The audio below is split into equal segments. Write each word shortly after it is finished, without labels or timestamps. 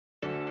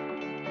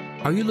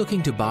Are you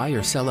looking to buy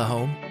or sell a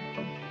home?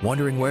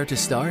 Wondering where to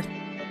start?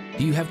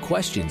 Do you have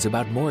questions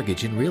about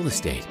mortgage and real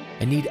estate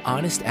and need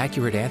honest,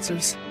 accurate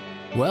answers?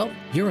 Well,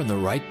 you're in the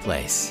right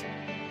place.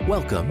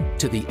 Welcome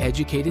to The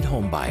Educated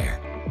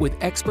Homebuyer with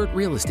expert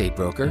real estate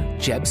broker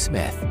Jeb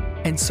Smith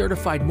and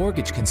certified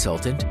mortgage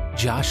consultant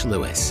Josh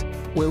Lewis,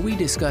 where we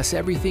discuss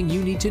everything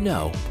you need to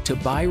know to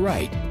buy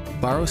right,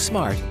 borrow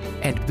smart,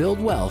 and build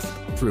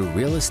wealth through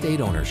real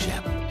estate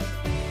ownership.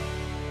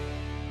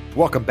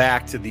 Welcome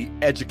back to The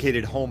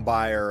Educated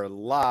Homebuyer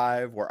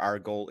Live, where our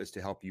goal is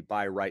to help you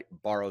buy right,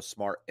 borrow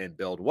smart, and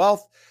build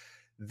wealth.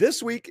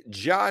 This week,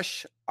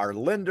 Josh, our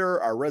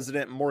lender, our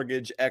resident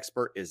mortgage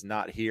expert, is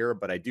not here,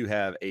 but I do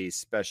have a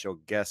special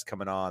guest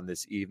coming on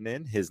this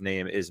evening. His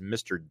name is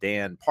Mr.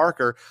 Dan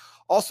Parker,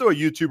 also a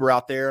YouTuber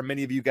out there.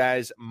 Many of you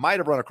guys might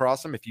have run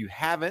across him. If you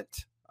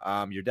haven't,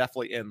 you're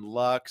definitely in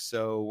luck.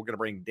 So we're going to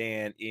bring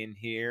Dan in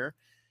here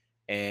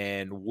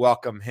and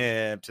welcome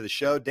him to the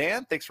show.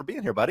 Dan, thanks for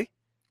being here, buddy.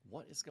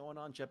 What is going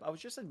on, Jeb? I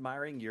was just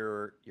admiring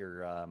your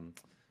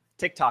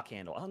TikTok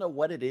handle. I don't know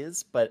what it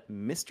is, but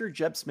Mr.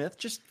 Jeb Smith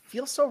just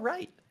feels so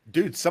right.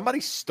 Dude,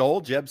 somebody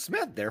stole Jeb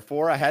Smith.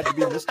 Therefore, I had to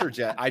be Mr.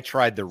 Jeb. I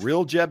tried the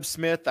real Jeb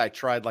Smith. I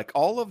tried like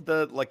all of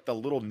the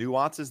little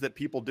nuances that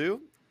people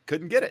do.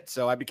 Couldn't get it.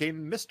 So I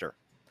became Mr.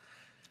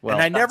 Well,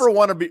 and I never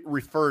want to be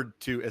referred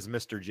to as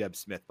Mr. Jeb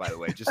Smith, by the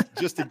way,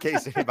 just in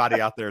case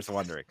anybody out there is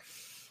wondering.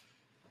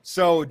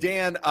 So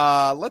Dan,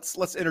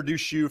 let's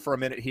introduce you for a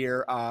minute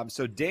here.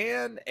 So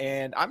Dan,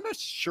 and I'm not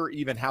sure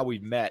even how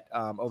we've met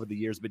over the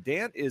years, but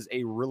Dan is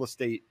a real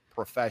estate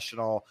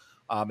professional,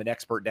 an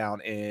expert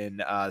down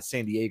in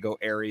San Diego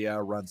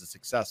area, runs a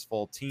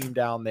successful team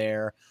down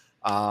there.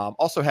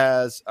 Also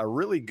has a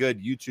really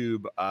good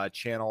YouTube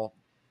channel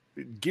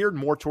geared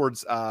more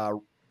towards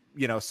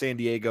San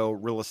Diego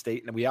real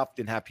estate. And we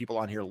often have people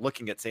on here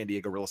looking at San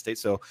Diego real estate,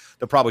 so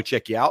they'll probably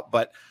check you out.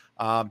 But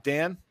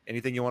Dan,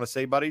 anything you want to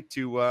say, buddy,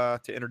 to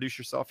introduce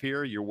yourself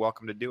here? You're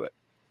welcome to do it.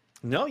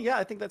 No, yeah,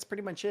 I think that's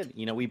pretty much it.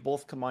 We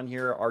both come on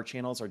here. Our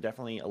channels are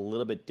definitely a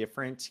little bit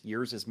different.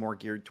 Yours is more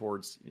geared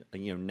towards,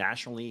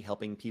 nationally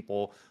helping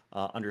people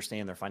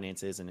understand their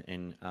finances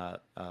and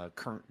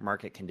current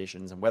market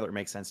conditions and whether it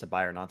makes sense to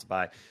buy or not to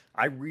buy.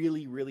 I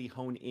really, really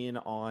hone in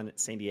on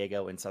San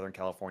Diego and Southern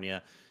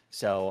California.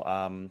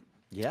 So,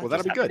 yeah, well,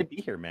 that'll be good to be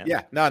here, man.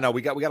 Yeah, no,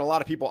 we got a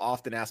lot of people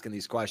often asking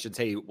these questions.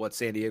 Hey, what's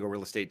San Diego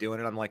real estate doing?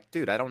 And I'm like,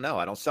 dude, I don't know.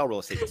 I don't sell real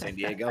estate in San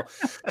Diego.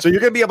 So you're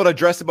going to be able to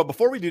address it. But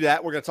before we do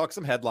that, we're going to talk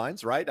some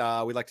headlines, right?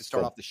 We like to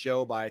start off the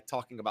show by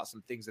talking about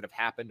some things that have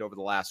happened over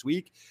the last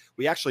week.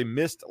 We actually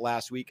missed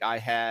last week. I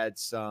had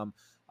some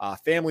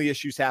family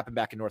issues happen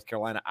back in North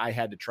Carolina. I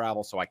had to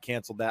travel, so I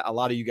canceled that. A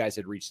lot of you guys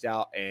had reached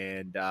out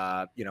and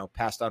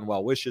passed on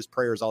well wishes,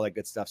 prayers, all that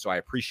good stuff. So I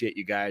appreciate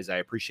you guys. I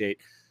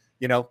appreciate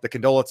the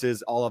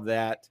condolences, all of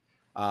that.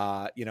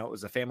 It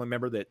was a family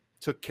member that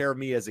took care of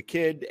me as a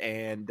kid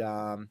and,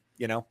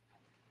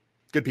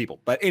 good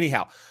people. But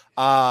anyhow,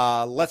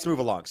 let's move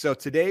along. So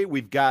today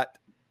we've got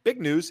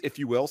big news, if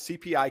you will.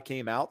 CPI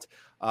came out.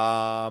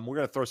 We're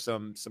going to throw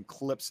some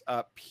clips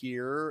up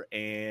here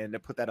and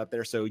put that up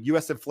there. So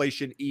U.S.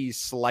 inflation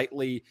eased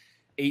slightly,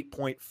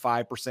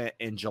 8.5%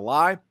 in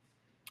July.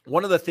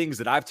 One of the things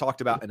that I've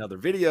talked about in other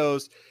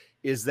videos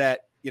is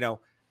that,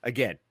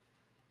 again,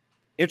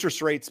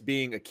 interest rates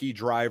being a key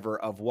driver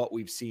of what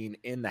we've seen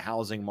in the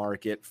housing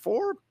market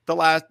for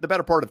the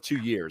better part of 2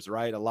 years,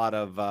 right? A lot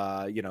of,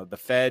 the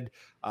Fed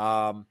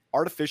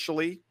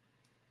artificially,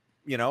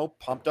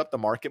 pumped up the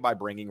market by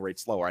bringing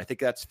rates lower. I think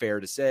that's fair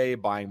to say,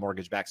 buying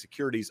mortgage-backed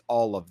securities,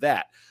 all of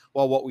that.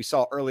 Well, what we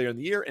saw earlier in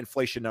the year,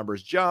 inflation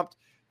numbers jumped.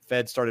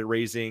 Fed started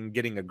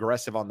getting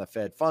aggressive on the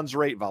Fed funds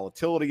rate.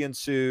 Volatility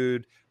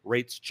ensued.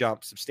 Rates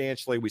jumped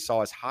substantially. We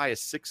saw as high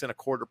as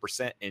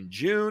 6.25% in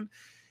June.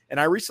 And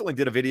I recently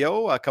did a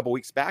video a couple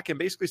weeks back and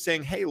basically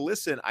saying, hey,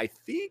 listen, I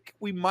think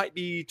we might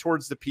be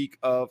towards the peak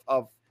of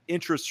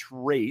interest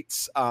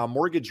rates,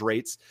 mortgage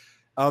rates,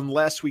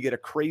 unless we get a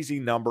crazy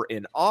number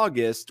in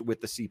August with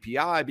the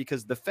CPI,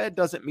 because the Fed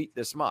doesn't meet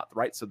this month,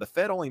 right? So the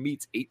Fed only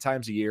meets 8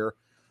 times a year.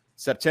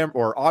 September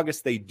or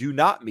August, they do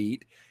not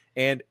meet.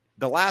 And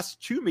the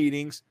last 2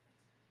 meetings,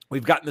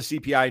 we've gotten the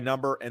CPI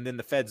number, and then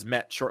the Fed's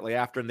met shortly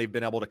after, and they've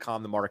been able to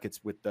calm the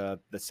markets with the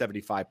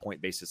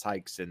 75-point basis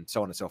hikes and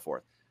so on and so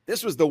forth.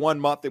 This was the 1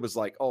 month it was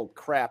like, oh,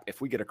 crap,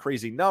 if we get a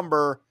crazy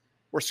number,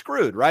 we're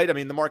screwed, right? I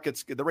mean, the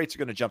rates are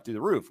going to jump through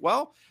the roof.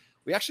 Well,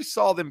 we actually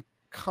saw them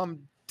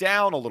come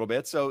down a little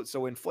bit. So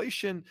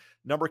inflation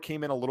number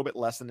came in a little bit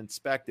less than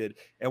expected.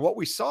 And what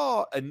we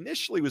saw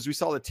initially was we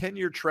saw the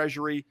 10-year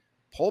Treasury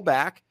pull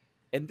back,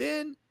 and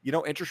then,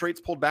 interest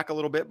rates pulled back a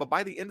little bit. But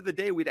by the end of the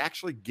day, we'd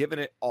actually given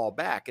it all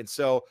back. And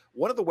so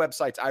one of the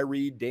websites I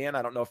read, Dan,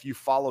 I don't know if you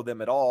follow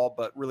them at all,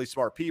 but really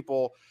smart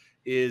people,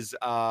 is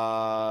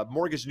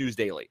Mortgage News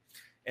Daily.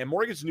 And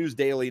Mortgage News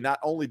Daily, not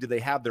only do they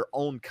have their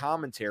own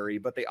commentary,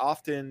 but they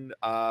often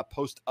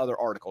post other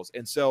articles.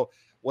 And so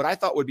what I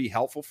thought would be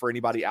helpful for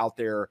anybody out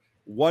there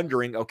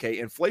wondering, okay,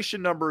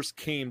 inflation numbers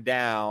came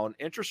down,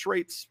 interest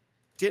rates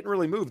didn't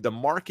really move. The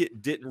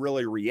market didn't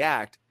really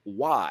react.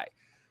 Why?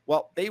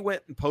 Well, they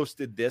went and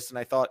posted this, and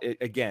I thought,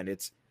 again,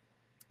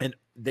 and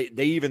they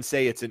even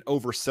say it's an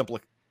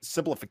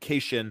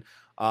simplification,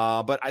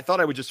 but I thought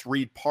I would just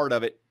read part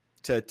of it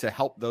to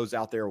help those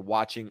out there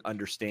watching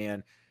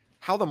understand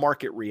how the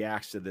market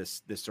reacts to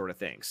this sort of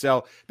thing.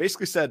 So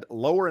basically said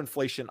lower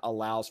inflation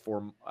allows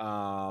for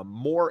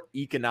more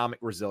economic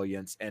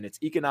resilience, and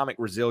it's economic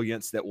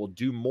resilience that will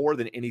do more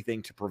than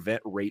anything to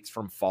prevent rates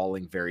from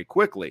falling very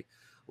quickly.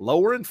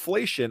 Lower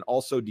inflation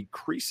also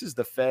decreases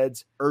the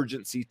Fed's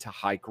urgency to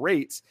hike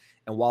rates.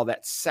 And while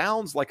that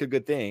sounds like a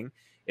good thing,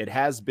 it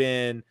has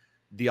been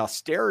the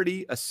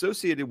austerity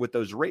associated with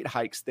those rate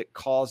hikes that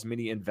caused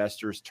many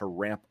investors to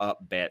ramp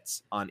up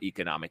bets on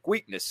economic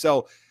weakness.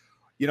 So,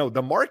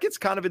 the market's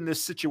kind of in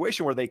this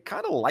situation where they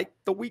kind of like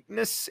the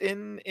weakness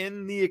in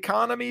the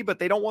economy, but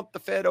they don't want the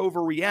Fed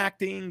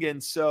overreacting.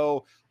 And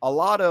so a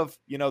lot of,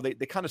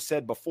 they kind of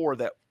said before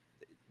that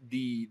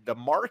the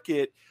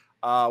market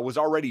was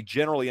already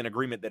generally in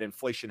agreement that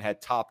inflation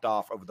had topped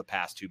off over the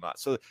past 2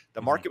 months. So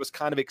the market was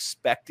kind of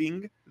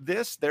expecting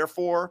this.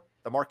 Therefore,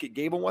 the market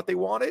gave them what they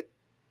wanted.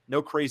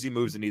 No crazy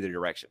moves in either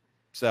direction.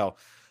 So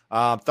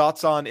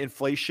thoughts on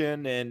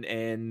inflation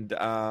and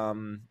I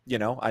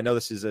know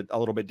this is a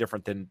little bit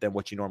different than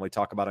what you normally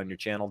talk about on your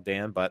channel,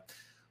 Dan, but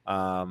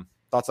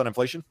thoughts on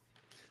inflation?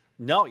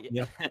 No.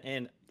 Yeah.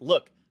 And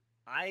look,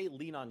 I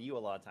lean on you a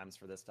lot of times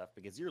for this stuff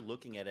because you're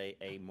looking at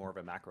a more of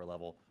a macro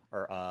level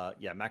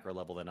macro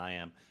level than I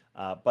am.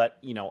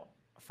 But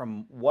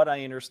from what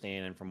I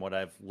understand and from what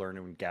I've learned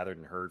and gathered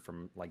and heard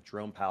from like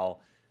Jerome Powell,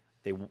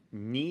 they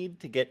need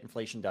to get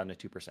inflation down to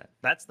 2%.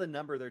 That's the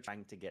number they're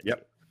trying to get to.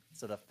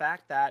 So the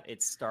fact that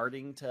it's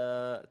starting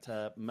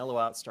to mellow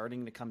out,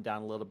 starting to come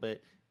down a little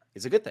bit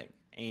is a good thing.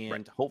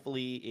 And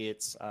hopefully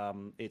it's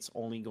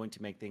only going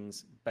to make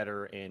things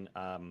better. And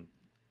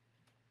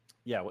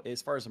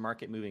as far as the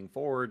market moving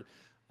forward,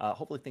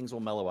 hopefully things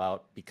will mellow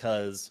out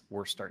because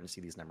we're starting to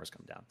see these numbers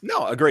come down.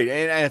 No, agreed.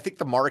 And I think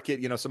the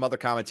market, some other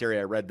commentary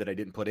I read that I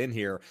didn't put in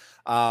here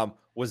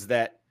was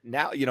that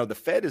now, the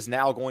Fed is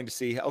now going to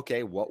see,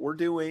 okay, what we're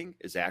doing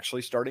is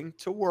actually starting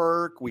to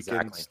work. We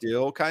can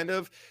still kind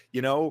of,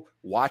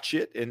 watch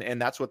it. And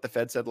that's what the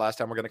Fed said last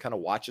time. We're going to kind of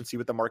watch and see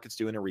what the market's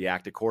doing and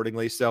react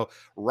accordingly. So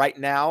right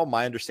now,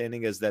 my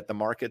understanding is that the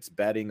market's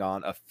betting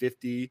on a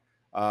 50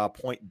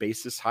 point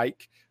basis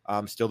hike.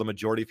 Still, the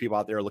majority of people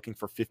out there are looking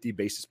for 50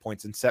 basis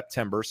points in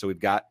September. So we've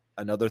got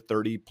another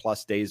 30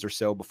 plus days or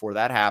so before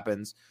that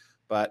happens.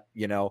 But,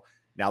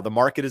 now the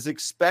market is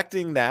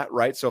expecting that,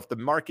 right? So if the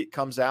market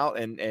comes out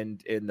and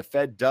the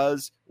Fed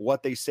does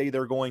what they say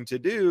they're going to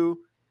do,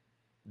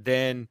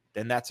 then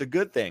that's a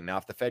good thing. Now,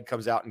 if the Fed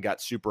comes out and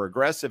got super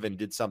aggressive and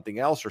did something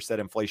else or said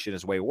inflation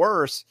is way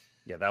worse,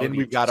 then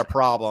we've got a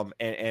problem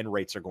and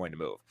rates are going to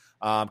move.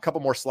 A couple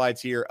more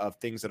slides here of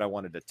things that I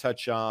wanted to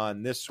touch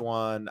on. This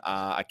one,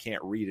 I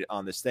can't read it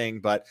on this thing,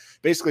 but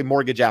basically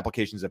mortgage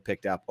applications have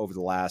picked up over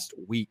the last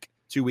week,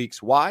 2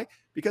 weeks. Why?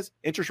 Because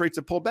interest rates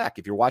have pulled back.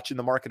 If you're watching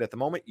the market at the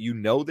moment,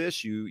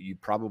 this,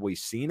 you've probably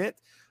seen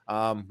it.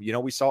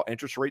 We saw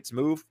interest rates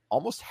move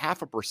almost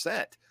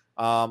 0.5%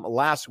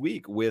 last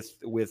week with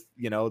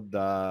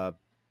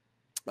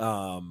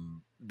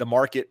the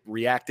market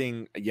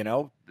reacting,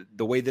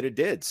 the way that it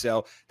did.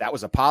 So that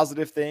was a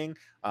positive thing.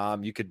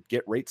 You could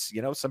get rates,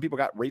 some people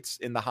got rates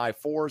in the high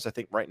 4s. I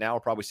think right now we're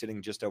probably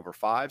sitting just over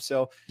 5.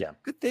 So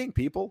good thing,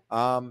 people.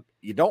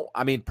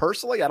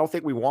 Personally, I don't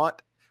think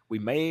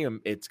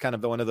it's kind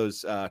of one of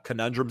those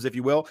conundrums, if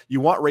you will.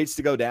 You want rates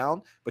to go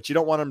down, but you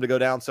don't want them to go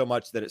down so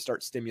much that it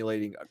starts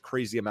stimulating a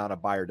crazy amount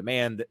of buyer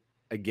demand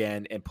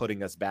again and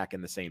putting us back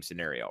in the same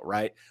scenario,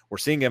 right? We're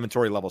seeing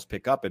inventory levels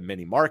pick up in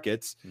many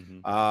markets.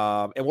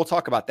 And we'll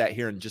talk about that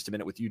here in just a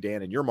minute with you,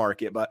 Dan, in your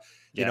market. But,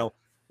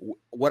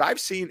 what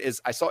I've seen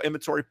is I saw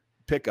inventory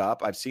pick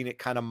up. I've seen it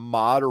kind of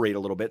moderate a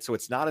little bit. So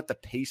it's not at the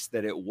pace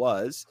that it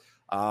was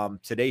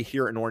today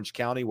here in Orange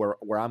County,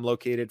 where I'm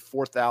located,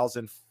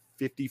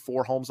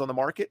 4,054 homes on the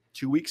market.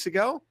 2 weeks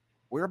ago,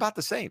 we're about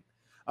the same.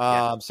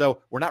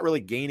 So we're not really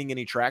gaining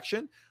any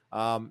traction.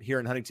 Here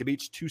in Huntington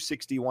Beach,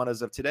 261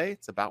 as of today.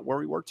 It's about where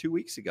we were 2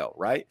 weeks ago,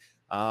 right?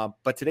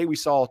 But today we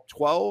saw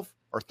 12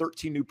 or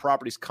 13 new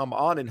properties come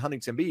on in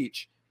Huntington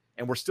Beach,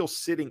 and we're still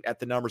sitting at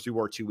the numbers we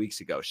were 2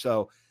 weeks ago.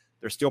 So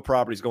there's still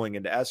properties going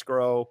into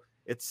escrow.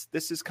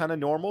 This is kind of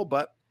normal,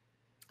 but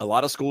a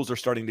lot of schools are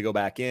starting to go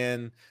back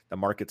in. The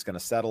market's going to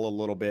settle a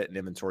little bit, and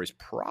inventory is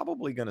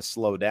probably going to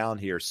slow down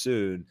here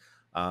soon.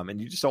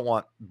 And you just don't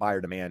want buyer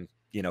demand,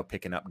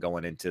 picking up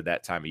going into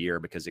that time of year,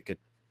 because it could,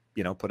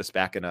 put us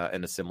back in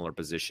a similar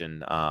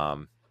position,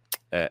 for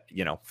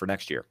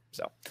next year.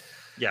 So,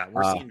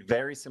 we're seeing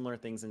very similar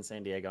things in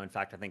San Diego. In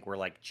fact, I think we're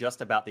like just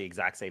about the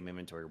exact same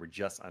inventory. We're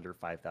just under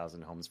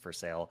 5,000 homes for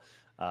sale.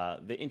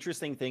 The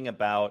interesting thing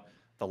about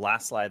the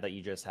last slide that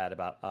you just had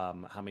about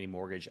how many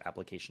mortgage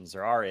applications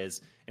there are is,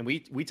 and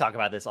we talk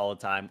about this all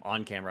the time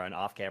on camera and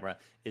off camera,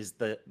 is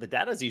the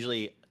data is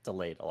usually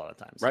delayed a lot of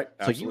times. Right.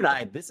 So you and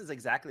I, this is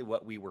exactly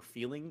what we were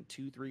feeling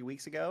 2-3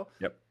 weeks ago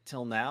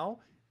till now.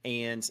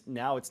 And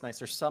now it's nice.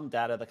 There's some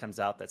data that comes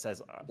out that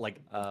says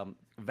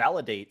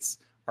validates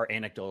our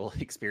anecdotal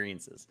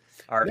experiences,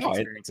 our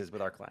experiences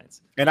with our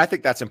clients. And I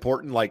think that's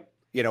important. Like,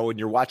 when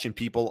you're watching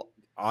people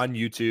on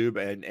YouTube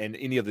and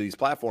any of these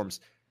platforms,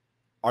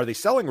 are they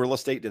selling real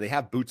estate? Do they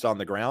have boots on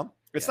the ground?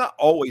 It's not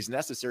always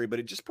necessary, but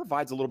it just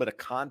provides a little bit of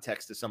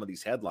context to some of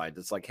these headlines.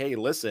 It's like, hey,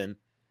 listen,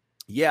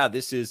 yeah,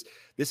 this is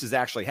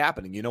actually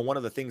happening. One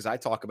of the things I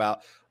talk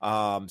about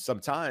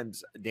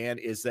sometimes, Dan,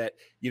 is that,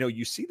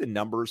 you see the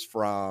numbers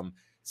from,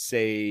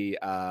 say,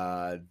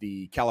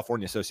 the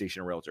California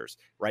Association of Realtors,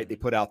 right? They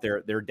put out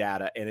their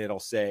data, and it'll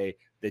say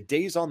the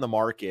days on the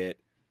market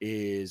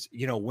is,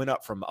 went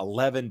up from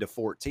 11 to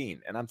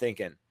 14. And I'm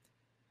thinking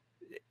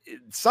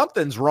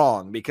something's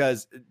wrong,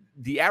 because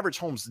the average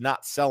home's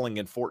not selling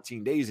in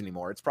 14 days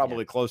anymore. It's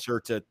probably closer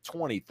to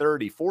 20,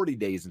 30, 40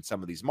 days in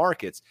some of these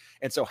markets.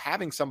 And so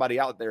having somebody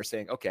out there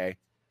saying, okay,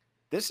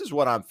 this is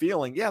what I'm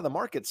feeling. Yeah, the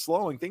market's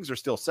slowing. Things are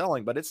still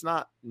selling, but it's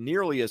not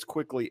nearly as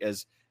quickly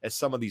as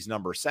some of these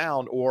numbers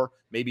sound. Or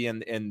maybe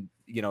in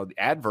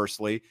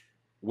adversely,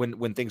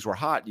 when things were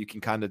hot, you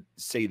can kind of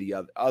say the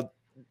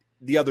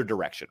other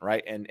direction,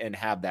 right? And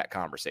have that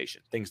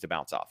conversation, things to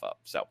bounce off of.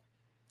 So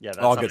yeah,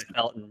 that's how I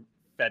felt in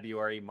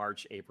February,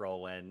 March,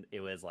 April, when it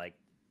was like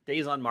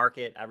days on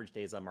market, average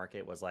days on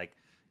market was like,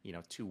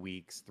 2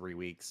 weeks, 3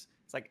 weeks.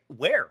 It's like,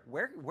 where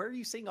are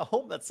you seeing a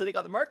home that's sitting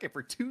on the market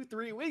for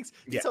 2-3 weeks?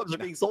 These homes are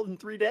being sold in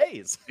 3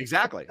 days.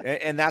 Exactly.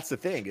 And that's the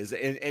thing is,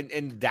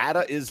 and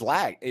data is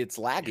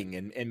lagging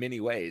in many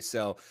ways.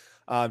 So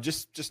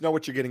just know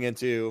what you're getting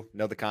into,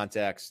 know the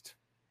context,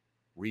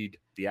 read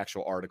the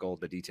actual article,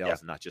 the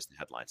details, and not just the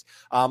headlines.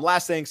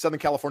 Last thing, Southern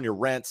California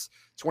rents,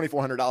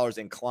 $2,400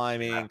 and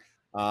climbing.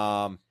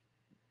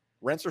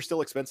 Rents are still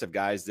expensive,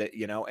 guys, that,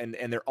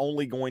 and they're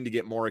only going to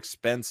get more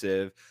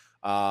expensive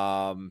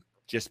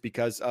just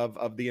because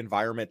of the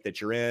environment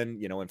that you're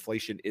in.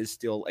 Inflation is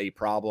still a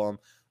problem.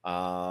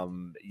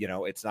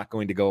 It's not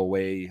going to go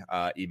away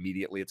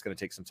immediately. It's going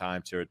to take some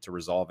time to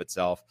resolve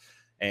itself.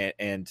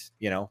 And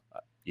you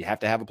have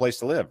to have a place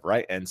to live,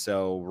 right? And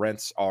so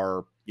rents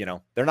are,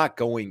 they're not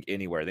going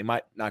anywhere. They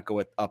might not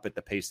go up at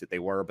the pace that they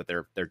were, but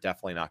they're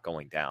definitely not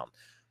going down.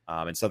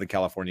 And Southern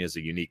California is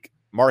a unique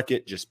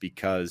market just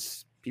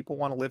because people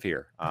want to live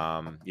here,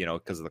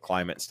 because of the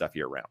climate and stuff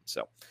year round.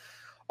 So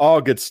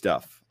all good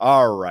stuff.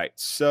 All right.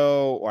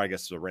 So, or I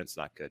guess the rent's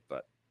not good,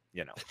 but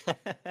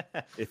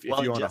if you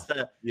want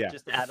to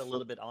just add a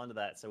little bit onto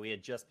that. So we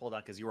had just pulled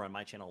out, because you were on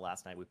my channel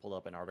last night, we pulled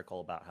up an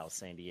article about how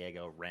San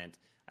Diego rent,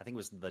 I think it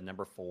was the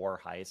number 4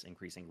 highest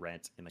increasing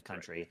rent in the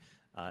country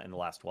in the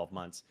last 12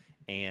 months.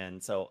 And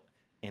so,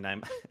 and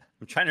I'm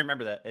trying to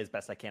remember that as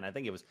best I can. I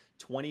think it was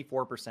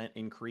 24%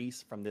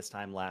 increase from this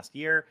time last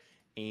year.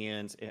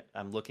 And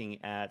I'm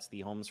looking at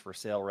the homes for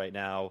sale right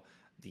now.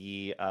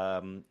 The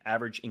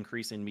average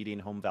increase in median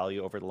home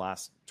value over the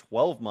last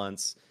 12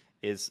 months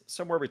is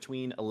somewhere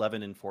between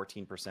 11 and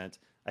 14%.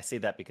 I say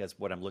that because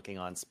what I'm looking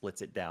on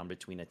splits it down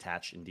between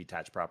attached and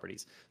detached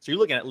properties. So you're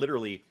looking at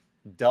literally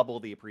double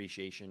the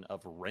appreciation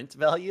of rent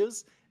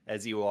values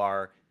as you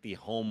are the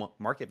home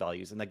market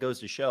values. And that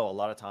goes to show a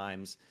lot of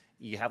times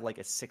you have like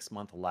a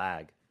 6-month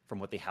lag from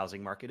what the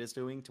housing market is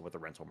doing to what the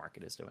rental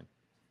market is doing.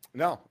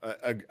 No,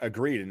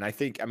 agreed. And I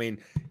think, I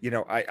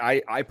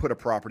put a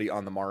property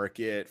on the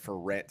market for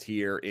rent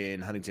here in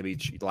Huntington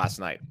Beach last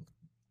night.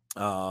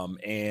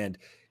 And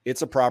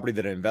it's a property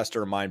that an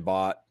investor of mine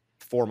bought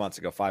 5 months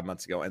ago.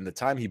 And the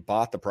time he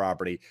bought the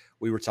property,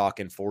 we were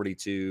talking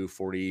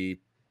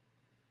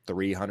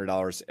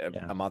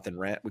 $4,300 a month in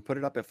rent. We put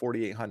it up at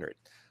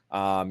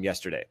 $4,800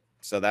 yesterday.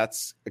 So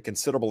that's a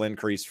considerable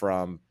increase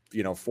from,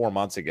 4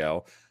 months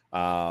ago.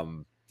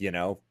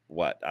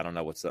 What, I don't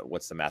know,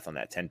 what's the math on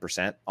that?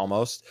 10%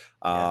 almost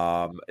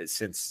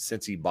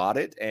since he bought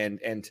it.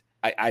 And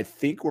I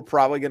think we're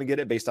probably going to get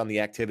it based on the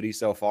activity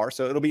so far.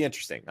 So it'll be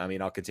interesting.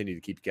 I'll continue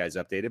to keep you guys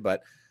updated,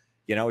 but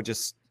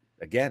just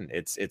again,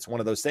 it's one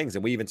of those things.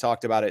 And we even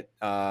talked about it,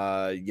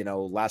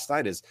 last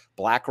night, is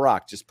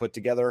BlackRock just put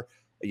together,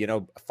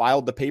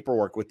 filed the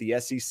paperwork with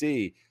the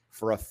SEC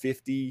for a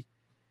 $50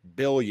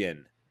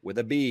 billion with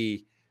a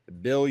B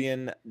 $1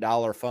 billion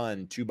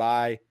fund to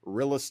buy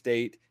real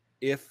estate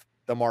if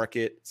the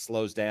market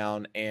slows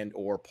down and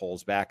or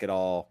pulls back at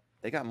all.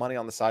 They got money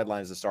on the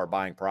sidelines to start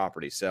buying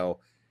property. So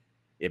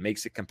it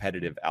makes it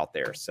competitive out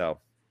there. So,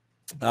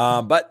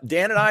 but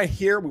Dan and I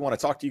here, we want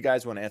to talk to you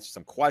guys. We want to answer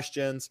some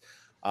questions.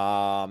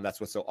 That's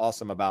what's so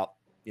awesome about,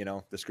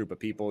 this group of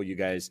people. You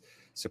guys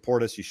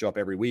support us. You show up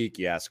every week,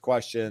 you ask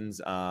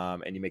questions,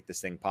 and you make this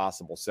thing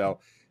possible. So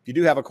if you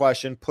do have a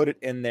question, put it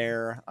in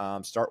there.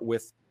 Start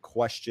with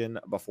question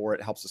before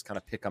it helps us kind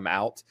of pick them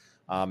out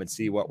and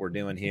see what we're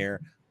doing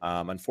here.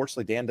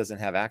 Unfortunately, Dan doesn't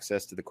have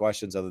access to the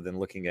questions other than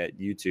looking at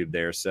YouTube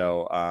there.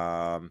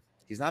 So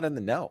he's not in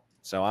the know.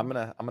 So I'm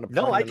gonna.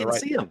 No, I can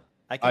see him.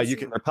 I can see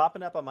them. They're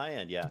popping up on my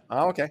end. Yeah.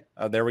 Oh, okay.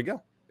 There we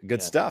go.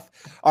 Good stuff.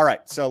 All right.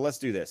 So let's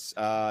do this.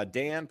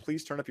 Dan,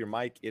 please turn up your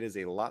mic. It is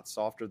a lot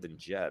softer than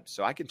Jeb's.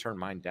 So I can turn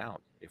mine down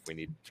if we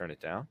need to turn it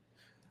down.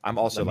 I'm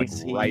also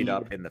right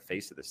up in the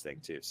face of this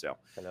thing too. So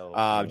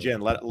Jen,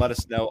 let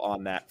us know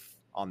on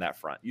that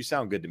front. You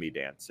sound good to me,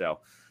 Dan. So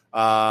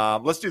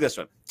Let's do this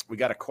one. We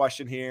got a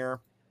question here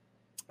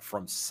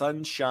from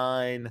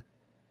Sunshine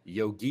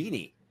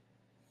Yogini.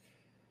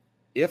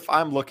 If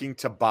I'm looking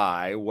to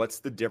buy, what's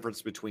the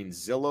difference between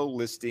Zillow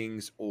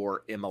listings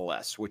or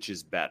MLS? Which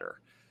is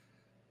better?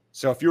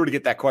 So if you were to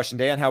get that question,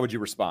 Dan, how would you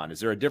respond? Is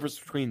there a difference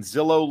between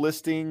Zillow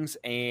listings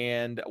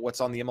and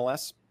what's on the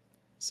MLS?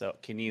 So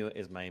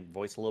is my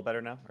voice a little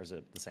better now, or is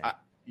it the same?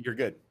 You're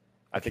good.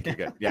 I think you're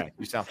good. Yeah,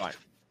 you sound fine.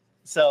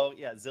 So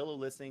yeah, Zillow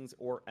listings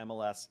or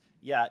MLS.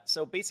 Yeah.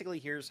 So basically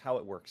here's how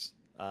it works.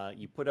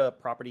 You put a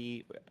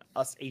property,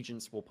 us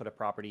agents will put a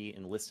property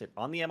and list it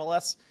on the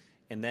MLS,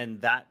 and then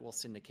that will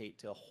syndicate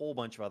to a whole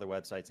bunch of other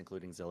websites,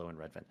 including Zillow and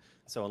Redfin.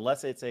 So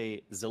unless it's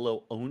a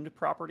Zillow owned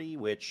property,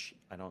 which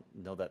I don't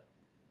know that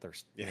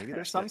there's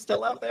some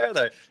still out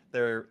there.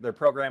 Their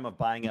program of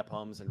buying up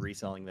homes and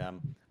reselling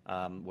them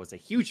was a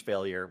huge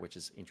failure, which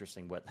is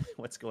interesting.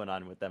 What's going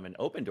on with them in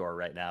Opendoor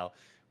right now?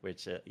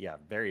 Which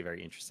very,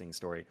 very interesting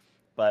story.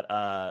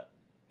 But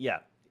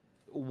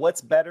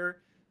what's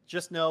better?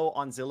 Just know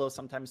on Zillow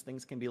sometimes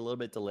things can be a little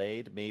bit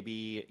delayed.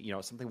 Maybe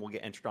something will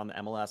get entered on the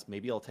MLS.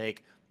 Maybe it'll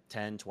take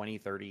 10, 20,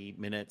 30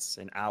 minutes,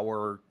 an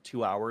hour,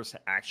 2 hours to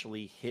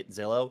actually hit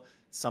Zillow.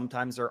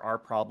 Sometimes there are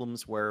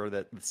problems where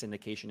the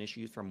syndication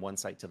issues from one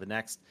site to the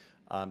next.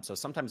 So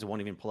sometimes it won't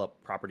even pull up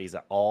properties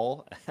at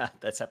all.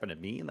 That's happened to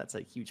me, and that's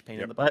a huge pain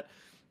in the butt.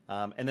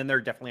 And then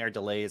there definitely are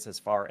delays as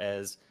far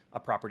as a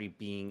property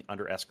being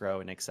under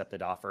escrow and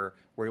accepted offer,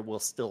 where it will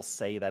still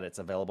say that it's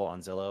available on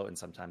Zillow, and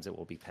sometimes it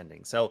will be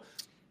pending. So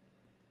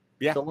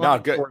yeah, no,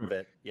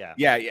 good.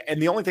 Yeah.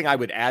 And the only thing I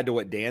would add to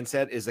what Dan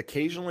said is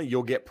occasionally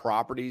you'll get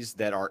properties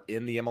that are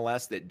in the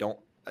MLS that don't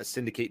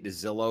syndicate to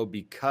Zillow,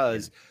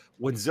 because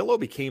when Zillow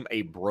became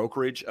a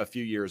brokerage a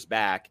few years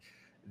back,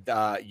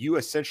 you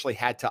essentially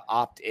had to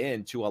opt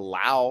in to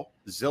allow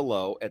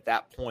Zillow at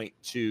that point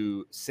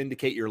to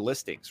syndicate your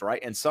listings,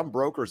 right? And some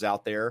brokers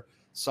out there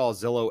saw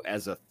Zillow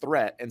as a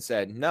threat and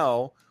said,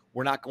 no,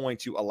 we're not going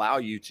to allow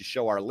you to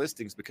show our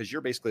listings because you're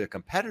basically a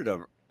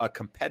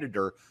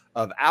competitor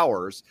of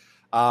ours.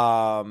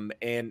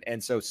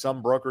 And so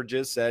some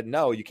brokerages said,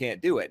 no, you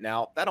can't do it.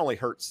 Now that only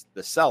hurts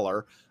the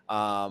seller,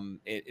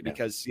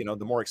 because,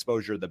 the more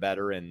exposure, the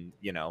better, and,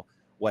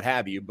 what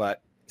have you.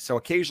 But so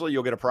occasionally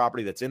you'll get a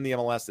property that's in the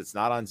MLS that's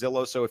not on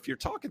Zillow. So if you're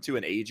talking to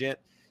an agent,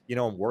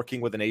 and working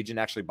with an agent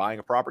actually buying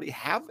a property,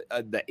 have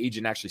the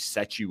agent actually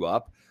set you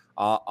up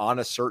on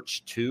a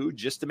search too,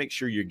 just to make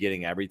sure you're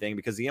getting everything,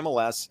 because the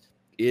MLS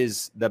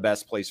is the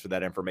best place for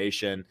that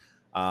information.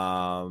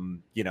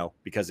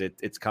 Because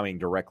it's coming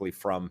directly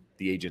from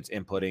the agents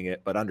inputting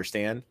it. But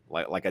understand,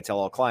 like I tell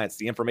all clients,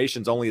 the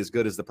information's only as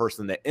good as the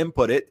person that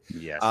input it.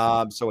 Yes.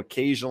 So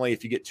occasionally,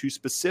 if you get too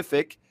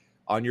specific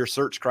on your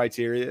search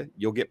criteria,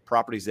 you'll get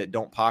properties that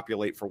don't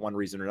populate for one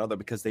reason or another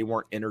because they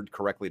weren't entered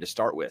correctly to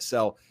start with.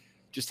 So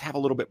just have a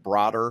little bit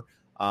broader,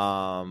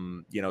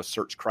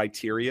 search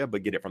criteria,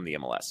 but get it from the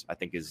MLS, I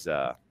think is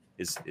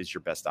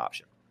your best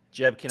option.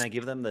 Jeb, can I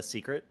give them the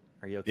secret?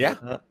 Are you okay?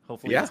 Yeah.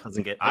 Hopefully this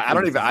doesn't get. I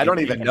don't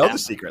even know the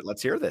secret.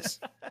 Let's hear this.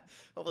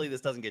 Hopefully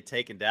this doesn't get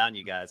taken down,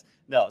 you guys.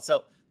 No.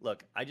 So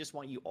look, I just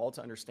want you all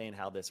to understand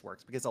how this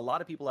works, because a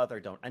lot of people out there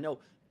don't. I know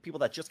people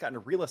that just got into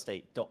real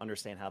estate don't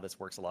understand how this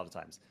works a lot of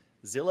times.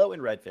 Zillow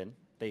and Redfin,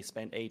 they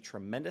spend a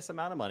tremendous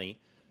amount of money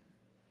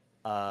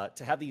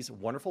to have these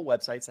wonderful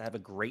websites that have a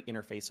great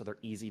interface, so they're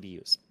easy to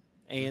use.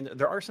 And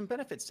there are some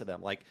benefits to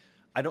them. Like,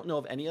 I don't know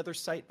of any other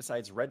site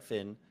besides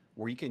Redfin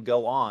where you can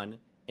go on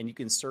and you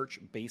can search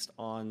based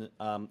on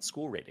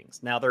school ratings.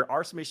 Now, there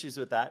are some issues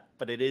with that,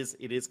 but it is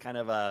kind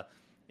of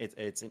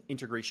it's an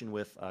integration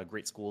with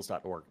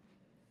greatschools.org.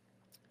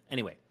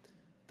 Anyway,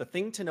 the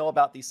thing to know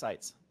about these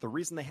sites, the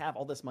reason they have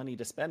all this money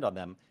to spend on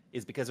them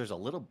is because there's a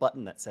little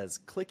button that says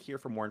click here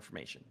for more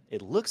information.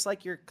 It looks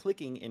like you're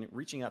clicking and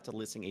reaching out to the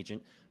listing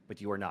agent, but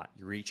you are not.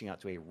 You're reaching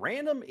out to a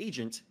random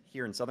agent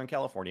here in Southern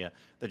California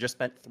that just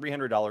spent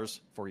 $300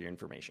 for your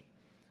information.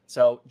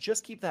 So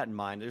just keep that in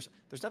mind.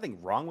 There's nothing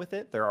wrong with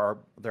it. There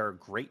are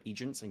great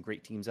agents and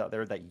great teams out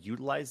there that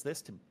utilize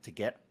this to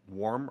get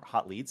warm,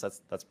 hot leads.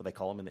 That's what they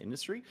call them in the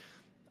industry.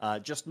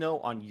 Just know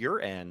on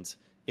your end,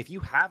 if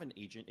you have an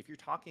agent, if you're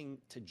talking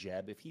to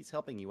Jeb, if he's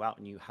helping you out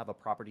and you have a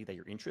property that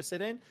you're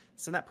interested in,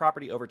 send that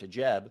property over to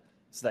Jeb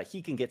so that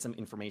he can get some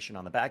information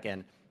on the back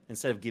end,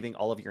 instead of giving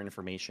all of your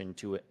information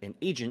to an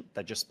agent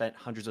that just spent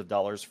hundreds of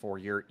dollars for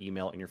your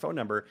email and your phone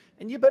number.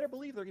 And you better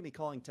believe they're going to be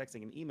calling,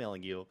 texting, and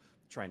emailing you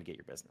trying to get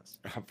your business.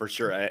 For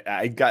sure.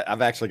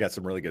 I've actually got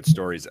some really good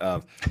stories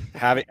of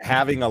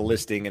having a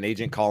listing, an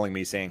agent calling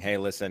me saying, hey,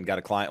 listen, got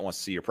a client wants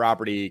to see your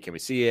property. Can we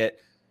see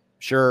it?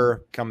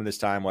 Sure. Coming this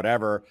time,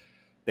 whatever.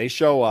 They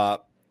show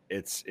up.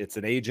 It's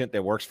an agent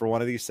that works for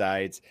one of these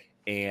sites,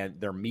 and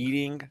they're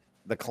meeting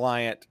the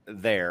client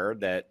there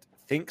that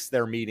thinks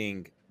they're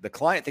meeting, the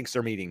client thinks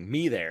they're meeting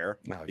me there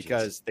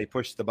because they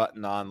push the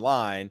button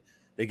online.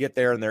 They get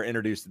there and they're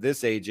introduced to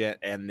this agent,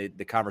 and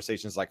the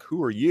conversation is like,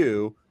 who are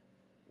you?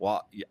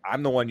 Well,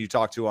 I'm the one you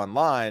talked to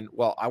online.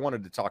 Well, I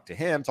wanted to talk to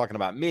him, talking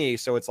about me.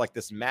 So it's like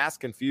this mass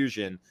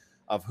confusion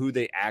of who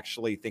they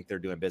actually think they're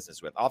doing business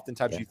with.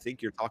 Oftentimes you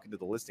think you're talking to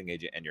the listing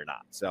agent and you're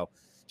not. So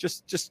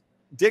just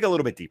dig a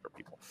little bit deeper,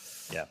 people.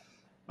 Yeah.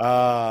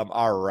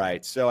 All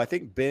right. So I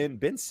think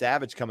Ben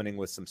Savage coming in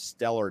with some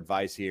stellar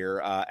advice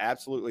here.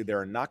 Absolutely, there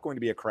are not going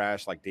to be a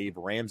crash, like Dave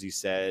Ramsey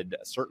said.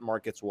 Certain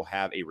markets will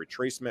have a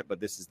retracement, but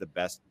this is the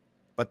best.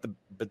 But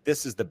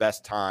this is the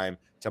best time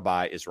to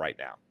buy is right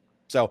now.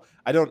 So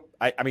I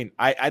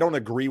don't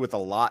agree with a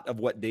lot of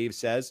what Dave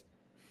says,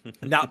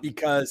 not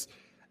because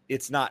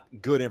it's not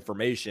good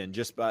information,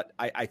 but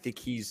I think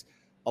he's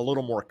a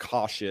little more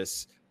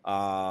cautious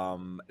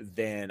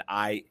than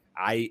I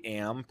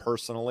am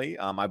personally.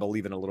 I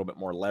believe in a little bit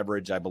more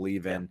leverage. I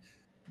believe in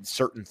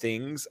certain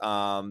things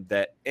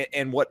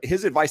and what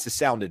his advice is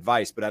sound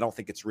advice, but I don't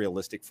think it's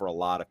realistic for a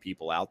lot of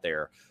people out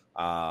there,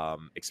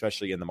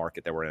 especially in the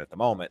market that we're in at the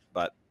moment.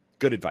 But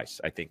good advice,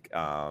 I think,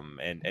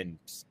 and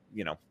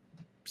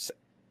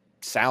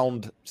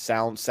sound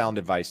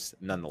advice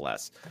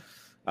nonetheless.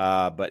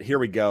 But here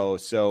we go.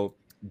 So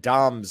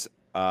Dom's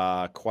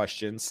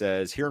question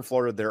says, here in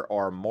Florida, there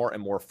are more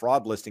and more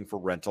fraud listing for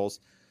rentals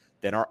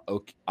than are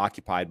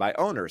occupied by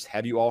owners.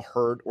 Have you all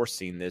heard or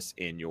seen this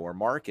in your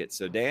market?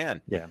 So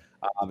Dan,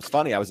 it's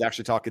funny. I was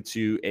actually talking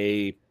to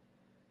a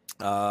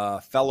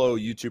fellow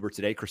YouTuber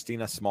today,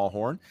 Christina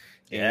Smallhorn.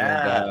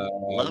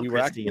 Love we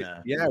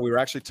were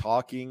actually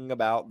talking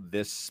about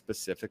this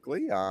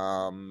specifically.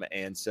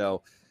 And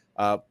so,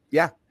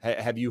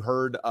 have you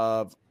heard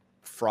of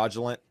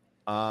fraudulent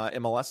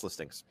MLS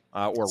listings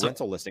or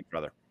rental listings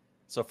rather?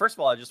 So first of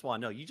all, I just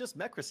want to know, you just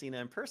met Christina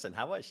in person.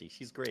 How was she?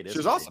 She's great. She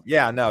was awesome.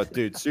 Yeah, no,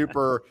 dude,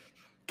 super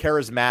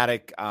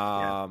charismatic.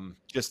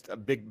 Just a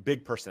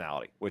big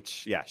personality,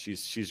 which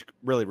she's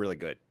really, really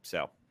good.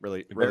 So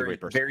really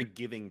great person. Very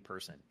giving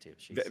person too.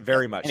 She's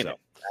very much so.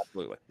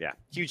 Absolutely. Yeah.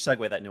 Huge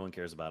segue that no one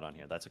cares about on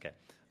here. That's okay.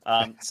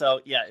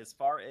 As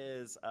far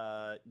as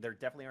there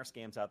definitely are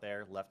scams out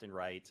there left and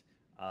right.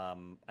 I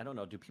don't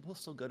know. Do people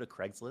still go to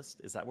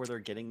Craigslist? Is that where they're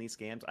getting these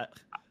scams?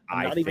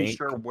 I'm not even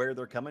sure where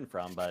they're coming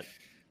from, but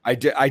I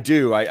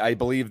do. I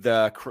believe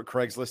the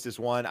Craigslist is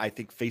one. I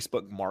think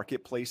Facebook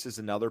Marketplace is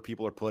another.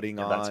 People are putting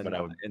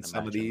on in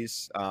some of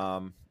these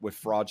with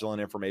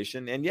fraudulent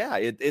information. And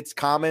it's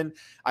common.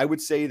 I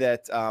would say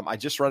that I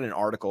just read an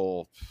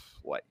article,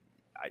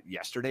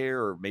 yesterday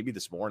or maybe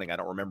this morning, I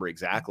don't remember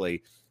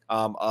exactly,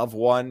 of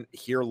one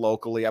here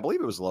locally. I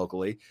believe it was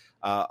locally,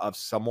 of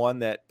someone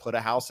that put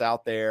a house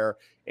out there,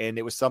 and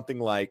it was something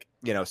like,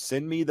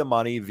 send me the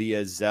money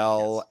via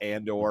Zelle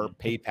and or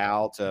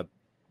PayPal to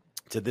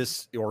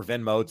this, or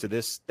Venmo to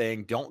this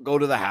thing. Don't go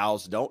to the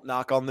house. Don't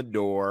knock on the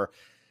door.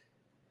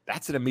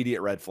 That's an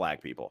immediate red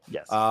flag, people.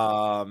 Yes.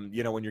 When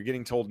you're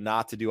getting told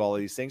not to do all of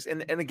these things,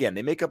 and again,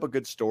 they make up a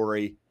good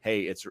story.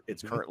 Hey, it's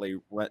currently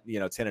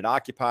tenant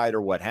occupied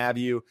or what have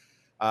you.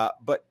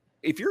 But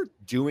if you're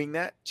doing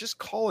that, just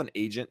call an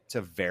agent to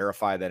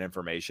verify that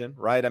information,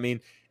 right? I mean,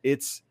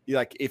 it's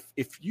like if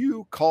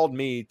you called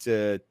me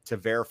to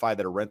verify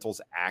that a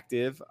rental's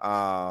active,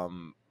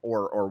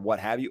 or what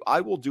have you,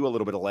 I will do a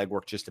little bit of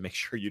legwork just to make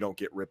sure you don't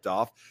get ripped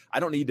off. I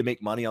don't need to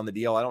make money on the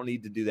deal. I don't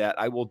need to do that.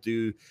 I will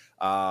do,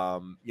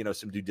 some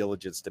due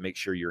diligence to make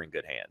sure you're in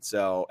good hands.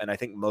 So, and I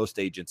think most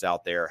agents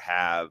out there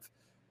have,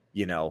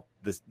 the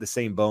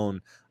same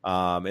bone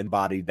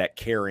embodied, that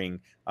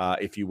caring,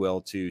 if you will,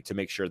 to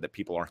make sure that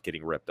people aren't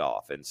getting ripped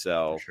off. And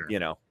so,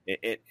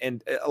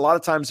 and a lot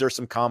of times there's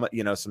some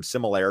some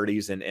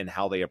similarities in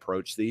how they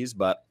approach these,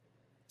 but,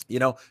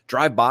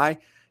 drive by.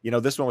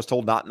 This one was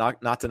told not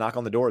to knock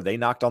on the door. They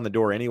knocked on the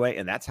door anyway,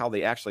 and that's how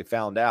they actually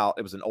found out.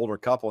 It was an older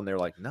couple, and they're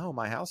like, "No,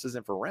 my house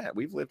isn't for rent.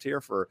 We've lived here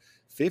for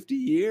 50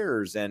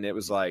 years." And it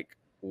was like,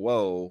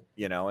 whoa,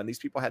 and these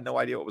people had no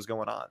idea what was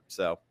going on.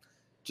 So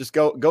just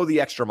go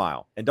the extra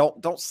mile, and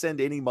don't send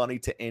any money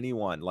to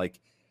anyone. Like,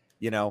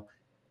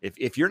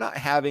 if you're not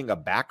having a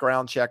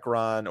background check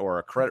run or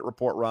a credit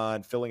report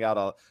run, filling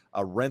out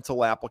a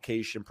rental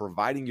application,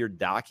 providing your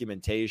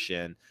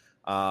documentation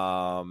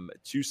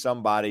to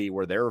somebody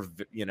where they're,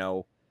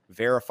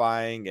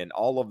 verifying and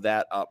all of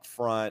that up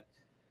front,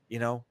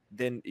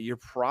 then it's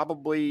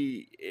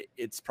probably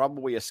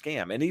a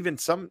scam. And even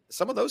some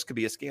of those could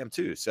be a scam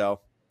too.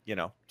 So,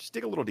 just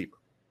dig a little deeper.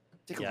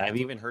 I've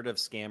even heard of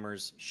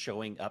scammers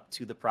showing up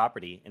to the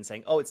property and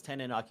saying, "Oh, it's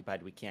tenant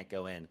occupied, we can't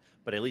go in,"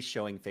 but at least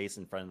showing face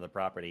in front of the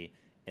property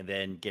and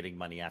then getting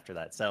money after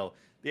that. So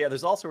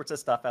there's all sorts of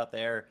stuff out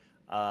there.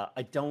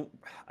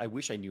 I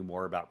wish I knew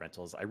more about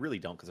rentals. I really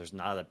don't, because there's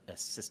not a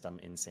system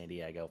in San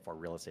Diego for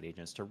real estate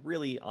agents to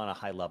really, on a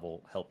high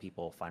level, help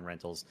people find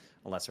rentals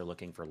unless they're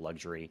looking for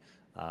luxury,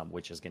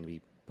 which is going to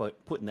be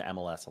put in the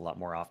MLS a lot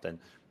more often.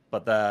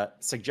 But the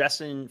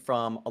suggestion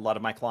from a lot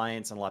of my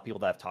clients and a lot of people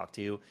that I've talked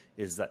to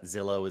is that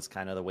Zillow is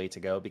kind of the way to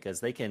go, because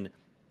they can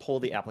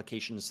pull the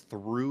applications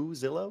through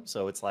Zillow.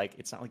 So it's not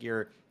like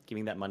you're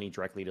giving that money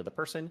directly to the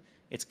person.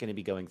 It's going to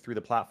be going through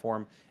the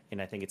platform.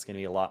 And I think it's going to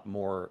be a lot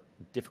more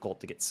difficult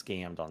to get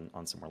scammed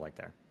on somewhere like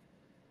there.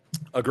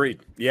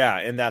 Agreed. Yeah.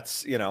 And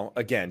that's,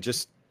 again,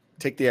 just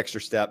take the extra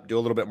step, do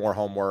a little bit more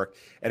homework.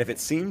 And if it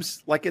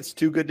seems like it's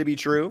too good to be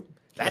true,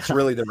 that's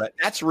really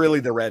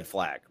the red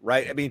flag,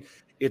 right? I mean,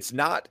 it's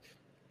not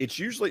it's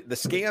usually the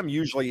scam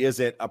usually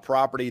isn't a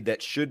property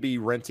that should be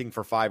renting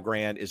for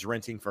 $5,000 is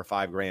renting for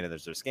 $5,000 and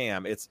there's a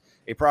scam. It's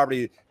a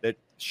property that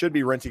should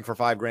be renting for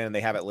 $5,000 and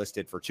they have it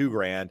listed for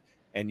 $2,000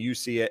 and you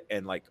see it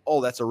and like, oh,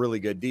 that's a really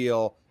good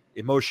deal.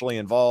 Emotionally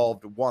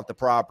involved, want the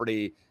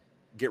property,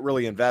 get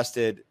really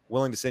invested,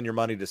 willing to send your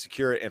money to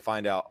secure it and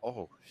find out,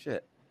 oh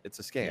shit, it's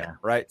a scam,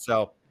 right?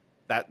 So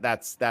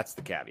that's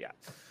the caveat.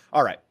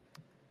 All right.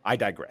 I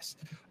digress.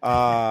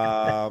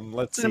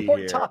 Let's see. It's an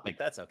important topic.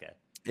 That's okay.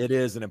 It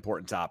is an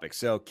important topic.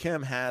 So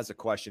Kim has a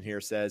question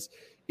here, says,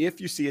 if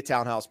you see a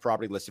townhouse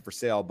property listed for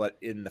sale, but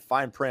in the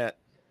fine print,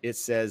 it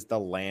says the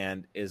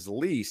land is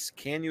leased.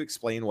 Can you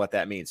explain what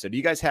that means? So do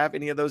you guys have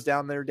any of those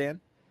down there,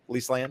 Dan?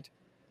 Lease land?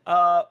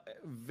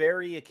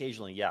 Very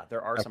occasionally. Yeah.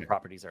 There are some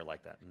properties that are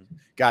like that. Mm-hmm.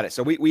 Got it.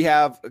 So we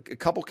have a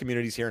couple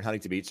communities here in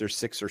Huntington Beach. There's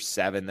 6 or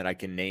 7 that I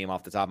can name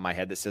off the top of my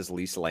head that says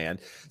lease land.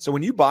 So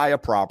when you buy a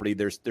property,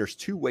 there's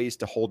 2 ways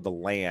to hold the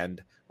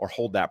land or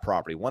hold that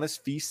property. One is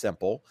fee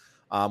simple,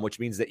 which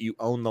means that you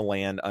own the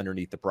land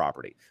underneath the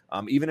property.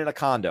 Even in a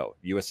condo,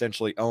 you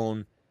essentially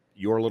own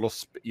your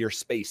your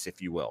space,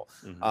 if you will.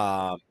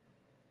 Mm-hmm.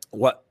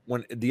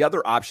 When the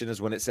other option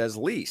is when it says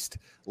leased.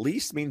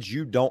 Leased means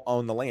you don't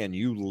own the land.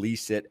 You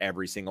lease it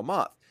every single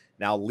month.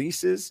 Now,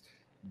 leases,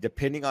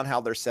 depending on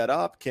how they're set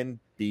up, can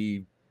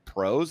be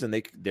pros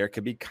and there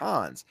could be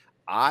cons.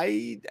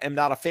 I am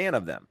not a fan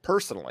of them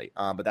personally,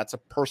 but that's a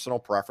personal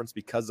preference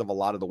because of a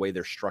lot of the way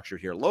they're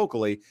structured here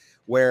locally,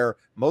 where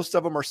most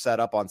of them are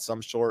set up on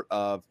some sort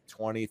of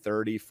 20,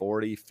 30,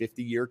 40,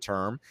 50-year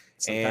term.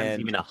 Sometimes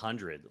and even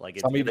 100. Like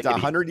some even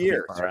 100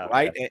 years,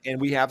 right? And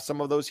we have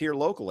some of those here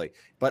locally.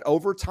 But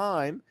over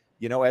time,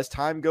 as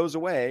time goes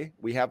away,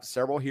 we have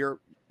several here,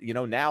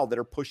 now that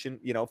are pushing,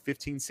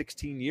 15,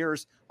 16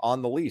 years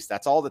on the lease.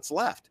 That's all that's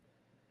left.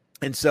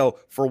 And so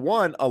for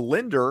one, a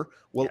lender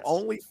will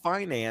only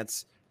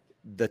finance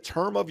the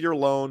term of your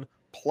loan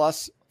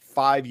plus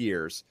 5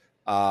 years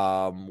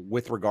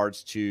with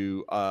regards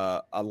to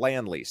a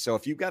land lease. So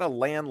if you've got a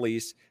land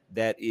lease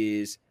that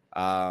is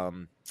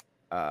 15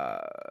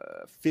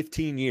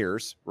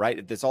 years,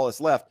 right? That's all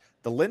that's left.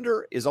 The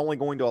lender is only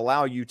going to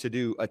allow you to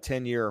do a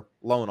 10-year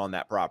loan on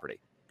that property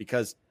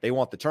because they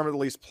want the term of the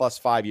lease plus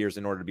 5 years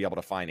in order to be able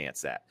to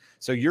finance that.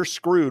 So you're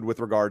screwed with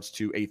regards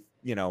to a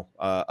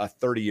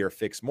 30-year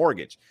fixed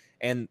mortgage.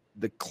 And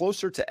the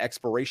closer to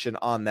expiration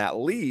on that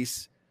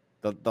lease,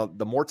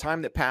 the more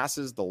time that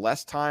passes, the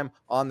less time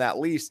on that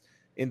lease,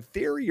 in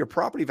theory, your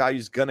property value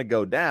is going to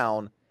go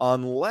down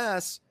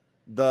unless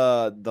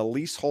the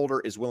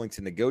leaseholder is willing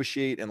to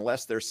negotiate,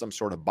 unless there's some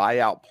sort of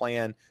buyout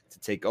plan to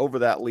take over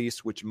that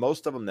lease, which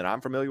most of them that I'm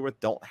familiar with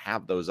don't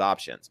have those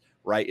options,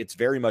 right? It's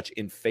very much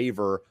in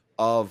favor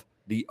of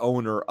the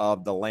owner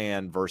of the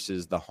land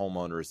versus the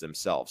homeowners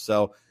themselves.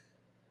 So,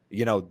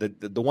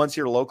 the ones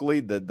here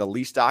locally, the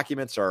lease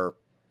documents are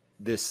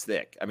this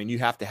thick. I mean, you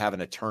have to have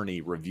an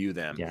attorney review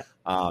them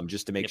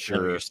just to make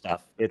sure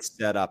it's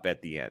set up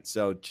at the end.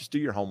 So just do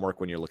your homework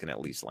when you're looking at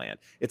lease land.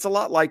 It's a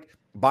lot like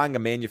buying a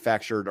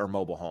manufactured or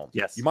mobile home.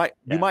 Yes. You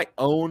might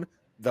own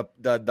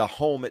the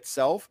home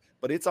itself,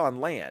 but it's on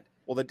land.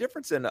 Well, the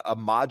difference in a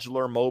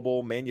modular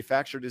mobile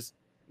manufactured is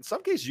in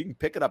some cases you can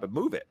pick it up and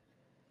move it.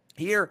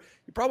 Here,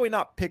 you're probably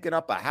not picking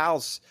up a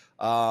house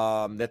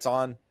that's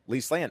on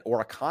lease land,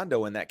 or a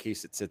condo. In that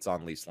case, it sits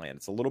on lease land.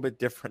 It's a little bit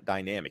different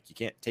dynamic. You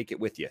can't take it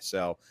with you.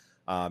 So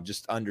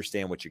just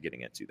understand what you're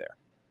getting into there.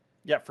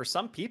 Yeah. For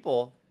some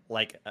people,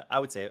 like I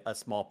would say a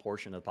small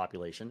portion of the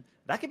population,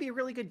 that could be a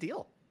really good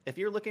deal. If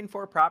you're looking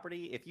for a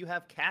property, if you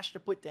have cash to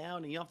put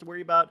down and you don't have to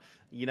worry about,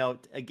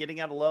 getting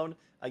out a loan,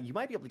 you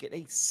might be able to get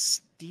a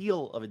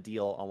steal of a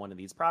deal on one of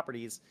these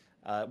properties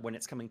when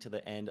it's coming to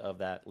the end of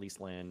that lease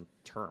land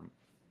term.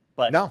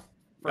 But no,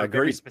 for a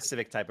very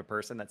specific type of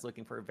person that's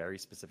looking for a very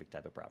specific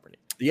type of property.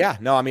 Yeah,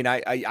 no, I mean,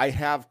 I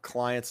have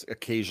clients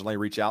occasionally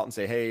reach out and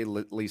say, hey,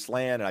 lease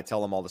land. And I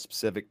tell them all the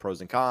specific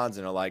pros and cons.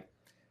 And they're like,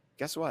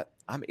 guess what?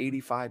 I'm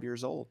 85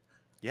 years old.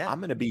 Yeah, I'm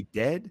going to be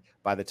dead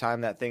by the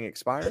time that thing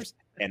expires.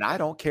 And I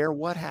don't care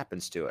what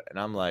happens to it. And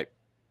I'm like,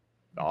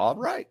 all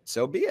right,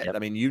 so be it. Yep. I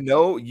mean, you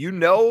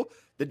know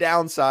the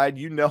downside,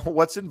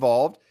 what's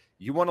involved.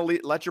 You want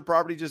to let your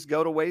property just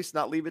go to waste,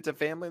 not leave it to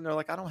family? And they're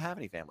like, I don't have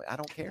any family. I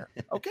don't care.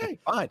 Okay,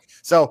 fine.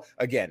 So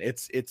again,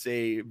 it's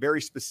a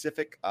very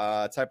specific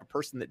type of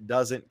person that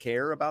doesn't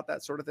care about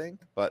that sort of thing,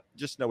 but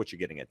just know what you're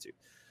getting into.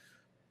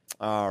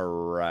 All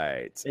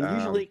right. And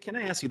usually, can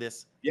I ask you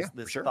this? Yeah,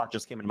 this sure. thought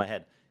just came into my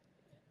head.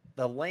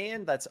 The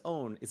land that's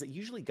owned, is it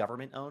usually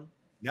government owned?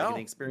 No,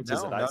 I've seen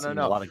no.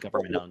 a lot of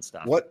government owned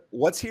stuff.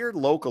 What's here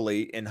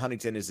locally in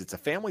Huntington is it's a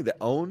family that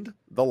owned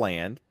the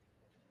land.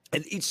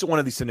 And each one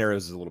of these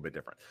scenarios is a little bit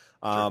different.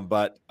 Sure.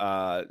 But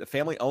the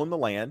family owned the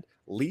land,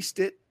 leased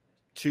it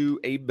to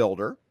a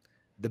builder.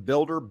 The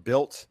builder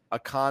built a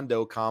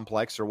condo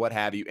complex or what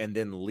have you, and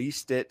then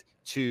leased it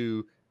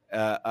to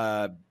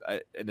an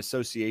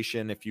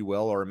association, if you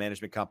will, or a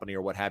management company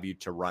or what have you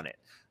to run it.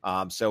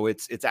 So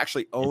it's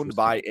actually owned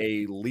by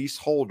a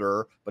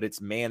leaseholder, but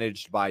it's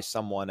managed by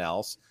someone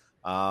else.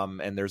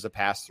 And there's a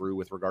pass through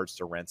with regards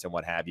to rents and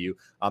what have you.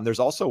 There's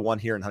also one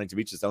here in Huntington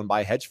Beach that's owned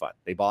by a hedge fund.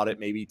 They bought it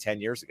maybe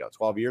 10 years ago,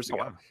 12 years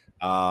ago.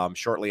 Wow.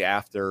 Shortly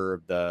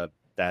after the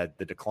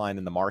decline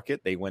in the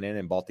market, they went in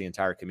and bought the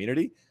entire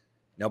community.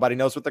 Nobody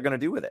knows what they're going to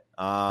do with it.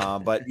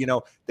 But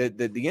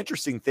the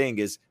interesting thing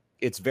is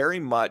it's very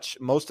much,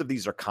 most of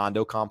these are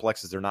condo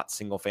complexes. They're not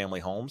single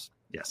family homes.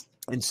 Yes.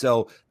 And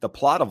so the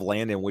plot of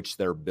land in which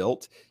they're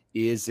built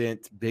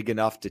isn't big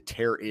enough to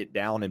tear it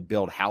down and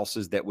build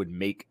houses that would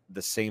make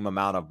the same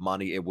amount of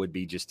money it would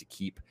be just to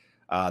keep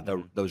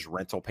those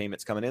rental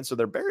payments coming in. So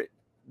they're very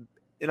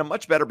in a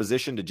much better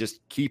position to just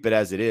keep it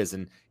as it is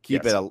and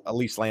keep it a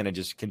lease land and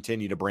just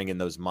continue to bring in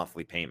those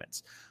monthly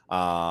payments.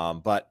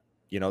 But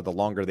the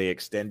longer they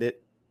extend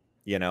it,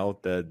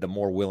 the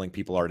more willing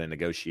people are to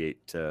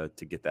negotiate to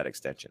get that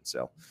extension.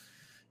 So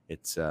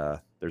it's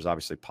there's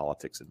obviously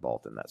politics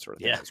involved in that sort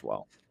of thing as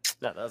well.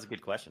 That was a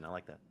good question. I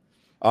like that.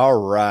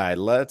 All right,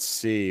 let's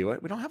see.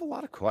 We don't have a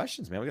lot of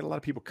questions, man. We got a lot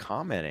of people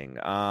commenting.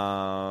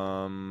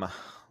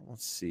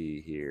 Let's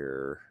see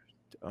here.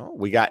 Oh,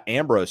 we got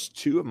Ambrose,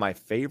 two of my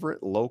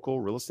favorite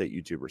local real estate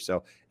YouTubers.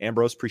 So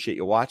Ambrose, appreciate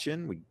you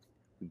watching. We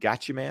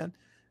got you, man.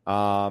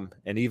 And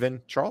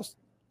even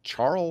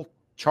Charlton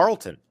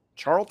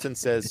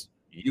says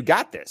you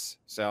got this.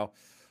 So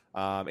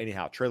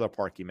anyhow, Trailer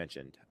Park you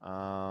mentioned.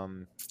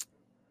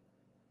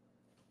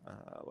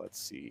 Let's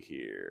see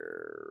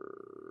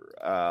here.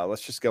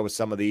 Let's just go with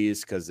some of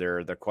these because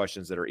they're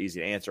questions that are easy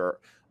to answer.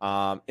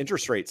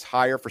 Interest rates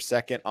higher for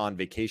second on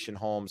vacation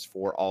homes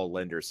for all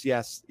lenders.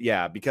 Yes.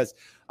 Yeah. Because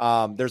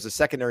there's a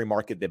secondary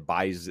market that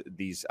buys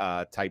these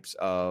types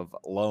of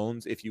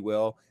loans, if you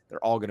will.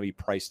 They're all going to be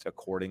priced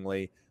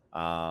accordingly.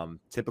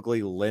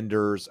 Typically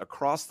lenders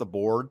across the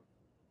board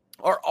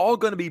are all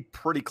going to be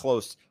pretty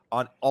close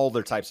on all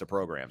their types of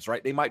programs,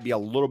 right? They might be a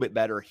little bit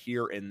better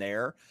here and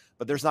there,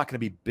 but there's not going to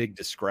be big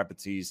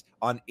discrepancies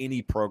on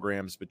any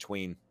programs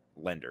between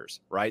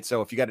lenders, right?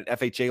 So if you got an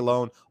FHA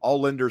loan, all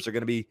lenders are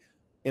going to be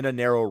in a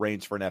narrow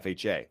range for an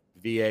FHA.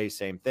 VA,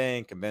 same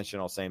thing.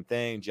 Conventional, same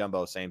thing.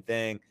 Jumbo, same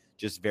thing.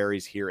 Just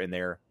varies here and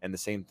there. And the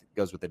same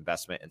goes with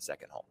investment and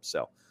second home.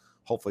 So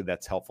hopefully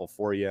that's helpful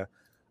for you.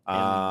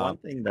 And one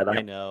thing that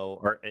I know,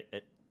 or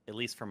at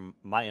least from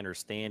my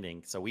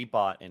understanding, so we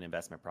bought an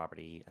investment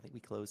property. I think we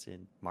closed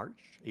in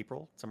March,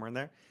 April, somewhere in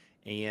there.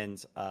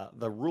 And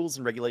the rules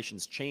and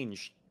regulations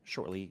changed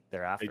shortly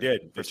thereafter. They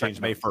did. They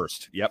changed May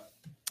 1st. Yep.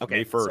 Okay.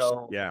 May 1st.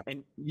 So, yeah.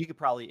 And you could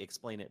probably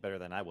explain it better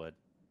than I would.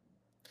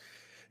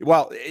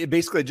 Well, it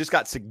basically just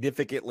got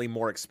significantly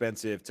more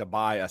expensive to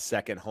buy a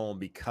second home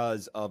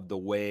because of the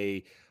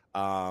way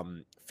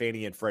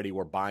Fannie and Freddie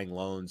were buying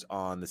loans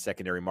on the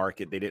secondary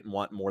market. They didn't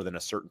want more than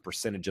a certain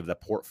percentage of the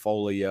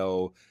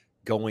portfolio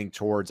going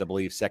towards, I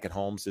believe, second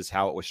homes is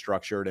how it was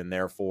structured. And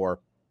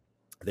therefore,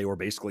 they were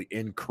basically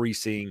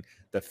increasing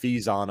the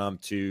fees on them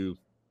to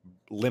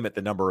limit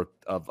the number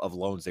of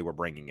loans they were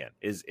bringing in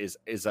is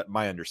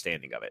my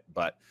understanding of it.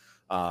 But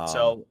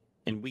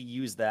and we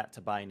use that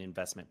to buy an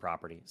investment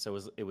property. So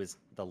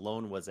the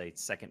loan was a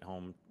second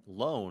home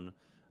loan,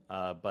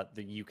 but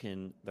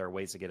there are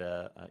ways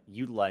to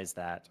utilize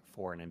that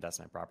for an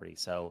investment property.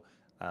 So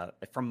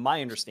from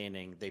my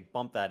understanding, they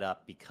bumped that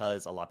up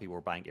because a lot of people were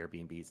buying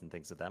Airbnbs and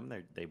things of them.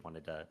 They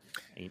wanted to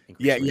increase.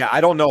 Yeah.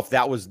 I don't know if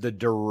that was the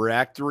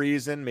direct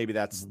reason. Maybe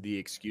that's the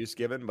excuse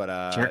given,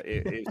 but Sure.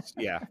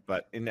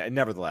 But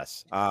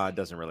nevertheless, it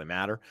doesn't really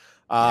matter.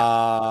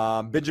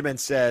 Benjamin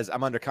says,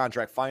 I'm under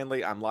contract.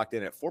 Finally, I'm locked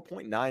in at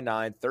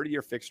 4.99,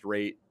 30-year fixed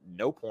rate,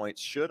 no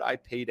points. Should I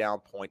pay down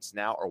points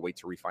now or wait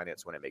to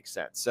refinance when it makes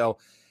sense? So,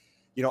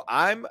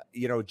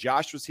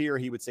 Josh was here.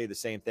 He would say the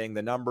same thing.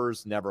 The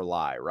numbers never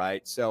lie,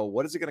 right? So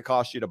what is it going to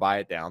cost you to buy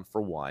it down,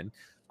 for one?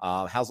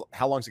 How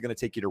long is it going to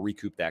take you to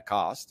recoup that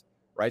cost,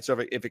 right? So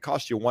if it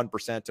costs you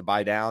 1% to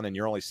buy down and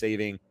you're only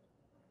saving,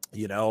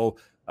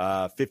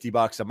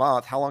 $50 a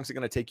month, how long is it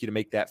going to take you to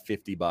make that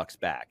 $50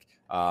 back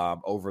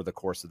over the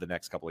course of the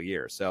next couple of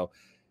years? So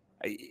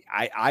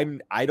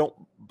I don't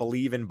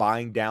believe in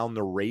buying down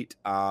the rate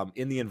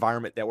in the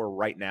environment that we're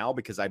right now,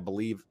 because I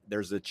believe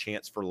there's a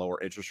chance for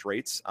lower interest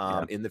rates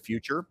in the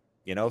future.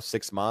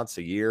 6 months,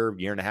 a year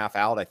and a half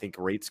out, I think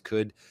rates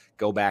could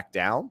go back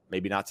down,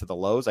 maybe not to the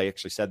lows. I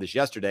actually said this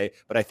yesterday,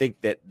 but I think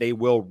that they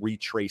will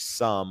retrace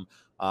some,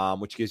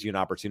 which gives you an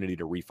opportunity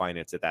to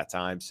refinance at that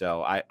time.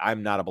 So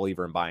I'm not a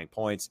believer in buying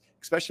points,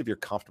 especially if you're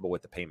comfortable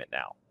with the payment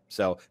now.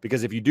 So,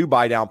 because if you do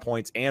buy down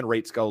points and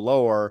rates go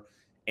lower,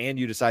 and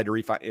you decide to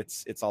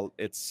refinance,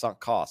 it's sunk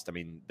cost. I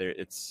mean,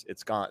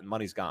 it's gone,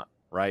 money's gone,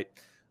 right?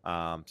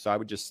 So I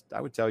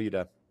would tell you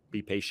to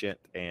be patient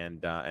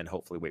and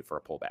hopefully wait for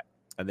a pullback.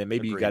 And then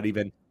maybe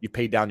you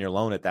paid down your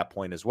loan at that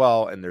point as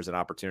well, and there's an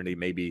opportunity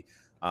maybe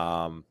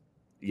just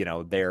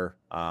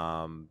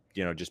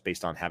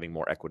based on having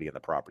more equity in the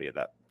property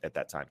at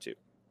that time too.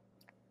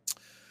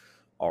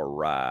 All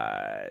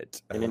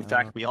right. And in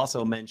fact, we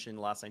also mentioned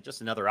last night,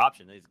 just another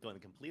option is going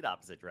the complete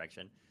opposite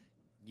direction.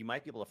 You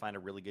might be able to find a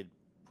really good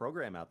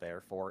program out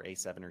there for a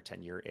 7 or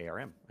 10 year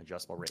ARM,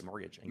 adjustable rate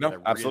mortgage, and get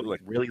absolutely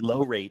really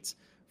low rates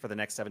for the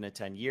next 7 to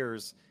 10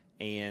 years.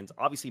 And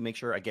obviously make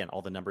sure, again,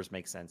 all the numbers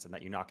make sense and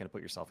that you're not going to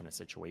put yourself in a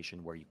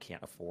situation where you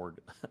can't afford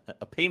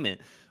a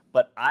payment.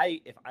 But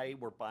if I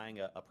were buying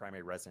a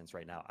primary residence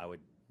right now, I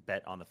would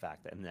bet on the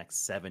fact that in the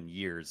next 7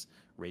 years,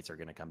 rates are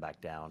going to come back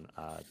down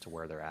to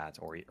where they're at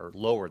or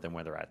lower than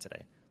where they're at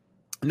today.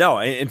 No,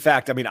 in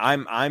fact, I mean,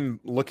 I'm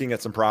looking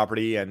at some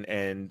property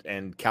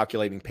and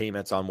calculating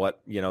payments on what,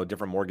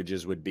 different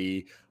mortgages would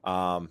be,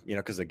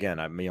 because again,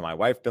 me and my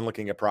wife been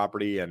looking at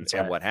property and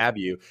what have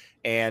you,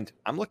 and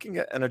I'm looking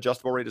at an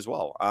adjustable rate as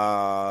well.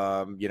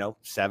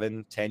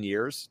 7-10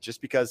 years,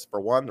 just because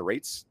for one, the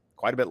rate's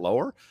quite a bit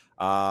lower.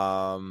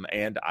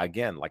 And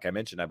again, like I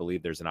mentioned, I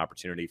believe there's an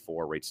opportunity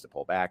for rates to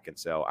pull back. And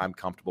so I'm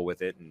comfortable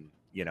with it. And,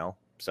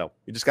 so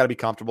you just got to be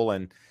comfortable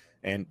and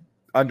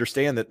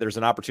understand that there's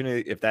an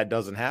opportunity. If that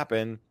doesn't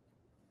happen,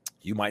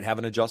 you might have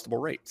an adjustable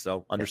rate.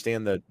 So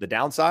understand the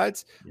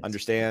downsides, yes.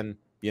 Understand,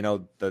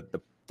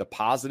 the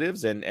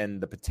positives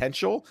and the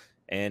potential,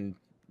 and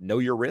know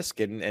your risk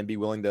and be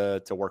willing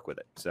to work with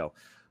it. So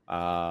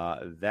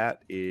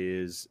that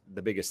is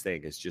the biggest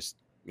thing, is just,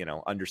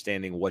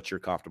 understanding what you're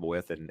comfortable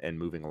with and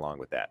moving along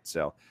with that.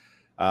 So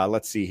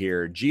let's see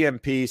here.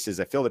 GMP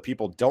says, I feel that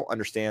people don't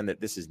understand that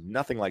this is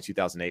nothing like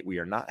 2008. We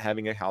are not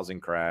having a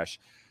housing crash,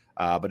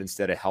 but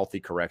instead a healthy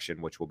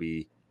correction, which will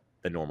be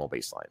the normal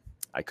baseline.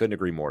 I couldn't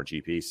agree more,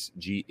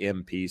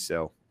 GMP.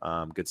 So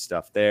good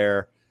stuff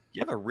there. You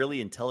have a really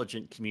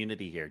intelligent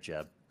community here,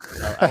 Jeb.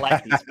 I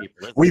like these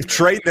people. We've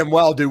trained them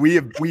well, dude. We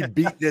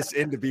beat this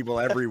into people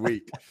every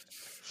week.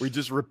 We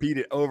just repeat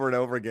it over and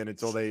over again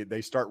until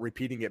they start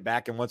repeating it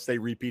back. And once they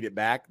repeat it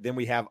back, then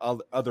we have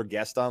other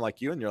guests on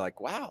like you, and you're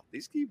like, wow,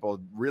 these people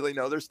really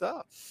know their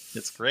stuff.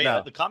 It's great.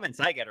 No. The comments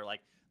I get are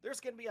like, there's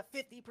going to be a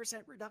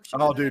 50%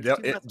 reduction. Oh, dude,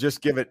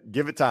 just give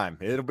it time.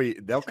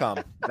 They'll come.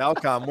 They'll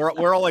come.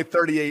 We're only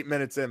 38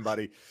 minutes in,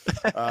 buddy.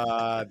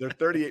 They're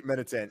 38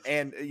 minutes in.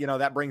 And,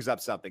 that brings up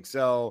something.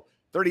 So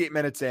 38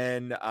 minutes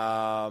in,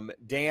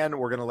 Dan,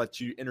 we're going to let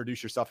you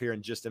introduce yourself here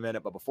in just a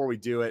minute. But before we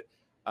do it,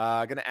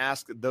 going to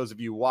ask those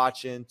of you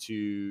watching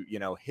to,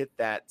 hit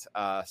that,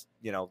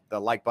 the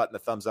like button, the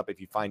thumbs up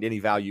if you find any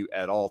value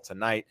at all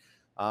tonight.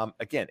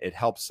 Again, it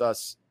helps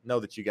us know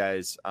that you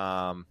guys,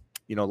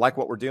 like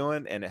what we're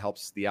doing, and it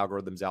helps the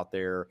algorithms out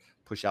there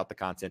push out the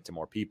content to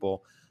more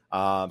people.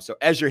 So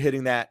as you're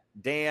hitting that,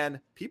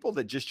 Dan, people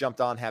that just jumped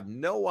on have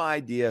no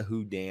idea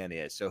who Dan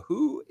is. So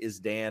who is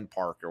Dan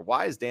Parker?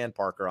 Why is Dan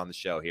Parker on the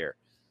show here?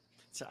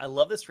 So I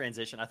love this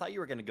transition. I thought you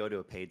were going to go to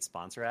a paid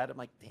sponsor ad. I'm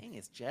like, dang,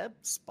 is Jeb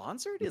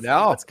sponsored? Is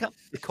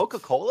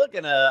Coca-Cola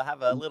going to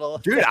have a little?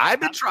 Dude,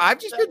 I've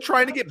just been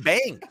trying to get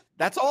Bang.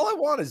 That's all I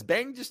want is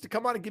Bang just to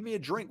come on and give me a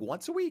drink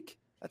once a week.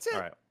 That's it.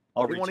 All right.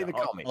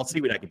 I'll see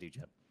what I can do,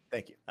 Jeb.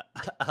 Thank you.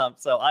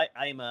 So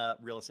I'm a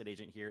real estate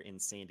agent here in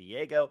San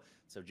Diego.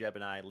 So Jeb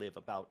and I live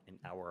about an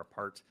hour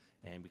apart,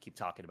 and we keep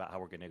talking about how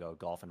we're going to go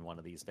golfing one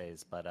of these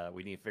days. But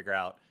we need to figure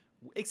out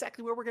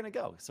exactly where we're going to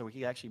go so we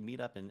can actually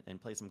meet up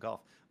and play some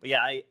golf. But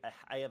yeah,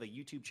 I have a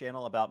YouTube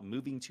channel about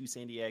moving to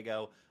San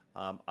Diego.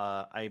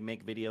 I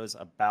make videos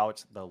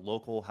about the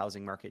local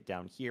housing market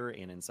down here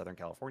and in Southern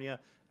California.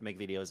 I make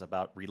videos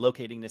about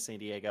relocating to San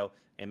Diego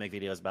and make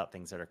videos about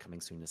things that are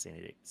coming soon to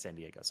San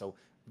Diego. So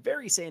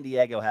very San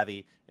Diego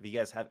heavy. If you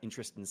guys have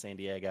interest in San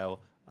Diego,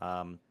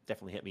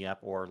 definitely hit me up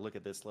or look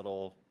at this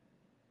little,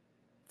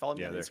 follow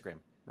me on Instagram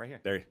right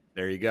here.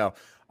 There you go.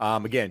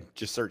 Again,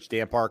 just search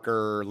Dan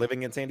Parker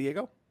living in San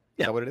Diego.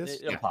 Yeah. Is that what it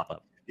is? It'll pop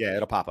up. Yeah,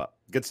 it'll pop up.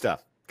 Good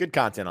stuff. Good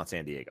content on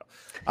San Diego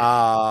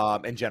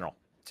in general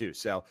too.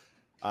 So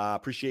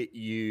appreciate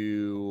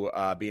you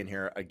being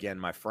here again,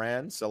 my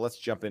friend. So let's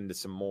jump into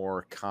some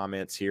more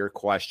comments here,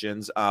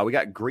 questions. We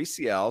got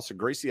Gracielle. So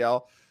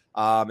Gracielle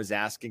is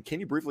asking, can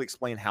you briefly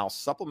explain how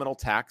supplemental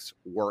tax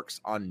works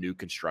on new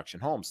construction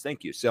homes?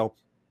 Thank you. So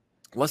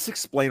let's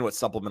explain what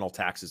supplemental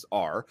taxes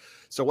are.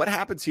 So what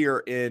happens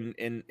here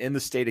in the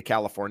state of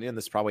California, and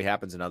this probably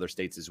happens in other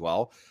states as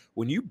well,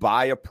 when you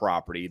buy a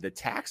property, the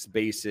tax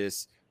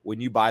basis when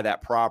you buy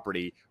that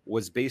property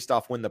was based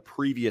off when the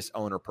previous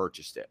owner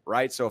purchased it,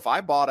 right? So if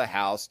I bought a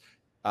house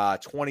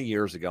 20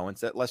 years ago and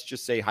said, let's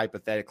just say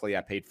hypothetically,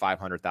 I paid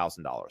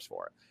 $500,000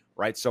 for it,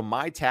 right? So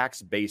my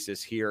tax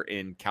basis here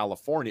in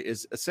California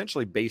is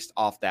essentially based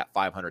off that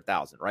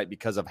 $500,000, right?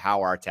 Because of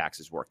how our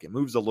taxes work. It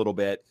moves a little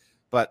bit,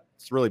 but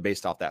it's really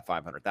based off that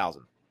 $500,000.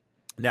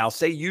 Now,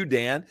 say you,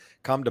 Dan,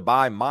 come to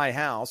buy my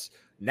house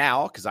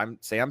now, because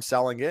I'm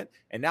selling it,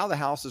 and now the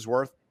house is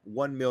worth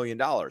 $1 million.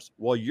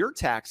 Well, your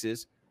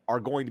taxes are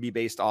going to be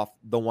based off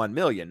the $1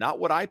 million, not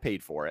what I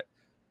paid for it.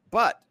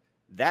 But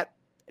that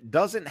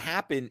doesn't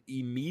happen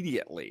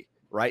immediately,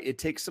 right? It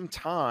takes some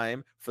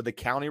time for the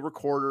county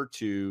recorder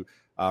to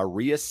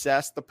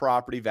reassess the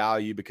property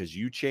value because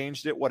you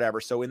changed it, whatever.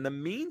 So in the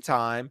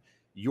meantime,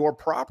 your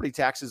property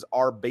taxes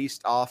are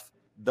based off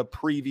the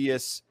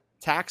previous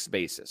tax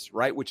basis,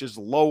 right? Which is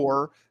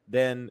lower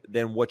than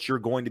what you're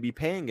going to be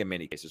paying in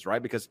many cases,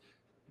 right? Because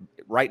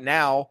right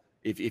now,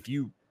 if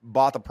you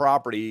bought the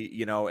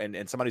property,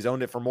 and somebody's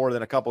owned it for more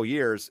than a couple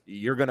years,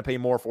 you're going to pay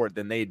more for it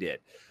than they did.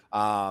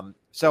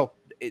 So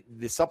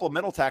the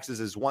supplemental taxes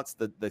is once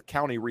the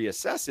county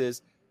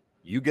reassesses,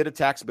 you get a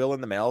tax bill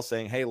in the mail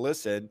saying, hey,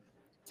 listen,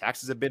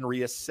 taxes have been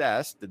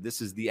reassessed.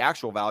 This is the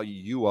actual value.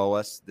 You owe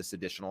us this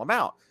additional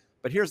amount.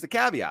 But here's the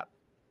caveat.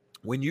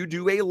 When you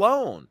do a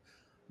loan,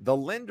 the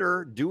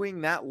lender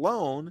doing that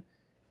loan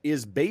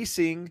is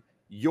basing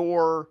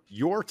your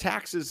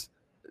taxes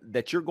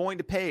that you're going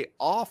to pay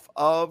off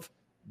of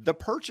the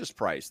purchase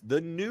price, the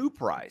new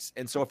price.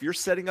 And so if you're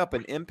setting up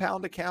an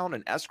impound account,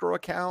 an escrow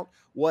account,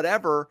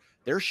 whatever,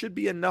 there should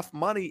be enough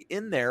money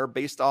in there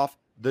based off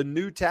the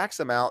new tax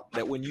amount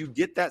that when you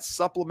get that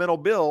supplemental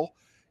bill,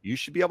 you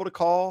should be able to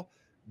call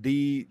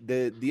the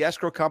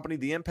escrow company,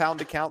 the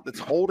impound account that's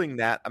holding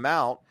that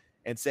amount,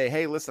 and say,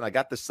 hey, listen, I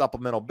got this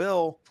supplemental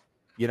bill.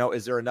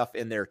 Is there enough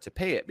in there to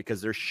pay it?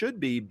 Because there should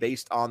be,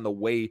 based on the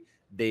way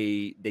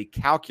they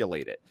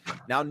calculate it.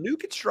 Now, new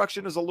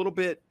construction is a little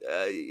bit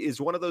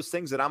is one of those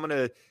things that I'm going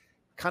to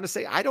kind of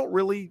say I don't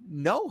really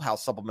know how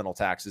supplemental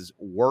taxes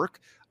work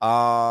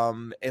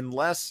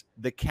unless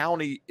the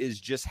county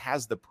just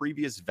has the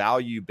previous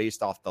value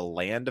based off the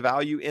land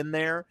value in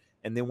there.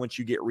 And then once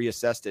you get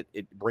reassessed,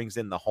 it brings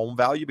in the home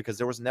value, because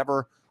there was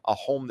never a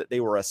home that they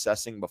were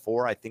assessing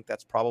before. I think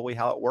that's probably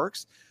how it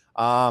works.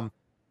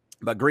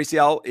 But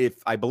Gracielle, if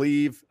I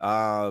believe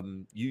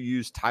you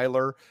use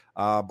Tyler,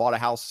 bought a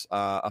house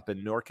up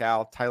in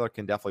NorCal, Tyler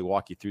can definitely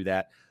walk you through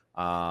that.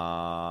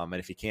 And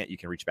if you can't, you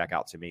can reach back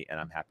out to me and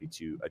I'm happy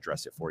to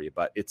address it for you.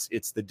 But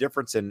it's the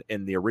difference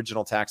in the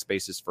original tax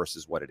basis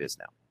versus what it is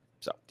now.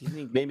 So do you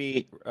think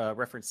maybe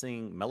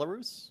referencing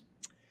Mello-Roos?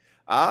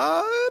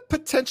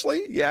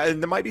 Potentially. Yeah.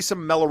 And there might be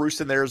some Mello-Roos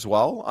in there as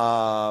well.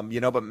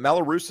 But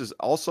Mello-Roos is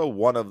also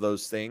one of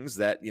those things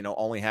that,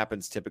 only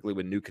happens typically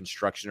with new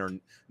construction or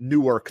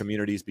newer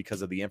communities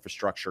because of the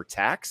infrastructure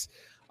tax.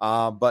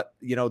 But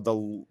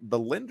the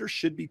lender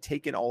should be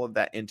taking all of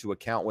that into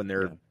account when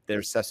they're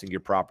assessing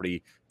your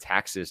property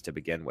taxes to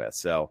begin with.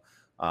 So,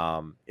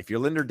 if your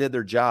lender did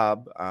their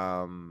job,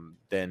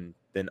 then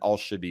all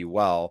should be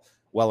well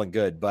and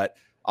good. But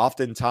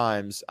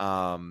oftentimes,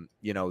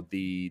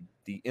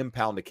 the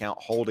impound account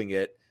holding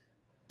it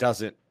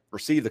doesn't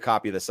receive the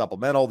copy of the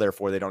supplemental.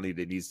 Therefore, they don't need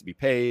it needs to be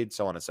paid,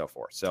 so on and so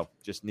forth. So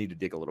just need to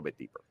dig a little bit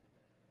deeper.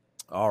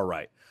 All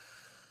right.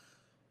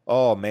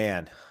 Oh,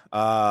 man.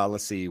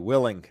 Let's see.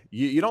 Willing.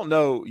 You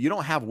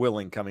don't have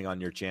Willing coming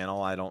on your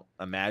channel, I don't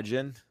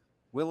imagine.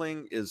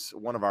 Willing is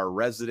one of our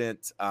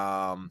resident,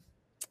 not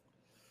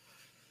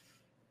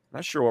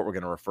sure what we're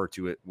going to refer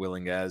to it,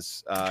 Willing,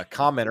 as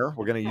commenter.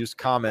 We're going to use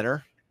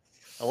commenter.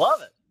 I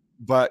love it.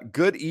 But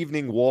good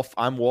evening, Wolf.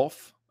 I'm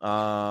Wolf.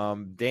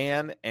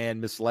 Dan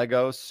and Miss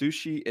Lego.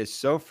 Sushi is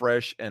so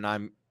fresh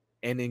and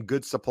in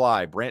good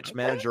supply. Branch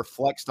manager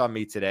flexed on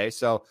me today.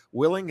 So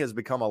Willing has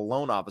become a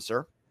loan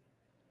officer.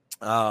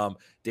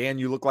 Dan,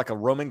 you look like a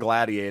Roman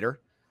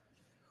gladiator.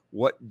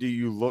 What do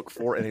you look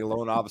for in a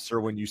loan officer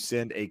when you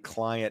send a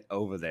client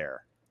over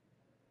there?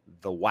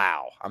 The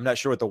wow. I'm not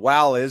sure what the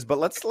wow is, but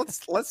let's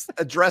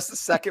address the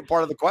second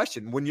part of the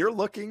question. When you're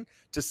looking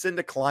to send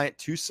a client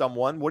to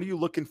someone, what are you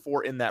looking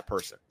for in that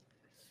person?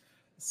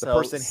 The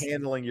person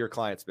handling your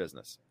client's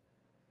business.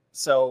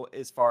 So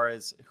as far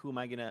as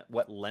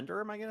what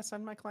lender am I going to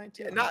send my client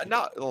to?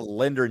 Not a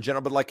lender in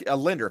general, but like a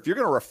lender. If you're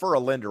going to refer a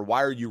lender,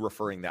 why are you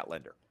referring that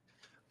lender?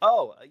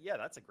 Oh, yeah,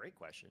 that's a great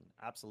question.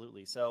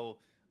 Absolutely. So,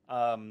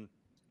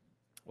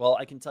 well,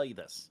 I can tell you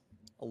this.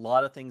 A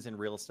lot of things in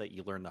real estate,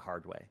 you learn the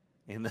hard way.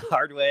 In the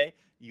hard way,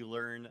 you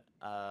learn,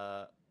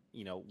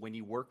 when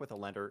you work with a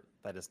lender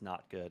that is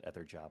not good at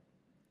their job,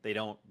 they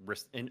don't,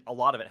 and a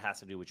lot of it has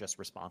to do with just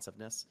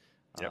responsiveness,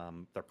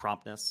 their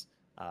promptness,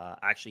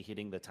 actually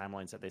hitting the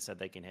timelines that they said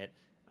they can hit,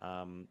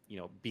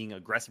 being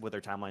aggressive with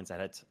their timelines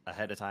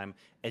ahead of time,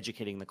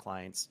 educating the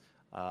clients.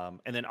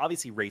 And then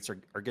obviously rates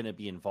are going to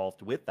be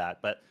involved with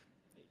that, but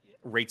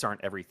rates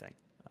aren't everything.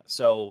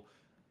 So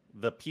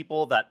the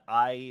people that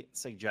I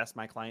suggest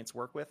my clients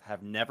work with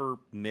have never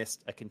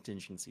missed a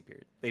contingency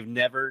period. They've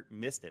never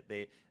missed it.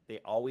 They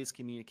always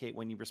communicate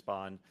when you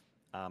respond,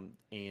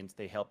 and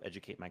they help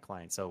educate my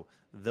clients. So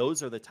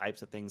those are the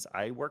types of things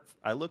I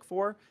look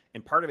for.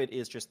 And part of it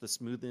is just the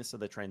smoothness of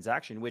the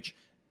transaction, which,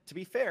 to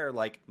be fair,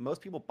 like most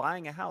people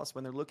buying a house,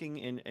 when they're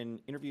looking and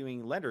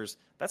interviewing lenders,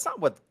 that's not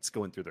what's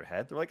going through their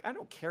head. They're like, I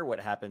don't care what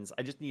happens.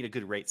 I just need a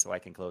good rate so I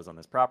can close on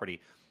this property.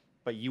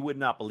 But you would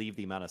not believe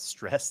the amount of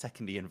stress that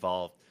can be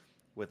involved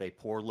with a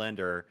poor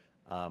lender.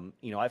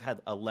 I've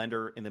had a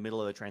lender in the middle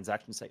of the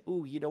transaction say,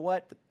 "Ooh, you know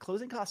what? The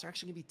closing costs are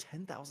actually going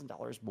to be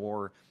 $10,000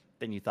 more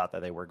than you thought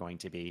that they were going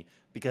to be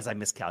because I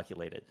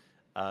miscalculated."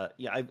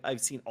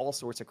 I've seen all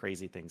sorts of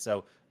crazy things.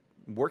 So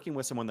working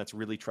with someone that's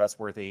really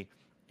trustworthy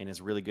and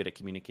is really good at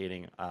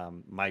communicating.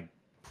 My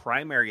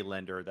primary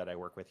lender that I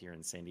work with here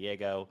in San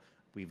Diego,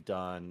 we've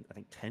done, I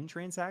think, 10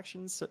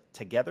 transactions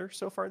together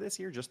so far this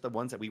year, just the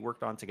ones that we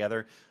worked on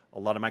together. A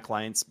lot of my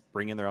clients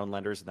bring in their own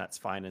lenders, and that's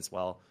fine as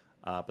well.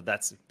 But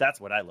that's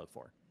what I look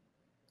for.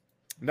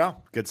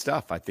 No, good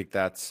stuff. I think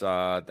that's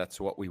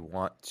what we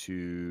want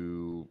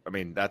to. I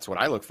mean, that's what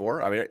I look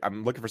for. I mean,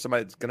 I'm looking for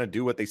somebody that's going to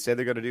do what they say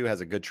they're going to do, has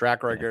a good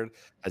track record,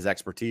 has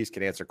expertise,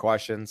 can answer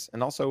questions,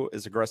 and also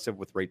is aggressive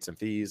with rates and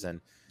fees.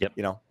 And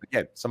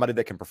again, somebody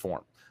that can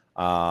perform.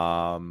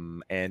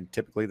 And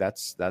typically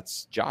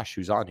that's Josh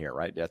who's on here,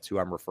 right? That's who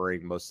I'm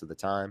referring most of the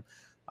time.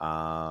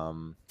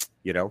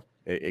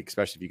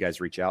 Especially if you guys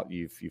reach out,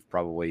 you've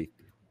probably,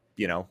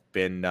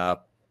 been,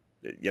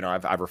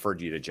 I've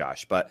referred you to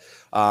Josh, but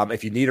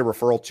if you need a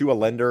referral to a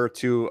lender,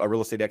 to a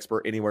real estate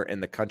expert anywhere in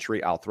the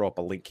country, I'll throw up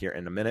a link here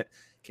in a minute.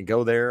 You can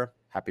go there.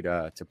 Happy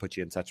to put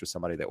you in touch with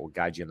somebody that will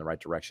guide you in the right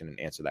direction and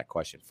answer that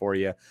question for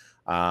you.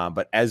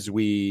 But as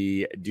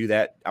we do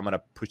that, I'm going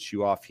to put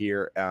you off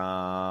here, or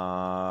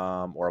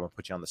I'm going to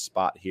put you on the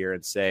spot here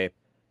and say,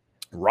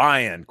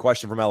 Ryan,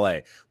 question from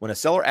LA. When a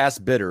seller asks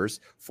bidders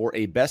for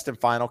a best and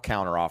final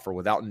counteroffer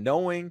without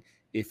knowing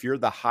if you're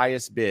the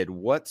highest bid,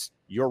 what's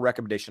your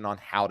recommendation on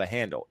how to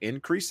handle?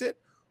 Increase it?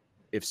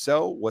 If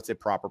so, what's a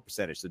proper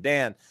percentage? So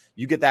Dan,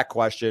 you get that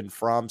question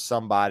from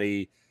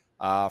somebody,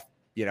 an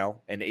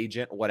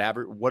agent,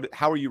 whatever.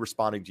 How are you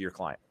responding to your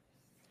client?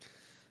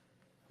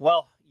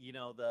 Well,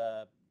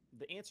 the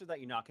answer that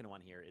you're not going to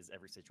want to hear is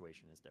every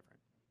situation is different.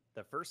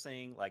 The first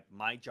thing, like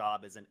my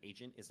job as an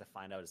agent, is to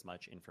find out as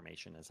much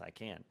information as I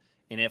can.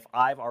 And if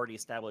I've already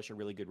established a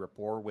really good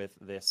rapport with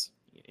this,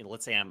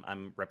 let's say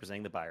I'm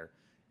representing the buyer,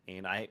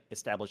 and I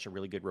establish a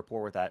really good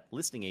rapport with that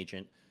listing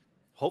agent,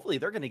 hopefully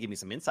they're going to give me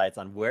some insights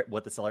on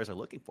what the sellers are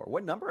looking for.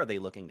 What number are they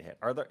looking to hit?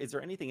 Is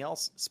there anything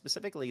else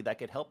specifically that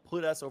could help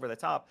put us over the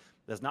top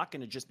that's not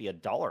going to just be a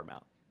dollar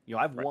amount?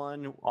 I've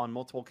won on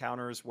multiple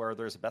counters where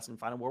there's a best and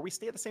final where we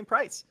stay at the same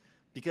price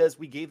because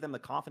we gave them the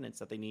confidence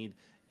that they need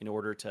in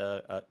order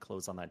to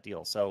close on that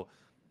deal. So,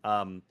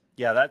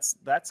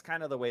 that's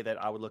kind of the way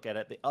that I would look at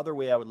it. The other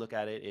way I would look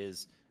at it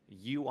is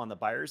you on the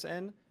buyer's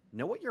end,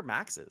 know what your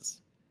max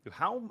is.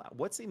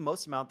 What's the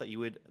most amount that you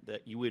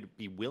would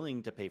be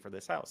willing to pay for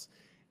this house?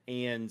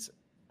 And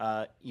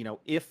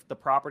if the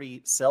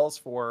property sells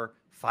for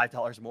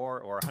 $5 more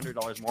or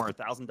 $100 more or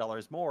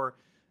 $1,000 more,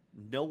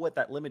 know what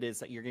that limit is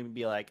that you're going to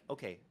be like,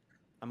 okay,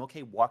 I'm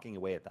okay walking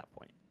away at that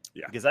point.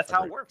 Yeah, because that's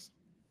how it works.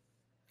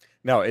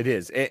 No, it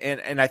is.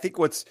 And I think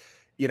what's,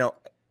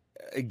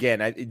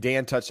 again,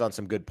 Dan touched on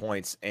some good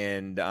points,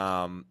 and,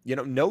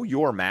 know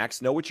your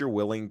max, know what you're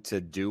willing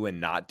to do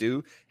and not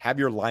do, have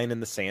your line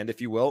in the sand,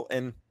 if you will,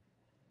 and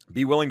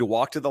be willing to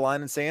walk to the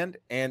line in sand.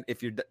 And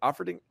if your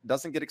offer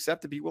doesn't get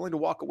accepted, be willing to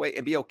walk away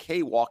and be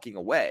okay walking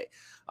away.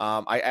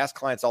 I ask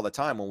clients all the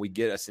time when we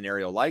get a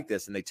scenario like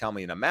this and they tell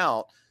me an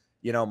amount,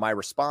 my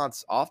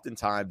response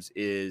oftentimes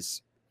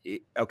is,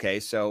 okay,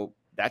 so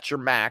that's your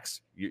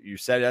max. You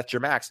said that's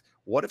your max.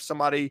 What if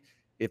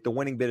the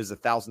winning bid is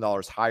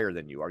 $1,000 higher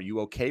than you? Are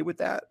you okay with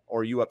that? Or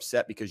are you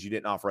upset because you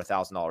didn't offer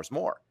 $1,000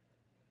 more?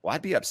 Well,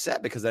 I'd be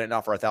upset because I didn't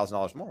offer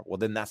 $1,000 more. Well,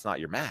 then that's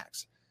not your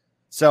max.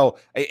 So,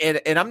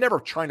 and I'm never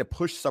trying to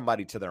push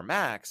somebody to their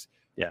max,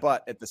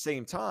 but at the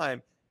same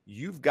time,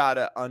 you've got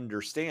to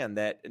understand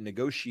that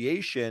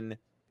negotiation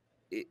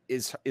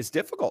is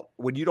difficult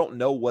when you don't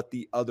know what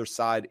the other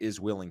side is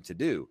willing to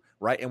do,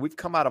 right? And we've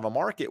come out of a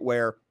market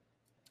where,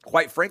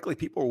 quite frankly,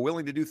 people were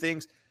willing to do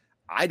things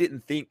I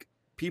didn't think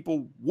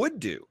people would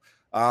do.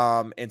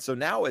 And so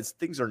now as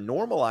things are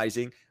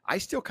normalizing, I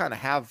still kind of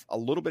have a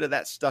little bit of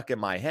that stuck in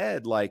my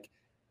head. Like,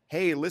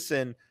 hey,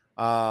 listen,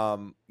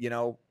 I'm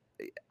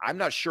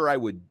not sure I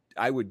would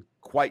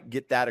quite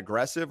get that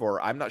aggressive,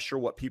 or I'm not sure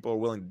what people are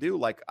willing to do.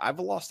 Like, I've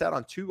lost out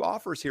on 2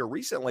 offers here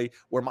recently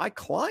where my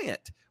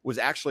client was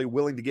actually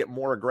willing to get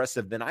more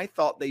aggressive than I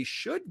thought they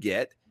should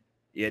get.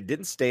 It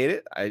didn't state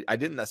it. I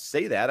didn't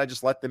say that. I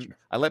just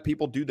let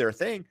people do their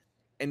thing,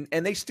 and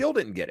they still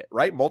didn't get it,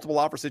 right? Multiple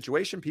offer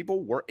situation.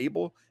 People were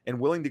able and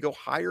willing to go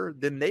higher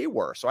than they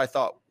were. So I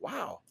thought,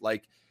 wow,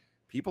 like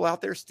people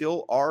out there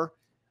still are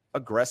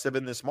aggressive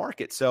in this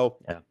market. So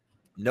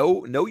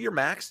know your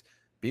max.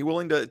 Be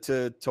willing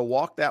to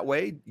walk that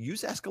way.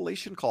 Use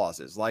escalation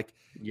clauses. Like,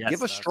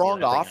 give a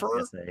strong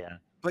offer,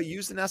 but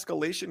use an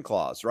escalation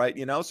clause, right?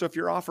 So if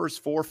your offer is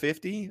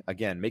 $450,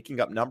 again,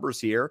 making up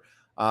numbers here,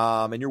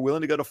 and you're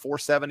willing to go to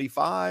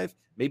 $475,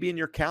 maybe in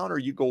your counter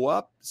you go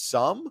up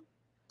some,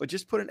 but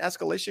just put an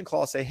escalation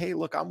clause. Say, hey,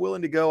 look, I'm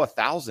willing to go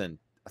 $1,000,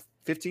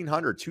 $1,500,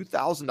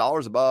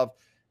 $2,000 above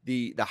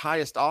the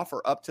highest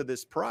offer up to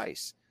this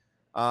price.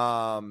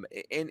 And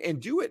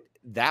do it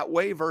that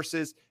way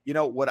versus,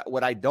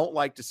 what I don't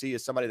like to see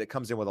is somebody that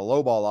comes in with a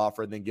lowball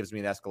offer and then gives me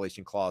an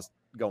escalation clause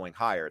going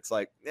higher. It's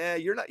like,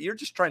 you're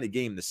just trying to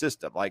game the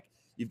system. Like,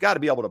 you've got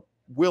to be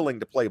willing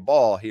to play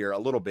ball here a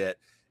little bit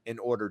in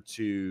order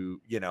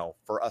to,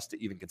 for us to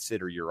even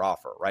consider your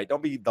offer, right?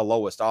 Don't be the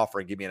lowest offer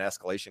and give me an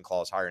escalation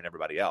clause higher than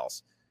everybody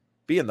else.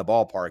 Be in the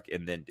ballpark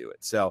and then do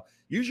it. So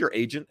use your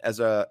agent as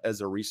a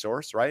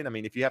resource, right? I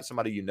mean, if you have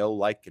somebody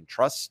like and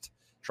trust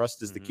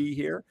is the key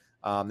here.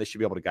 They should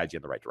be able to guide you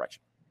in the right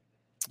direction.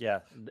 Yeah.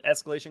 The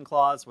escalation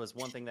clause was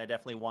one thing that I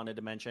definitely wanted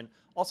to mention.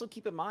 Also,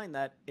 keep in mind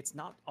that it's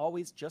not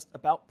always just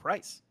about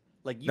price.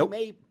 Like you Nope.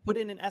 may put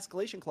in an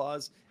escalation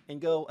clause and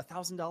go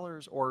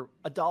 $1,000 or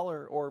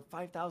 $1 or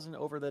 5,000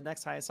 over the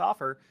next highest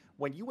offer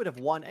when you would have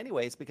won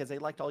anyways because they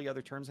liked all the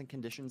other terms and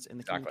conditions in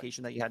the Exactly.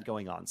 communication that you had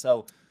going on.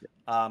 So,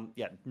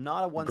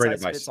 not a one Great size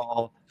advice. fits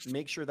all.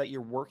 Make sure that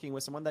you're working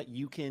with someone that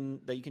you can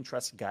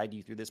trust to guide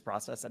you through this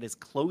process that is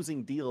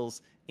closing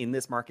deals in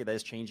this market that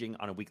is changing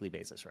on a weekly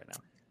basis right now.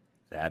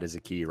 That is a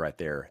key right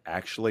there.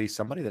 Actually,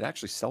 somebody that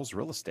actually sells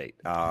real estate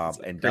and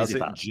crazy doesn't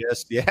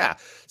fast. just,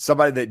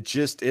 somebody that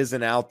just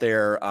isn't out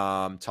there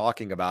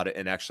talking about it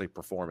and actually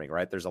performing,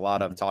 right? There's a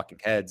lot of talking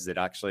heads that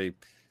actually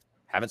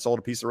haven't sold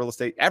a piece of real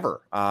estate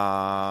ever.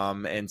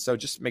 And so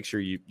just make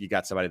sure you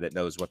got somebody that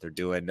knows what they're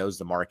doing, knows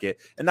the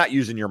market, and not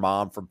using your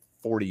mom from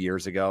 40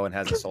 years ago and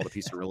hasn't sold a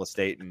piece of real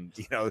estate in,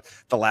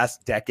 the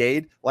last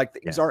decade. Like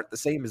things aren't the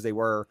same as they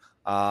were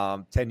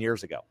 10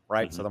 years ago,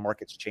 right? So the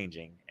market's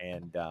changing.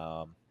 And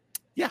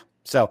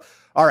so,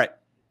 all right,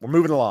 we're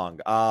moving along.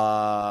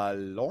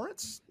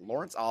 Lawrence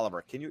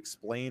Oliver, can you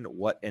explain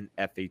what an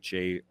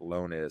FHA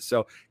loan is?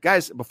 So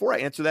guys, before I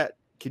answer that,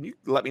 can you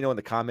let me know in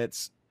the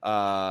comments,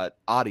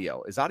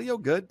 audio, is audio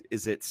good?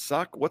 Is it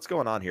suck? What's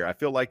going on here? I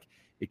feel like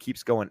it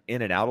keeps going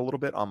in and out a little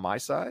bit on my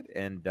side.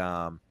 And,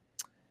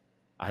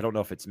 I don't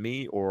know if it's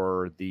me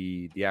or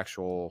the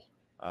actual,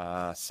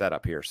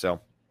 setup here.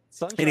 So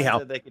Sunshine anyhow,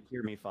 said they could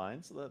hear me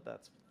fine, so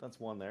that's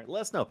one there.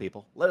 Let us know,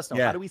 people. Let us know.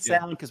 Yeah, How do we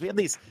sound? Because we have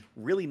these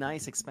really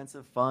nice,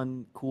 expensive,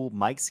 fun, cool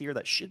mics here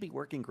that should be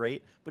working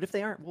great. But if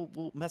they aren't,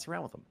 we'll mess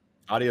around with them.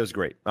 audio is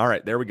great. All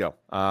right, there we go.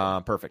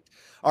 Perfect.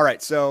 All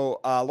right, so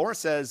Laura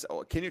says,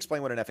 can you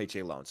explain what an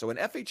FHA loan? So an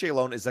FHA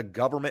loan is a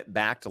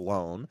government-backed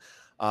loan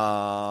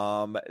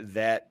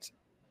that,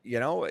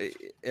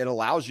 it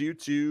allows you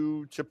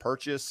to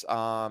purchase.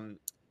 I'm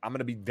going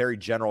to be very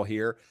general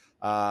here.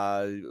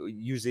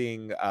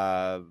 Using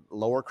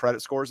lower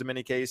credit scores in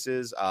many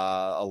cases,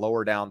 a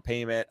lower down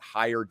payment,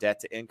 higher debt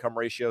to income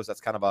ratios.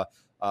 That's kind of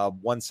a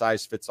one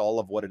size fits all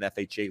of what an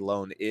FHA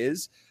loan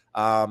is.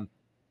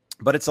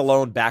 But it's a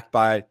loan backed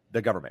by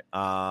the government.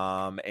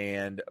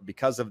 And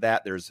because of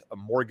that, there's a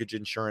mortgage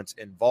insurance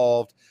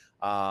involved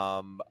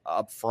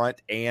upfront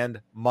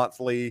and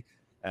monthly.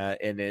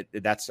 And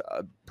that's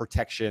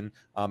protection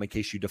in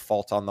case you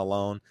default on the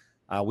loan.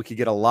 We could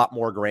get a lot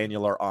more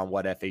granular on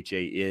what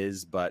FHA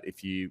is, but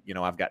if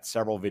I've got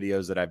several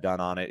videos that I've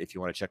done on it. If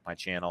you want to check my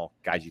channel,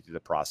 guide you through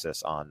the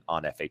process on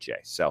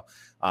FHA. So,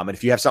 and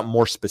if you have something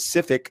more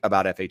specific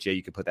about FHA,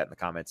 you can put that in the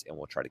comments and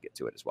we'll try to get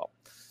to it as well.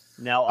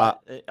 Now,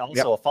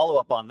 also a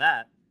follow-up on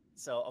that.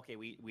 So, okay,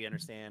 we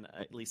understand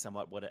at least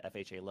somewhat what an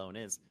FHA loan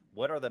is.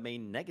 What are the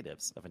main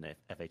negatives of an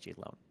FHA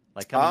loan?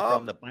 Like coming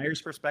from the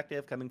buyer's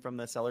perspective, coming from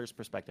the seller's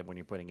perspective when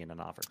you're putting in an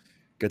offer.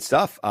 Good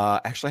stuff.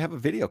 Actually, I have a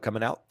video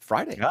coming out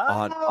Friday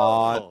on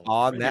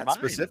that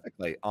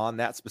specifically. On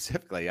that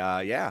specifically.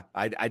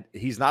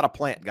 He's not a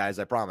plant, guys.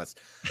 I promise.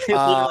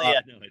 Literally, I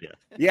had no idea.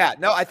 Yeah,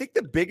 no. I think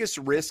the biggest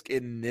risk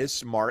in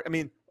this market. I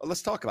mean,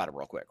 let's talk about it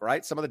real quick,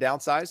 right? Some of the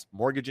downsides: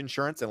 mortgage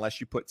insurance,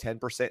 unless you put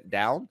 10%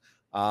 down,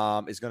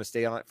 is going to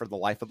stay on it for the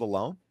life of the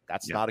loan.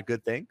 That's not a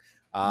good thing.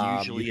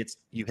 Usually,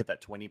 you hit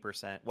that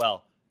 20%.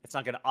 Well, it's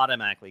not going to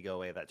automatically go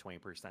away at that 20%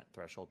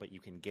 threshold, but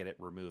you can get it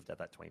removed at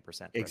that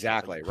 20%.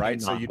 Exactly,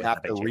 right? So you'd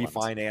have to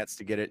refinance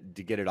to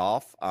get it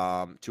off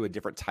to a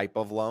different type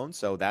of loan.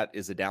 So that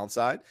is a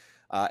downside.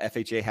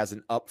 FHA has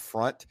an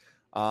upfront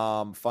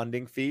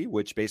funding fee,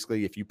 which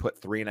basically if you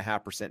put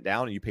 3.5%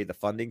 down and you pay the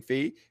funding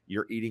fee,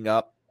 you're eating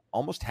up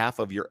almost half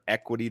of your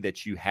equity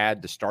that you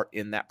had to start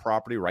in that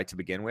property right to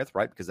begin with,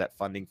 right? Because that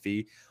funding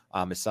fee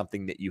is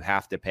something that you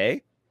have to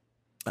pay.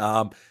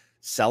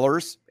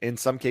 Sellers, in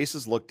some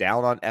cases, look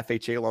down on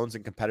FHA loans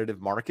in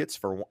competitive markets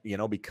for,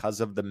 because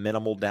of the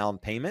minimal down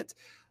payment.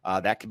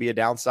 That could be a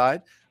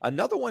downside.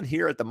 Another one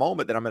here at the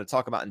moment that I'm going to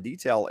talk about in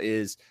detail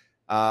is,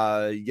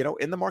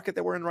 in the market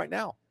that we're in right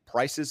now,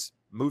 prices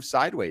move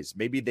sideways.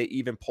 Maybe they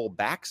even pull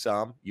back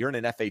some. You're in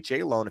an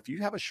FHA loan. If you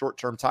have a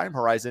short-term time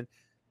horizon,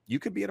 you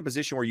could be in a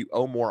position where you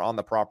owe more on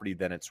the property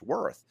than it's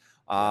worth,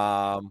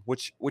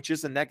 which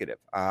is a negative.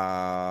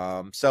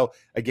 So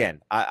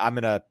again, I'm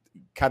going to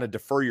kind of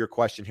defer your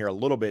question here a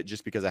little bit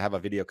just because I have a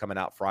video coming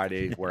out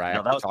Friday where I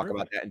have to talk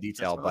about that in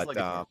detail. But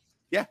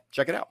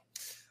check it out.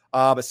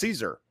 But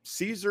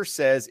Caesar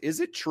says, is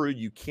it true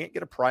you can't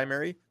get a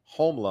primary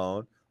home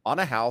loan on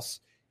a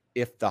house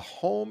if the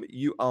home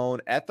you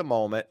own at the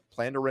moment,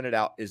 plan to rent it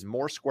out, is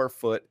more square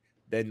foot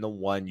than the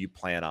one you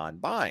plan on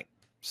buying?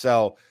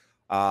 So,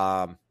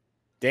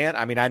 Dan,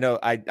 I mean, I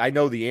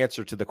know the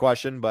answer to the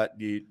question, but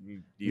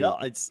No,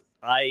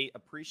 I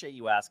appreciate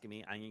you asking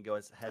me. I'm going to go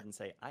ahead and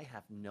say I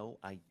have no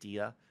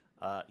idea.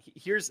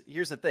 Here's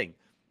the thing.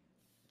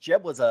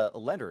 Jeb was a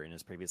lender in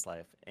his previous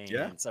life,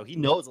 and so he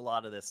knows a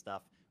lot of this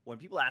stuff. When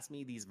people ask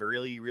me these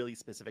really, really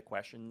specific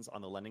questions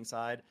on the lending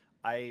side,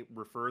 I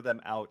refer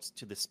them out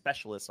to the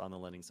specialists on the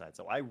lending side.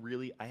 So I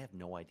have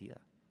no idea.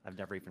 I've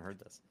never even heard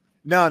this.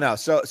 No.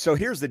 So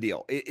here's the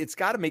deal. It's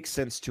got to make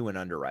sense to an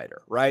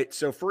underwriter, right?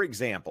 So for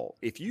example,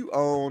 if you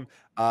own,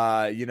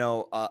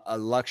 a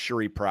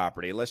luxury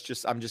property,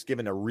 I'm just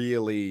giving a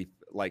really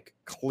like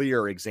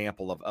clear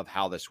example of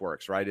how this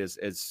works, right?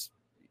 Is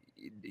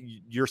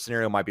your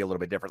scenario might be a little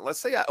bit different. Let's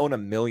say I own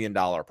 $1 million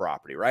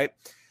property, right?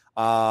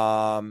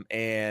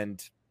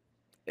 And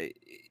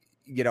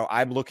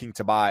I'm looking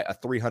to buy a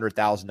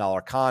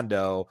 $300,000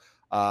 condo,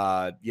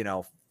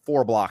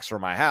 4 blocks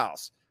from my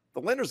house. The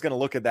lender's going to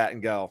look at that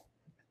and go,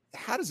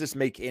 how does this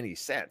make any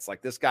sense?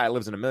 Like, this guy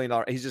lives in $1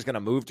 million. He's just going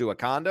to move to a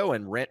condo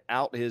and rent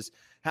out his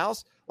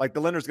house. Like, the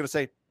lender's going to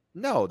say,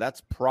 no,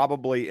 that's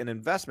probably an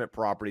investment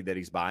property that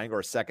he's buying, or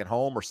a second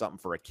home, or something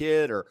for a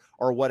kid, or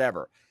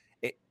whatever.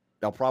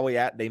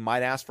 They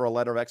might ask for a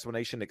letter of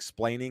explanation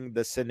explaining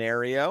the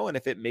scenario. And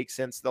if it makes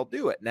sense, they'll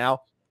do it.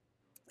 Now,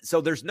 so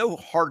there's no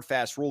hard,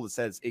 fast rule that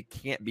says it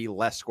can't be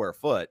less square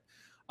foot.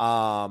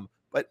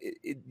 But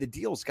the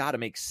deal's got to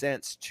make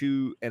sense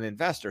to an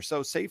investor.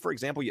 So say, for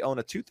example, you own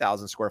a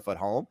 2,000 square foot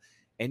home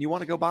and you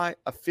want to go buy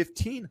a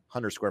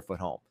 1,500 square foot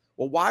home.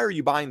 Well, why are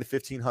you buying the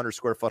 1,500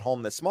 square foot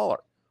home that's smaller?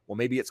 Well,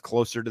 maybe it's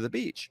closer to the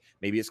beach.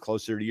 Maybe it's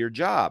closer to your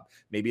job.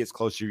 Maybe it's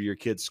closer to your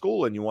kid's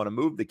school and you want to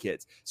move the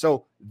kids.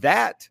 So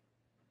that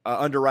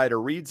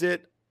underwriter reads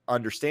it,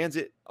 understands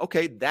it.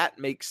 Okay, that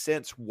makes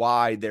sense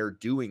why they're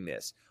doing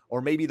this. Or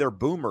maybe they're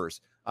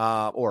boomers,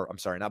 not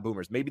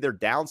boomers. Maybe they're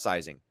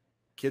downsizing.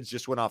 Kids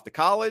just went off to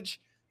college.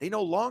 They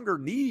no longer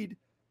need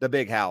the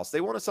big house.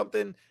 They wanted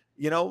something,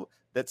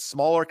 that's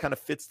smaller, kind of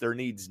fits their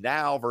needs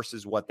now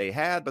versus what they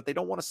had, but they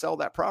don't want to sell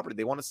that property.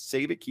 They want to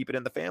save it, keep it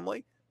in the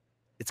family.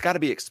 It's got to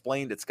be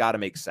explained. It's got to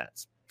make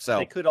sense. So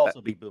they could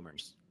also be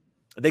boomers.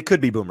 They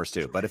could be boomers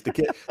too, but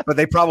but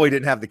they probably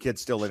didn't have the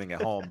kids still living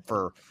at home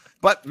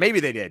but maybe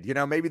they did,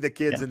 maybe the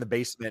kid's in the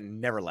basement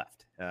and never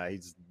left.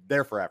 He's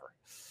there forever.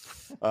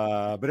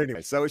 But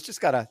anyway, so it's just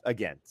gotta,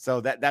 again,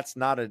 so that's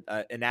not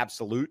an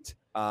absolute,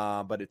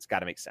 but it's got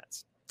to make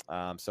sense.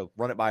 So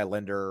run it by a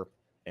lender,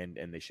 and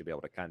they should be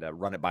able to kind of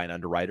run it by an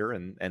underwriter,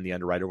 and the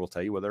underwriter will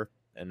tell you whether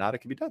or not it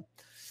can be done.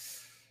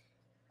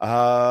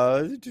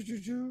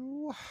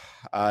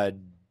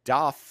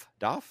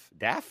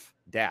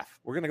 Daff.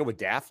 We're gonna go with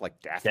Daff, like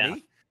Daphne. Daff.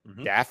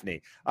 Mm-hmm.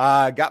 Daphne.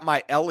 Got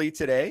my LE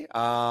today.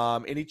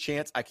 Any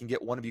chance I can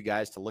get one of you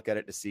guys to look at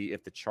it to see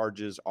if the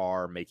charges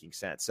are making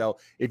sense? So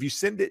if you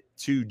send it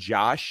to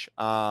Josh,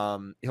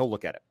 he'll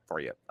look at it for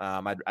you.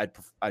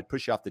 I'd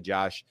push you off to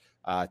Josh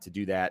to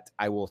do that.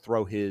 I will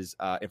throw his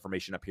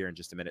information up here in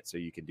just a minute so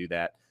you can do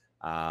that.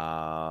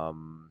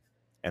 And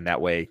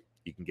that way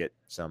you can get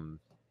some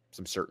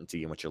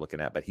certainty in what you're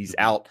looking at. But he's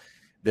out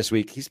this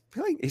week. He's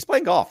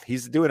playing golf.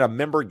 He's doing a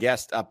member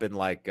guest up in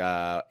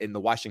in the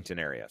Washington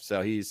area.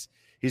 So he's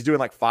doing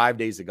like 5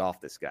 days of golf,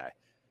 this guy.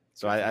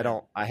 So I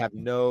don't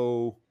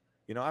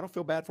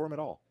feel bad for him at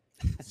all.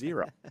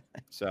 Zero.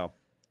 So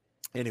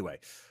anyway,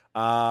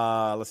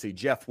 let's see,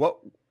 Jeff, what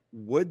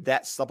would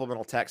that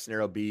supplemental tax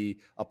scenario be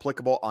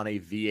applicable on a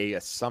VA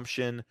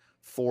assumption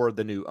for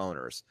the new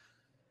owners?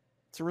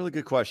 It's a really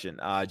good question,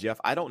 Jeff.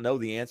 I don't know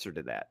the answer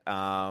to that.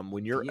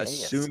 When you're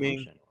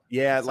assuming,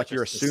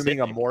 you're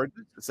assuming a mortgage.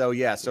 So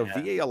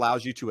VA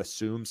allows you to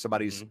assume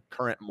somebody's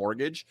current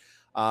mortgage.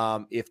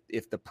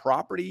 If the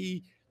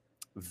property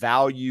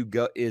value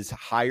is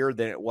higher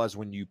than it was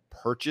when you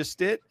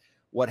purchased it,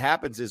 what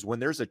happens is when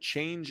there's a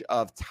change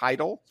of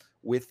title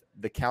with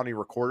the county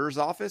recorder's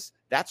office,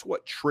 that's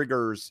what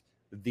triggers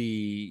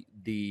the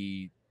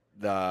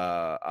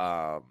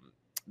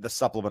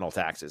supplemental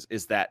taxes,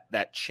 is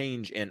that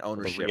change in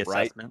ownership,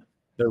 right?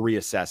 The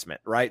reassessment,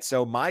 right?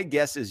 So my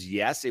guess is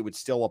yes, it would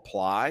still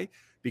apply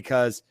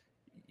because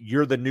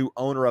you're the new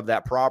owner of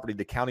that property.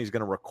 The county is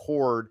going to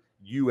record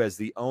you as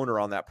the owner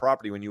on that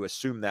property when you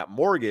assume that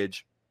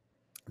mortgage.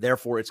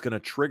 Therefore, it's going to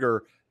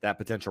trigger that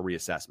potential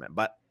reassessment.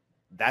 But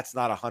that's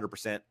not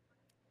 100%.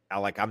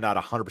 I'm not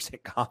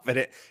 100%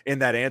 confident in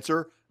that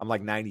answer. I'm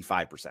like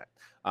 95%.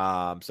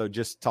 So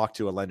just talk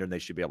to a lender and they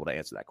should be able to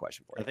answer that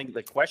question for you. I think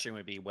the question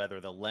would be whether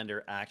the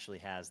lender actually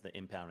has the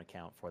impound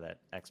account for the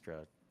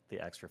extra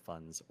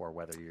funds, or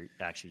whether you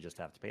actually just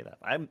have to pay that.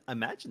 I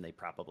imagine they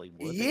probably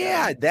would.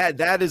 Yeah,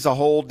 that is a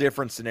whole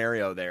different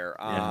scenario there.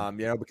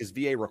 Because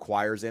VA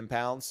requires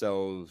impound.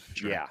 So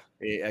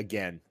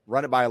again,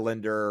 run it by a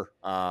lender.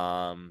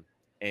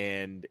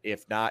 And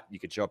if not, you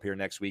could show up here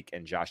next week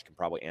and Josh can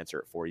probably answer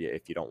it for you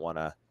if you don't want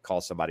to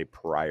call somebody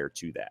prior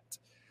to that.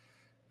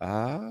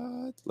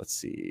 Let's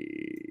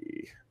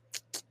see.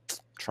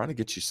 Trying to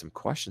get you some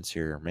questions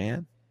here,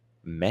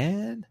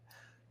 man.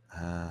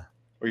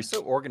 Or you're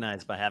so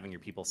organized by having your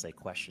people say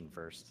question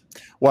first.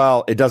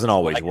 Well, it doesn't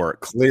always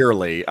work.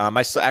 Clearly, I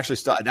actually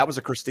that was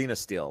a Christina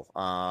steal.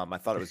 I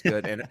thought it was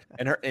good,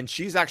 and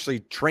she's actually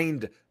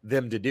trained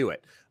them to do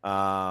it.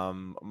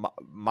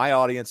 My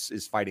audience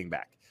is fighting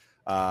back.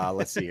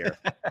 Let's see here.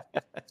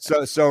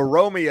 So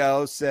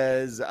Romeo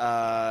says,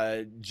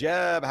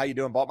 Jeb, how you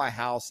doing? Bought my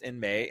house in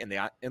May in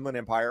the Inland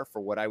Empire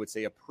for what I would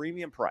say a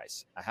premium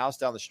price. A house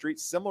down the street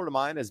similar to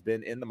mine has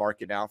been in the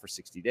market now for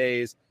 60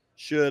 days.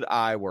 Should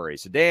I worry?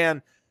 So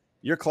Dan,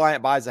 your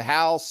client buys a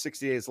house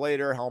 60 days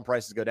later, home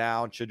prices go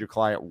down. Should your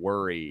client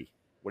worry?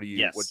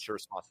 What's your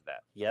response to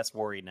that? Yes,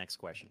 worry. Next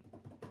question.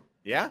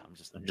 Yeah.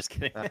 I'm just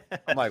kidding.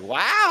 I'm like,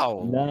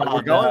 wow. No,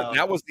 We're going. no.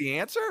 That was the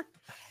answer.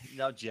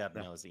 No, Jeb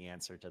knows the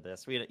answer to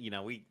this.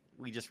 We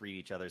just read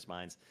each other's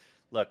minds.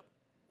 Look,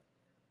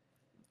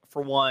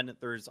 for one,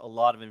 there's a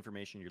lot of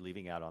information you're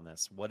leaving out on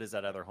this. What does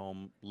that other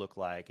home look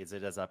like? Is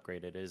it as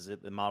upgraded? Is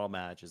it the model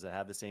match? Does it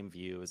have the same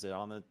view? Is it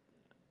on the,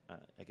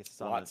 I guess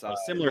it's on a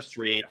similar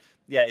street?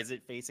 Yeah. Is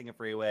it facing a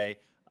freeway?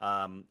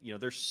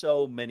 There's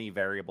so many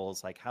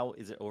variables. Like, how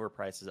is it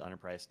overpriced? Is it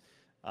underpriced?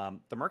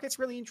 The market's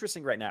really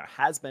interesting right now. It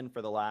has been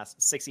for the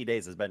last 60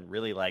 days. Has been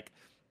really like,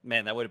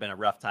 man, that would have been a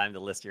rough time to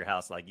list your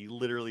house. Like, you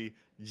literally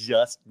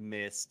just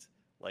missed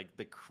like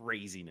the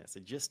craziness.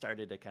 It just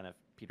started to kind of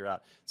peter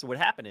out. So what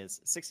happened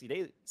is 60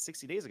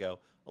 days ago,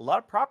 a lot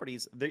of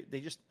properties,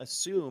 they just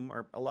assume,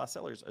 or a lot of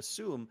sellers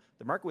assume,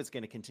 the market was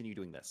going to continue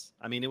doing this.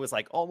 I mean, it was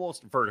like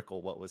almost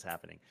vertical what was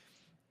happening.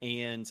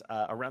 And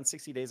around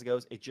 60 days ago,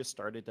 it just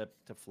started to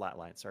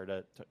flatline,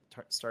 started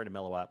to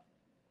mellow out.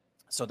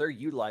 So they're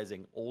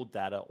utilizing old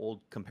data, old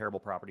comparable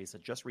properties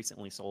that just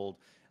recently sold.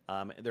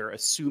 They're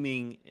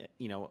assuming,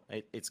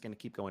 it's going to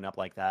keep going up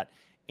like that.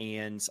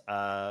 And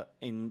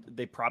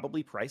they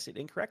probably priced it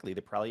incorrectly.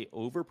 They probably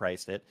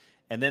overpriced it.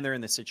 And then they're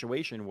in the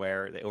situation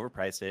where they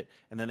overpriced it,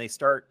 and then they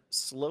start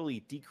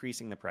slowly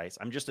decreasing the price.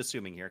 I'm just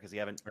assuming here because you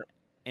haven't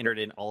entered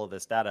in all of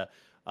this data.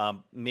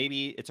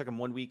 Maybe it took them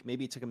 1 week,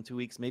 maybe it took them 2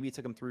 weeks, maybe it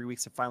took them 3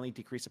 weeks to finally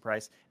decrease the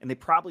price, and they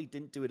probably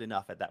didn't do it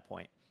enough at that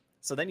point.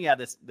 So then you have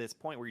this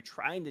point where you're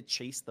trying to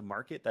chase the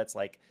market that's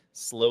like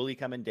slowly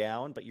coming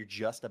down, but you're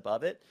just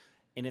above it,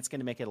 and it's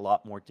going to make it a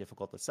lot more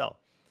difficult to sell.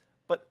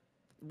 But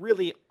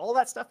really, all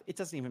that stuff, it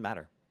doesn't even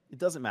matter. It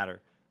doesn't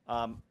matter.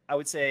 I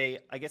would say,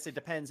 I guess it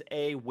depends,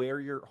 where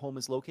your home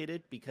is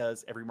located,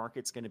 because every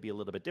market's going to be a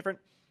little bit different.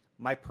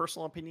 My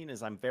personal opinion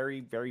is I'm very,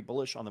 very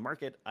bullish on the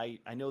market. I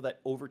know that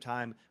over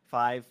time,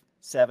 5,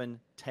 7,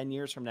 10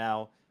 years from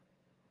now,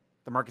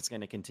 the market's going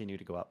to continue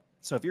to go up.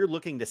 So if you're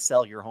looking to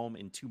sell your home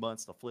in 2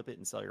 months to flip it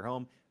and sell your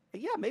home,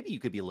 yeah, maybe you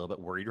could be a little bit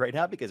worried right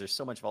now because there's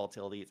so much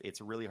volatility.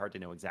 It's really hard to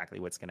know exactly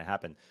what's going to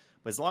happen.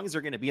 But as long as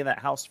you're going to be in that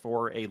house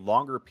for a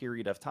longer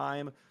period of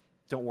time,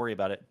 don't worry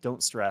about it.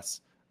 Don't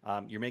stress.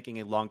 You're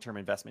making a long-term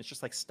investment. It's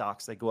just like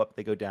stocks. They go up,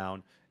 they go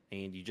down,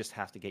 and you just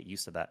have to get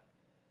used to that.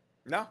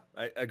 No,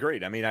 I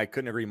agreed. I mean, I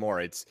couldn't agree more.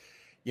 It's,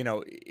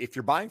 if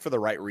you're buying for the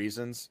right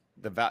reasons,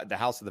 the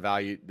house of the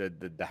value,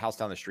 the house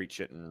down the street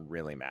shouldn't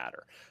really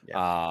matter.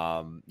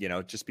 Yeah.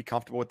 Just be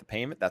comfortable with the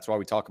payment. That's why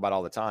we talk about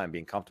all the time,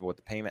 being comfortable with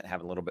the payment,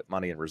 having a little bit of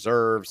money in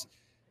reserves,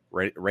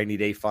 rainy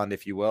day fund,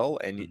 if you will,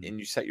 and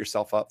you set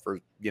yourself up for,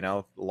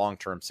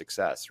 long-term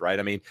success, right?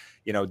 I mean,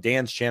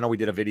 Dan's channel, we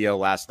did a video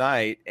last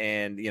night,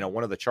 and,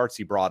 one of the charts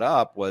he brought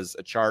up was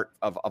a chart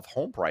of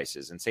home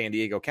prices in San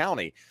Diego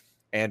County.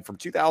 And from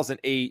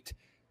 2008,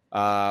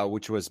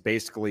 which was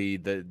basically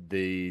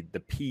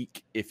the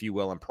peak, if you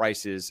will, in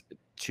prices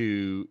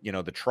to,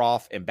 the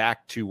trough and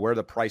back to where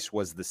the price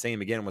was the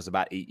same again, was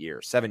about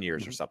 7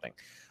 years or something.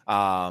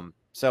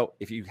 So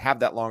if you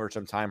have that longer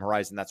term time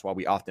horizon, that's why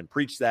we often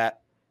preach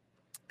that,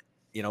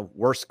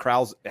 worst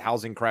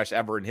housing crash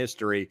ever in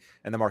history,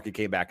 and the market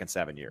came back in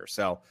 7 years.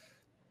 So,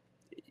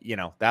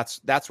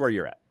 that's where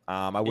you're at.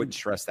 I wouldn't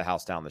stress the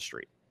house down the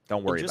street.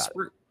 Don't worry about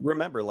it.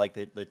 Remember, like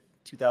the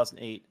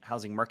 2008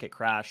 housing market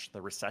crash,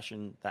 the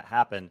recession that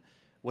happened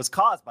was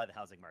caused by the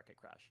housing market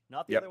crash,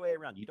 not the other way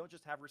around. You don't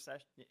just have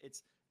recession.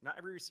 It's not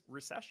every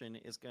recession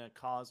is going to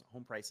cause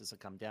home prices to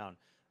come down.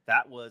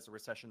 That was a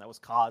recession that was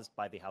caused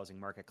by the housing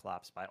market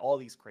collapse, by all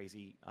these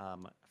crazy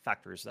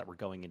factors that were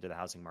going into the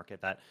housing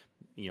market that,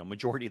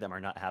 majority of them are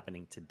not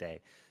happening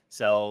today.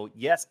 So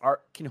yes,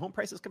 can home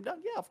prices come down?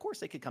 Yeah, of course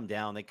they could come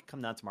down. They could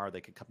come down tomorrow. They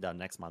could come down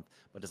next month,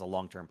 but it's a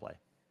long-term play.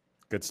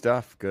 Good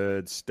stuff.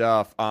 Good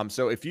stuff.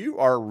 So if you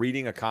are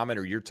reading a comment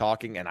or you're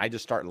talking and I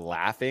just start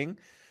laughing,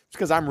 it's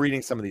because I'm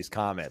reading some of these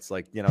comments.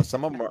 Like,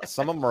 some of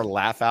them are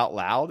laugh out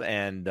loud,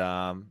 and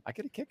I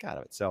get a kick out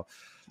of it. So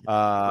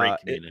great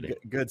community.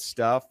 Good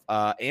stuff.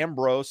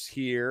 Ambrose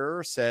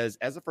here says,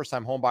 as a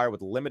first-time home buyer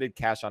with limited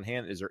cash on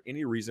hand, is there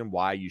any reason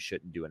why you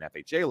shouldn't do an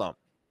FHA loan?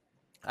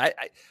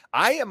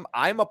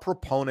 I'm a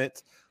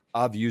proponent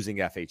of using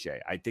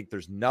FHA. I think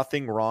there's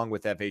nothing wrong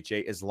with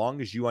FHA as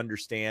long as you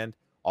understand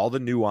all the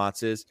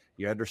nuances.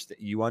 You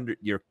understand,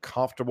 you're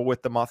comfortable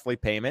with the monthly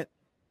payment.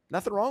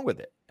 Nothing wrong with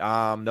it.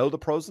 Know the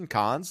pros and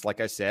cons. Like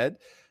I said,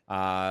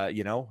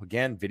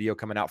 again, video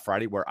coming out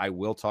Friday where I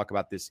will talk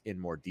about this in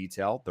more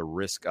detail. The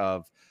risk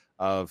of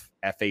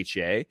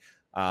FHA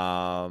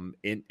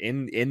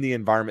in the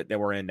environment that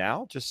we're in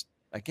now. Just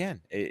again,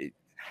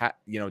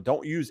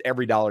 don't use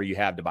every dollar you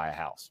have to buy a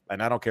house.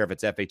 And I don't care if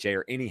it's FHA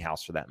or any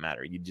house for that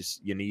matter.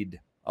 You need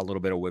a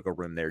little bit of wiggle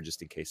room there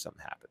just in case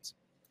something happens.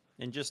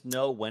 And just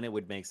know when it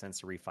would make sense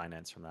to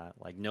refinance from that.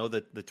 Like, know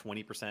that the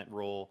 20%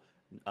 rule,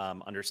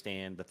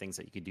 understand the things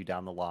that you could do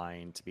down the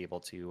line to be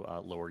able to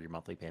lower your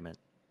monthly payment.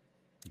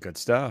 Good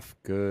stuff.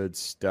 Good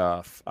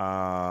stuff.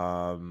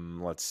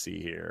 Let's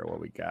see here what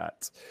we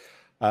got.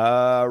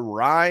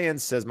 Ryan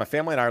says, my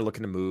family and I are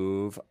looking to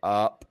move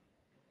up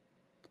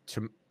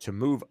to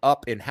move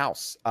up in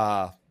house.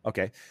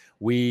 Okay.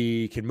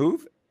 We can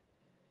move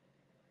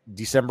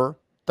December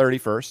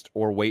 31st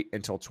or wait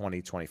until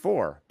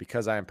 2024?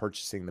 Because I am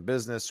purchasing the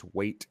business,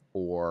 wait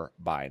or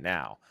buy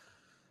now.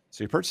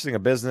 So you're purchasing a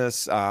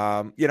business.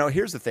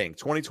 Here's the thing,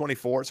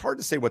 2024, it's hard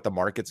to say what the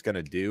market's going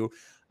to do.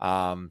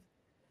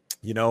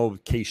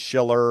 Case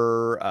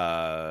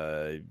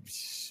Schiller,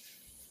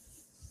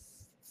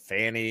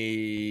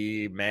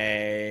 Fannie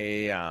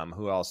Mae,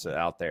 who else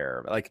out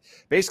there? Like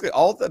basically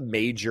all the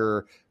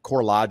major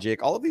CoreLogic,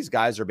 all of these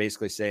guys are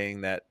basically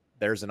saying that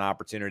there's an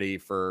opportunity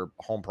for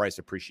home price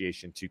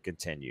appreciation to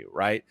continue,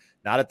 right?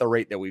 Not at the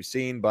rate that we've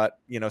seen, but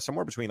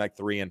somewhere between like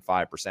 3 and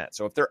 5%.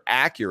 So if they're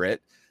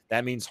accurate,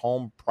 that means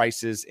home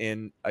prices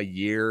in a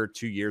year,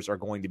 2 years are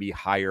going to be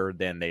higher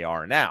than they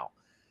are now.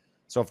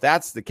 So if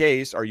that's the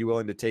case, are you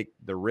willing to take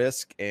the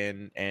risk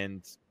and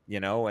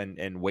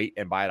wait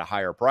and buy at a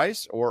higher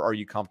price, or are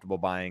you comfortable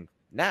buying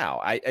now?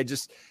 I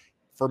just,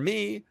 for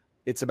me,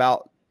 it's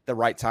about the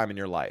right time in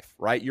your life,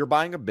 right? You're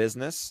buying a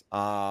business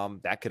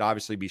that could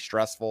obviously be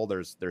stressful.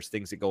 There's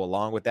things that go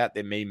along with that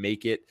may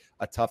make it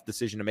a tough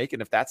decision to make.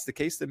 And if that's the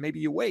case, then maybe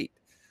you wait.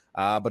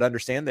 But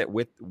understand that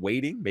with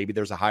waiting, maybe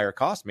there's a higher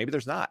cost. Maybe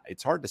there's not.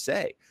 It's hard to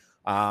say.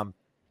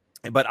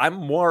 But I'm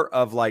more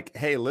of like,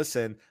 hey,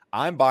 listen,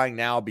 I'm buying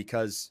now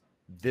because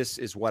this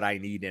is what I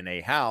need in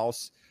a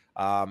house.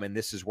 And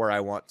this is where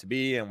I want to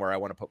be and where I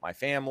want to put my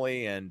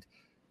family and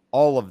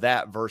all of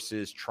that,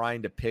 versus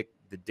trying to pick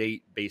the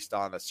date based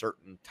on a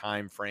certain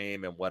time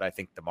frame and what I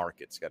think the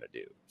market's going to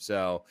do.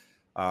 So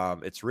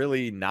it's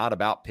really not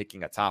about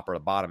picking a top or a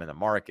bottom in the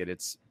market.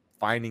 It's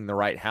finding the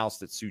right house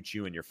that suits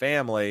you and your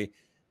family,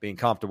 being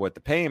comfortable with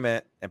the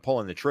payment, and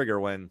pulling the trigger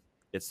when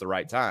it's the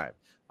right time.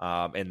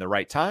 And the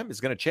right time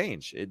is going to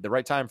change. The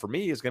right time for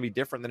me is going to be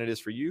different than it is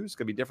for you. It's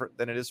going to be different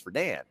than it is for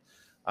Dan.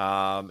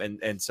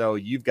 And so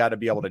you've got to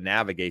be able to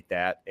navigate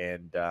that.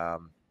 And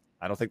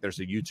I don't think there's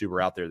a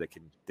YouTuber out there that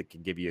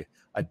can give you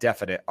a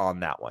definite on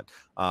that one.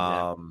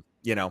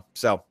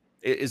 So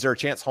is there a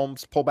chance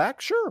homes pull back?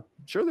 Sure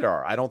there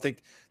are. I don't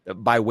think that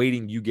by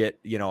waiting you get,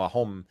 a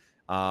home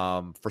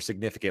for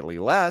significantly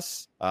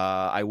less.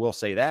 I will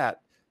say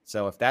that.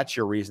 So if that's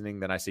your reasoning,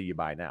 then I say you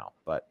buy now.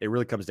 But it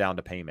really comes down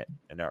to payment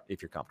and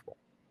if you're comfortable.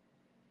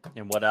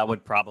 And what I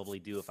would probably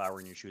do if I were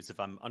in your shoes, if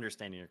I'm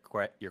understanding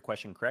your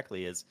question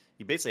correctly, is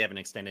you basically have an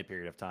extended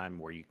period of time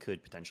where you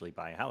could potentially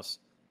buy a house.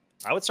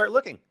 I would start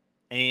looking.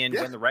 And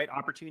when the right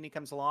opportunity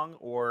comes along,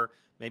 or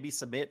maybe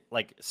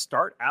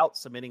start out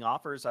submitting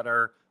offers that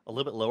are a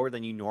little bit lower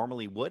than you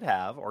normally would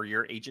have, or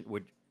your agent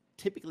would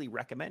typically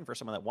recommend for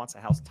someone that wants a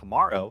house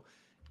tomorrow,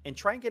 and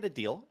try and get a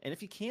deal. And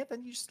if you can't,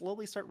 then you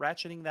slowly start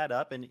ratcheting that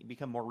up and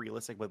become more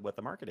realistic with what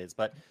the market is.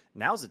 But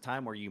now's the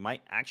time where you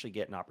might actually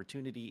get an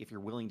opportunity if you're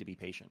willing to be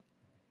patient.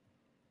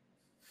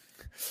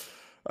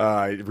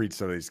 I read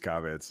some of these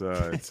comments.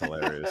 It's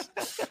hilarious.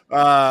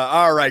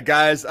 All right,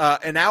 guys.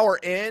 An hour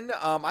in.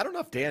 I don't know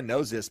if Dan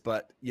knows this,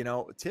 but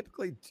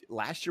typically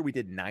last year we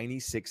did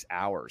 96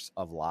 hours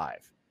of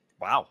live.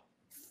 Wow.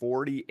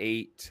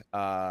 48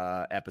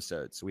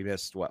 episodes. So we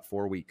missed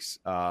 4 weeks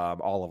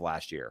all of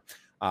last year.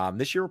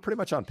 This year we're pretty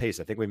much on pace.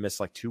 I think we missed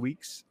 2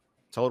 weeks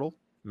total,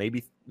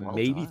 maybe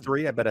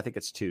 3. I think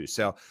it's 2.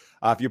 So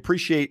if you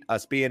appreciate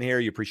us being here,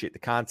 you appreciate the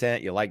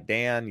content, you like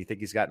Dan, you think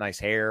he's got nice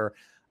hair,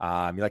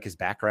 you like his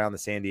background in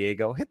San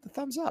Diego, hit the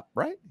thumbs up,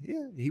 right?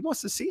 Yeah, he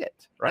wants to see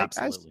it, right?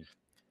 Absolutely.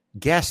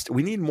 Guys,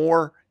 we need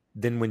more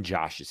than when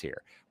Josh is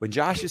here. When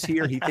Josh is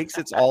here, he thinks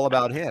it's all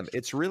about him.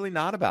 It's really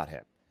not about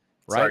him,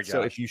 right? Sorry,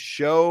 so if you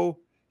show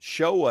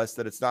us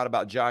that it's not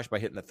about Josh by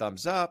hitting the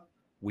thumbs up,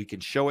 we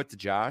can show it to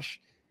Josh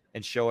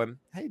and show him,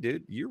 hey,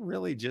 dude, you're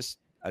really just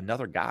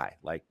another guy.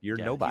 Like, you're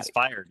nobody. He's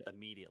fired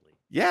immediately.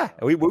 Yeah,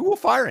 we will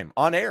fire him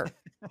on air.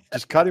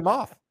 Just cut him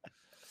off.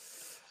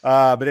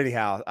 But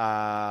anyhow,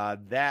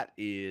 that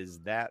is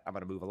that. I'm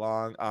going to move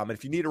along. And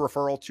if you need a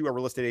referral to a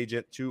real estate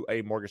agent, to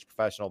a mortgage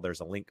professional,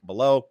 there's a link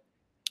below.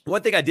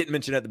 One thing I didn't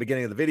mention at the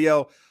beginning of the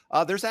video,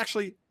 there's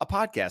actually a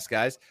podcast,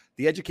 guys.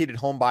 The Educated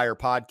Home Buyer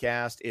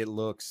Podcast. It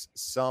looks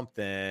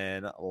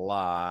something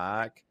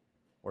like,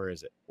 where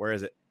is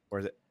it?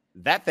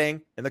 That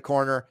thing in the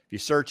corner. If you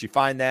search, you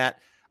find that.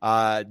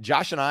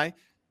 Josh and I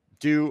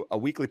do a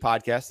weekly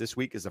podcast. This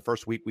week is the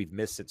first week we've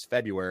missed since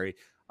February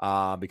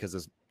because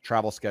his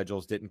travel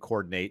schedules didn't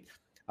coordinate.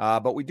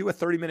 But we do a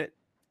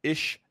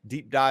 30-minute-ish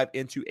deep dive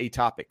into a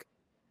topic,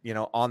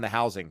 on the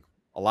housing.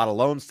 A lot of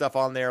loan stuff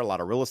on there, a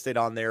lot of real estate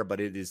on there,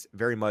 but it is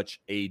very much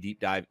a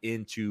deep dive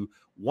into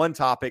one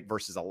topic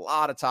versus a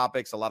lot of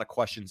topics, a lot of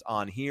questions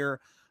on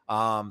here.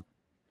 In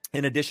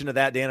addition to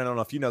that, Dan, I don't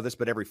know if you know this,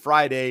 but every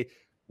Friday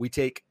we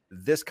take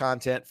this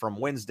content from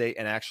Wednesday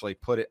and actually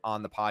put it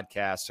on the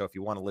podcast. So if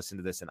you want to listen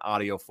to this in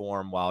audio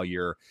form while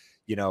you're,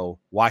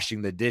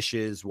 washing the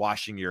dishes,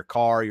 washing your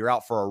car, you're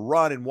out for a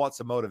run and want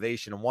some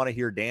motivation and want to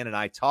hear Dan and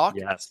I talk,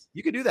 yes,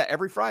 you can do that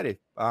every Friday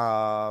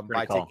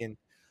by taking,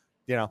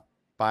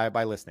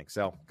 by listening.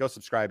 So go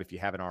subscribe if you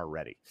haven't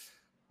already.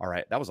 All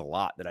right. That was a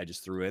lot that I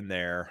just threw in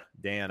there.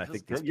 Dan, I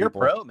think you're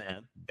pro,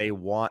 man. They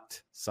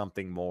want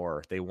something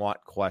more. They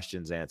want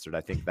questions answered.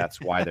 I think that's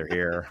why they're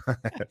here.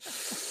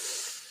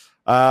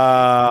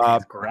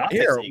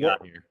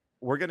 Here.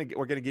 we're gonna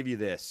give you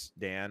this,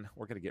 Dan.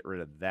 We're gonna get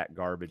rid of that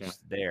garbage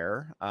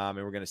there, and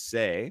we're gonna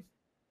say,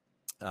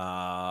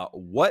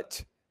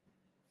 what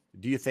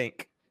do you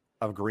think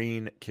of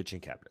green kitchen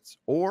cabinets,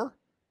 or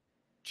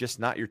just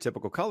not your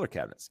typical color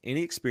cabinets?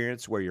 Any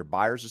experience where your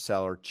buyers or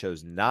seller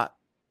chose not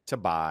to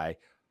buy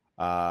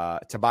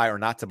or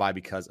not to buy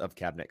because of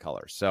cabinet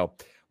colors? So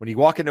when you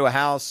walk into a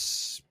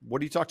house, what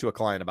do you talk to a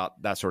client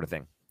about? That sort of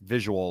thing,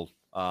 visual,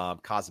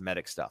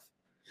 cosmetic stuff.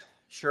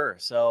 Sure.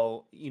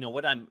 So,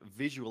 what I'm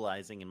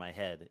visualizing in my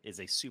head is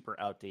a super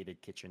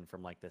outdated kitchen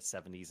from like the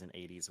 70s and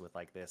 80s with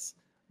like this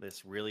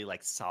really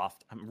like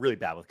soft, I'm really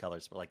bad with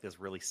colors, but like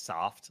this really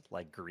soft,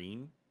 like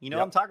green, what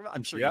I'm talking about?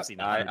 I'm sure you've seen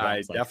it.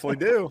 I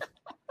definitely do.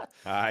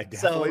 I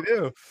definitely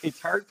do.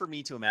 It's hard for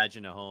me to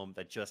imagine a home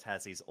that just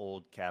has these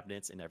old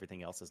cabinets and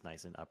everything else is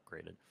nice and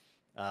upgraded.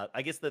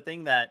 I guess the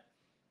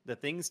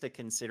things to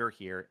consider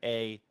here,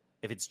 if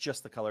it's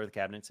just the color of the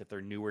cabinets, if they're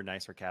newer,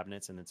 nicer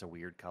cabinets and it's a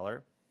weird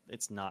color,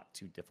 it's not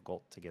too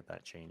difficult to get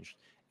that changed.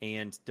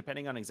 And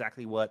depending on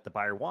exactly what the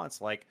buyer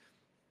wants, like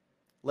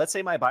let's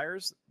say my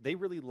buyers, they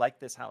really like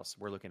this house.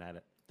 We're looking at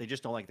it. They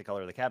just don't like the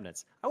color of the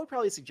cabinets. I would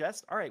probably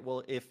suggest, all right,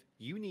 well, if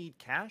you need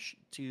cash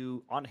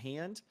on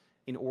hand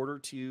in order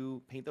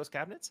to paint those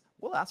cabinets,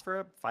 we'll ask for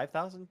a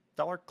 $5,000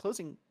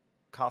 closing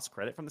cost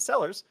credit from the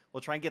sellers.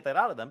 We'll try and get that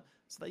out of them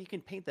so that you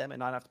can paint them and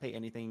not have to pay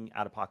anything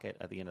out of pocket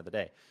at the end of the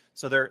day.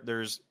 So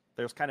there's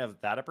kind of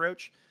that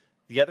approach.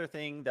 The other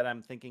thing that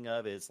I'm thinking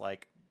of is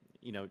like,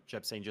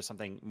 Jeb's saying just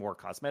something more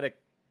cosmetic.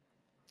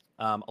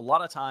 A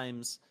lot of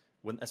times,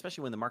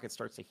 especially when the market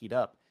starts to heat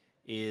up,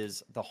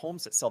 is the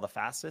homes that sell the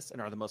fastest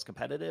and are the most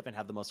competitive and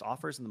have the most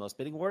offers and the most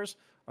bidding wars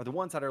are the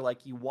ones that are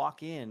like you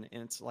walk in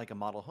and it's like a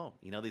model home.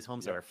 These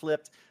homes that are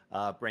flipped,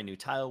 brand new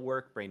tile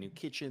work, brand new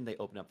kitchen. They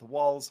open up the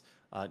walls,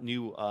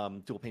 new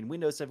dual pane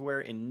windows everywhere,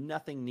 and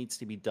nothing needs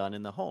to be done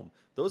in the home.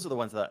 Those are the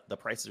ones that the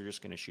prices are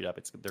just going to shoot up.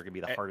 They're going to be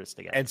the hardest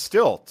to get. And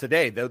still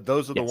today,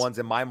 those are the ones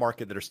in my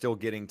market that are still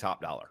getting top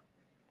dollar.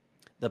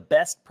 The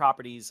best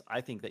properties I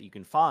think that you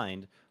can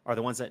find are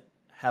the ones that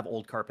have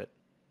old carpet.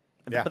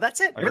 Yeah, but that's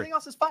it. Everything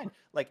else is fine.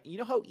 Like,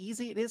 how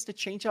easy it is to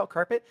change out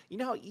carpet?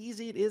 How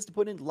easy it is to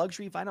put in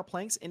luxury vinyl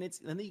planks and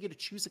then you get to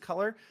choose a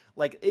color?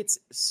 Like, it's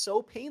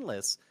so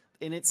painless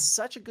and it's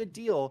such a good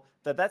deal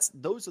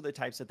those are the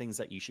types of things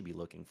that you should be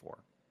looking for.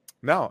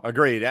 No,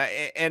 agreed.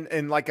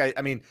 And like,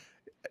 I mean,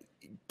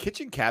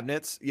 kitchen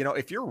cabinets,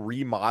 if you're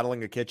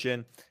remodeling a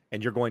kitchen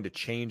and you're going to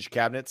change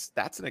cabinets,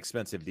 that's an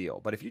expensive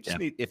deal. But if you just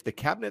if the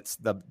cabinets,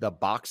 the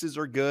boxes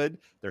are good,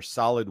 they're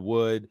solid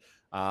wood,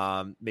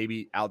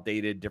 maybe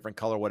outdated, different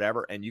color,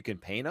 whatever, and you can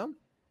paint them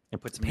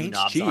and put some new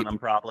knobs on them,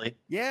 probably.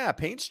 Yeah,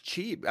 paint's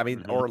cheap. I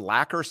mean, or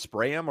lacquer,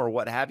 spray them, or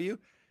what have you.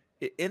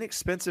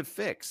 Inexpensive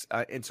fix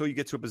until you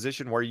get to a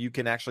position where you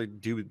can actually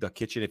do the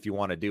kitchen if you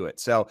want to do it.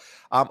 So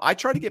I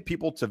try to get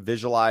people to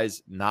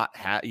visualize,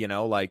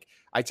 like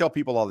I tell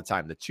people all the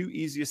time, the two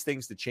easiest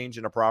things to change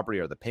in a property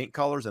are the paint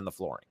colors and the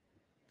flooring.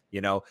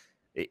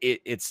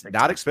 It's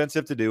not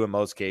expensive to do in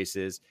most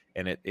cases,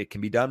 and it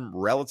can be done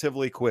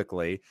relatively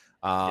quickly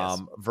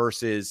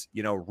versus,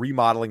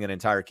 remodeling an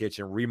entire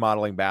kitchen,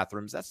 remodeling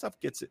bathrooms. That stuff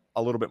gets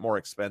a little bit more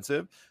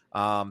expensive.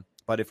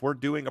 But if we're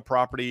doing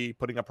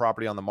putting a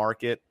property on the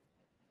market,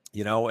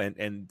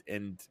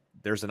 and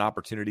there's an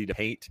opportunity to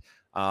paint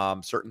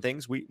certain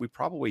things, we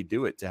probably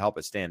do it to help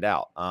it stand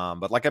out.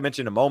 But like I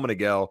mentioned a moment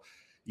ago,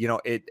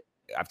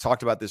 I've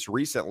talked about this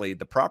recently.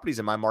 The properties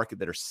in my market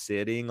that are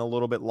sitting a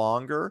little bit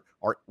longer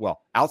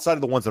outside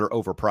of the ones that are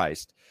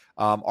overpriced,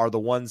 are the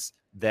ones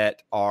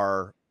that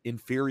are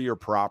inferior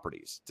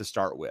properties to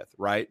start with,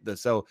 right?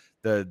 So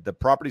the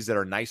properties that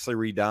are nicely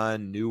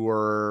redone,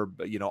 newer,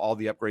 all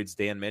the upgrades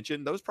Dan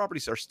mentioned, those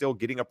properties are still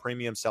getting a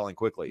premium, selling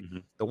quickly. Mm-hmm.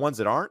 The ones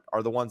that aren't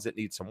are the ones that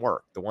need some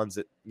work. The ones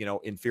that,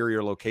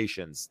 inferior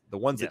locations, the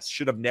ones that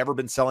should have never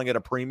been selling at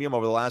a premium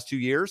over the last 2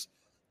 years.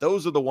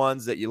 Those are the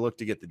ones that you look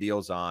to get the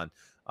deals on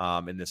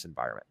in this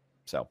environment.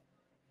 So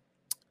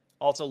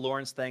also,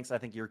 Lawrence, thanks. I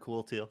think you're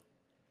cool too.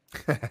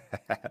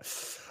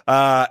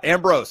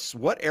 Ambrose,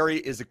 what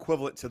area is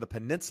equivalent to the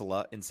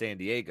peninsula in San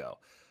Diego?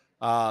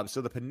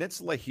 So the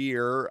peninsula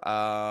here,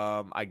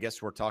 I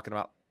guess we're talking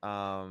about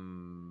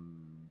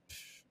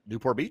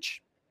Newport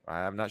Beach.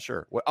 I'm not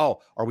sure.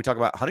 Are we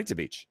talking about Huntington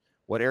Beach?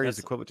 What area is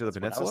equivalent to the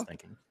peninsula? What I was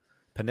thinking.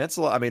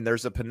 Peninsula. I mean,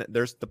 there's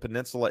the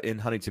peninsula in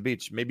Huntington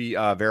Beach. Maybe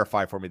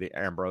verify for me, the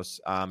Ambrose,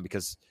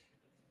 because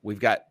we've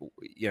got,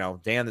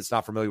 Dan that's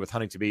not familiar with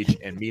Huntington Beach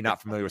and me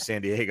not familiar with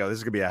San Diego. This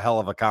is going to be a hell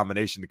of a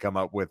combination to come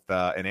up with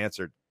an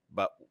answer.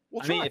 But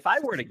I mean, if I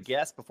were to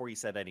guess before you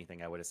said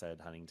anything, I would have said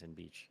Huntington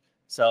Beach.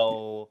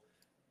 So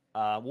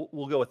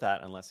we'll go with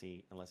that unless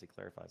he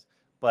clarifies.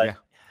 But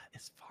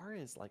as far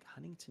as like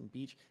Huntington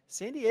Beach,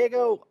 San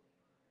Diego,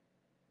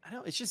 I don't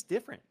know, it's just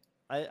different.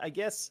 I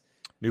guess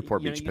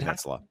Newport Beach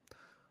Peninsula.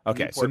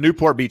 Okay, so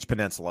Newport Beach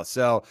Peninsula.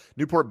 So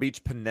Newport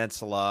Beach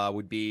Peninsula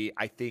would be,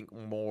 I think,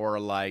 more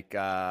like, if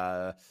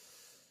I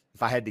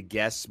had to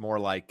guess, more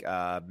like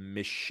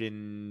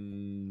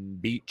Mission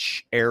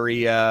Beach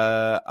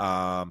area,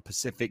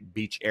 Pacific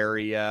Beach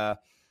area.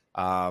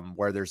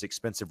 where there's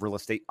expensive real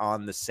estate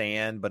on the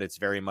sand, but it's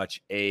very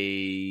much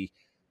kind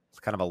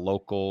of a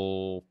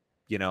local,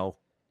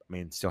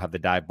 still have the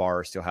dive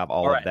bar, still have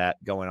all of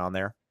that going on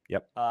there.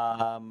 Yep.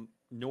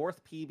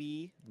 North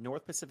PB,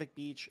 North Pacific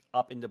Beach,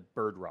 up into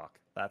Bird Rock.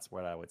 That's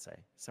what I would say.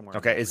 Somewhere.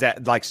 Okay. Is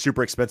that like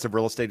super expensive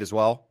real estate as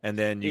well? And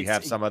then you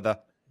have some of the.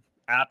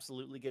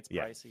 Absolutely gets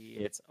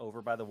pricey. It's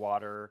over by the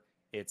water.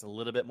 It's a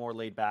little bit more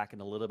laid back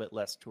and a little bit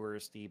less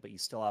touristy, but you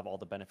still have all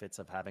the benefits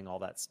of having all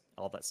that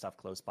stuff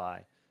close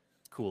by.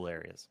 Cool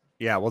areas.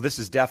 Yeah. Well, this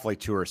is definitely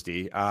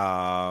touristy.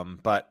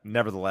 But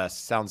nevertheless,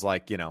 sounds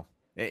like,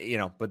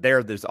 but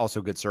there's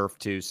also good surf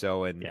too.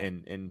 So,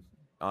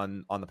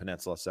 on the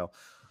peninsula. So,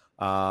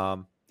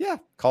 call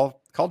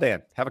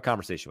Dan, have a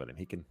conversation with him.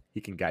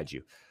 He can guide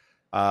you.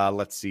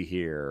 Let's see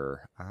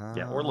here.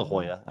 Or La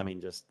Jolla. I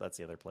mean, that's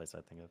the other place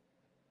I think of.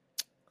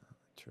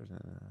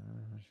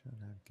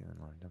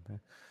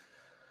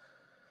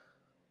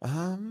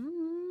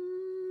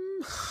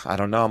 I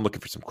don't know. I'm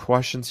looking for some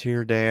questions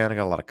here, Dan. I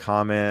got a lot of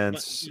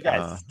comments. You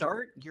guys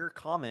start your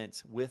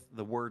comments with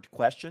the word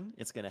question.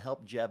 It's going to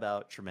help Jeb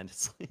out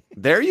tremendously.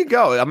 There you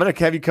go. I'm going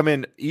to have you come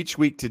in each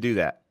week to do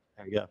that.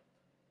 There you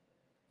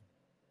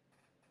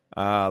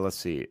go. Let's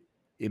see.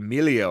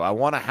 Emilio, I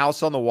want a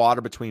house on the water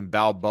between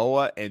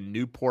Balboa and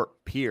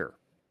Newport Pier.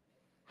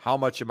 How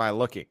much am I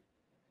looking?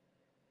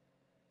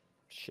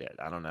 Shit,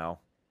 I don't know.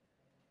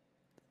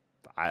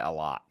 A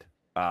lot.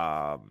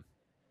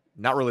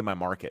 Not really my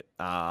market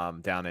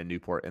down in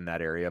Newport in that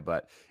area,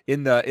 but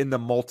in the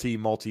multi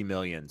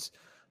millions.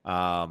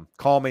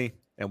 Call me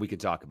and we can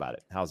talk about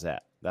it. How's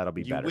that? That'll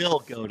be better. You will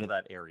go to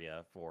that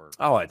area for.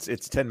 Oh,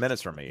 it's 10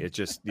 minutes from me. It's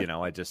just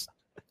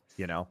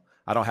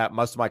I don't have,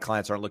 most of my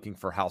clients aren't looking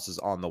for houses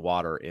on the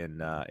water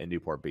in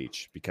Newport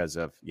Beach because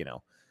of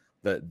the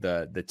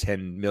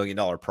 $10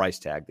 million price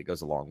tag that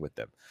goes along with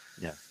them.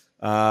 Yeah.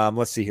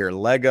 Let's see here.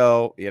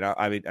 Lego,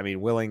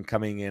 Willing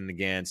coming in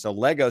again. So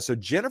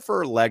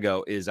Jennifer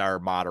Lego is our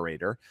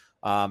moderator.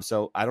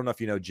 So I don't know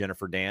if you know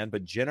Jennifer, Dan,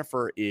 but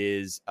Jennifer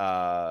is,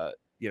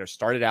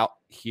 started out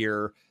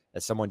here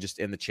as someone just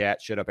in the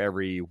chat, showed up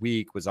every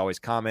week, was always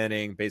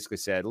commenting, basically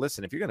said,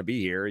 listen, if you're going to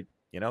be here, do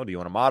you want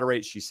to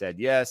moderate? She said,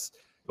 yes.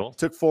 Cool.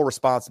 Took full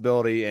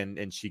responsibility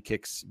and she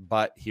kicks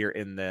butt here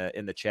in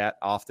the chat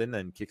often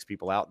and kicks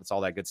people out and it's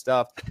all that good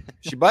stuff.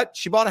 She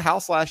bought a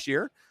house last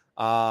year.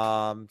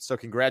 So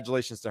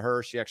congratulations to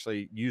her. She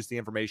actually used the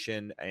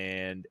information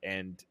and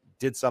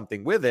did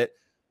something with it.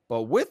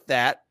 But with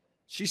that,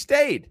 she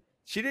stayed.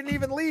 She didn't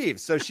even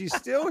leave. So she's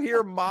still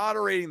here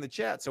moderating the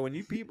chat. So when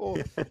you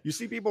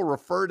see people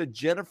refer to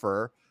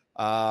Jennifer,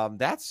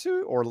 that's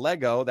who, or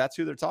Lego, that's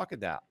who they're talking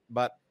about.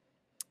 But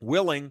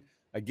Willing,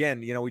 again,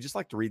 we just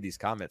like to read these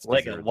comments.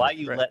 Lego, why are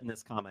you letting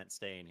this comment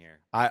stay in here?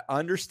 I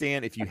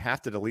understand if you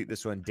have to delete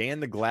this one. Dan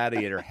the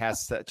Gladiator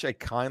has such a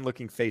kind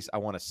looking face. I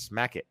want to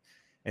smack it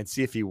and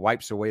see if he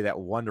wipes away that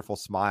wonderful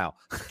smile.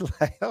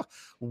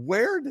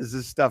 Where does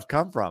this stuff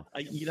come from?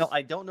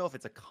 I don't know if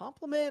it's a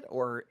compliment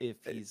or if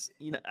he's,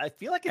 I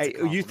feel like it's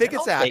a you think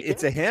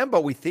it's a him,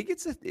 but we think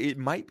it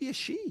might be a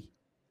she.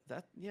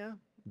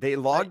 They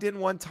logged in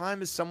one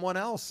time as someone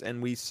else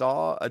and we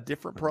saw a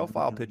different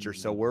profile picture.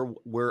 So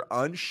we're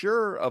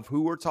unsure of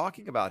who we're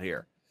talking about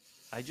here.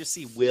 I just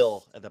see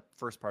Will at the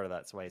first part of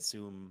that, so I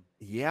assume.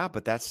 Yeah,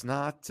 but that's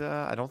not.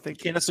 I don't think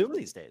you can't assume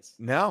these days.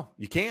 No,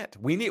 you can't.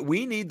 We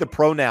need the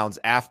pronouns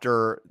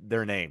after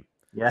their name.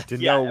 Yeah,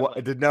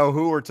 to know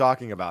who we're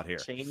talking about here.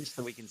 Change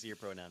so we can see your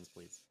pronouns,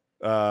 please.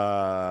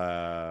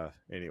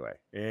 Anyway.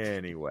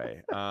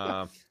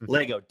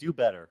 Lego, do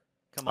better.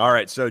 Come on. All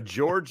right, so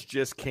George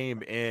just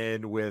came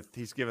in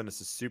he's given us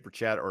a super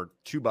chat or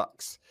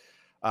 $2.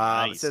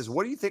 Nice. It says,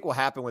 what do you think will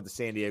happen with the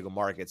San Diego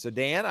market? So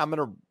Dan, I'm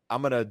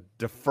gonna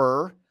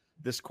defer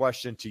this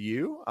question to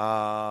you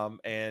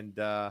and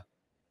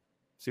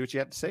see what you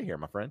have to say here,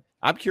 my friend.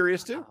 I'm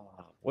curious too.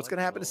 What's going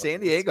to happen to San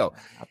Diego?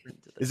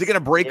 Is it going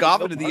to break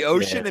off into the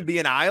ocean and be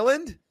an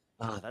island?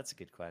 Oh, that's a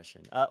good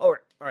question. All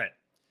right.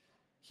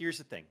 Here's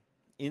the thing.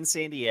 In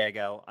San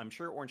Diego, I'm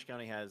sure Orange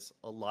County has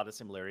a lot of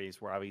similarities.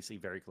 We're obviously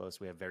very close.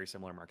 We have very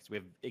similar markets. We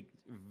have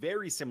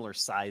very similar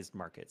sized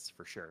markets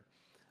for sure.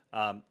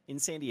 In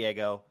San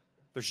Diego,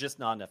 there's just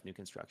not enough new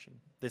construction.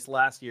 This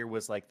last year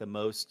was like the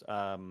most,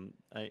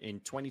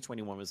 in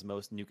 2021 was the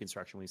most new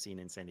construction we've seen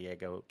in San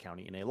Diego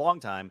County in a long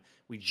time.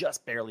 We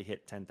just barely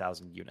hit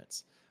 10,000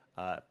 units.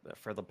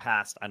 For the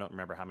past, I don't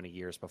remember how many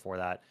years before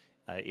that,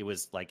 it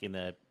was like in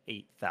the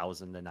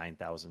 8,000 to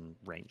 9,000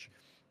 range.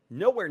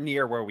 Nowhere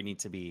near where we need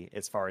to be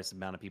as far as the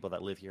amount of people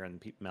that live here and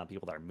the amount of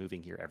people that are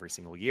moving here every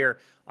single year.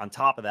 On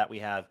top of that, we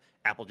have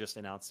Apple just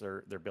announced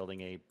they're building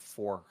a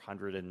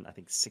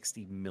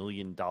 $460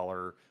 million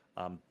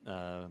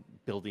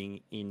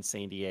building in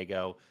San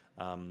Diego.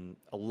 A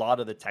lot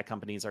of the tech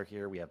companies are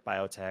here. We have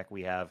biotech.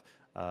 We have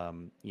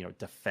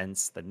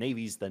defense. The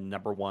Navy's the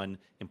number one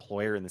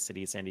employer in the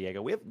city of San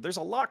Diego. There's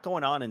a lot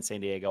going on in San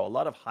Diego. A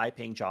lot of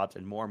high-paying jobs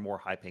and more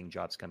high-paying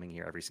jobs coming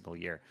here every single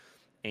year.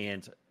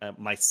 And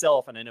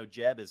myself, and I know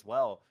Jeb as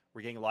well,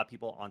 we're getting a lot of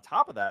people on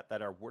top of that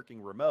are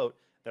working remote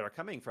that are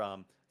coming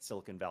from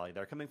Silicon Valley.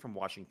 They're coming from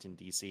Washington,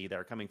 D.C.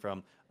 They're coming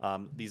from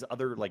these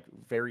other like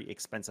very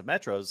expensive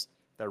metros.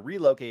 They're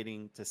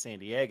relocating to San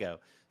Diego.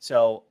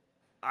 So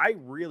I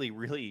really,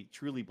 really,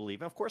 truly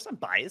believe, and of course I'm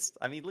biased.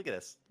 I mean, look at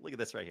this. Look at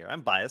this right here.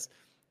 I'm biased,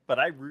 but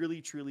I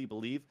really, truly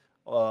believe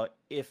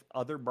if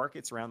other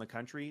markets around the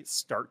country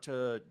start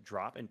to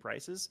drop in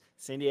prices,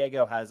 San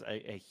Diego has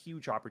a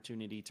huge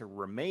opportunity to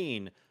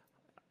remain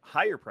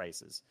higher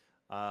prices.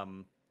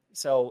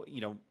 So,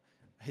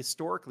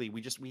 historically,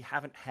 we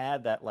haven't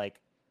had that,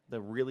 like, the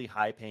really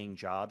high paying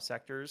job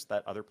sectors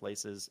that other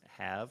places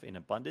have in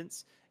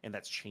abundance. And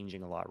that's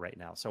changing a lot right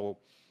now. So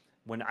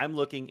when I'm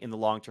looking in the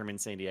long term in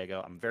San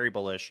Diego, I'm very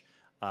bullish.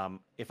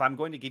 If I'm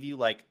going to give you,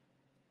 like,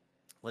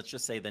 let's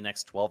just say the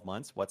next 12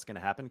 months, what's going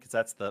to happen? Because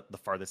that's the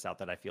farthest out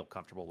that I feel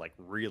comfortable, like,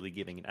 really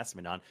giving an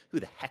estimate on. Who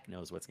the heck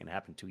knows what's going to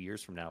happen 2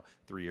 years from now,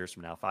 3 years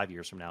from now, 5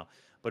 years from now.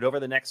 But over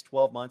the next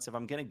 12 months, if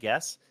I'm going to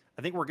guess,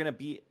 I think we're going to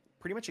be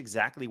pretty much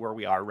exactly where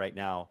we are right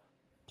now,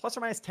 plus or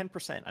minus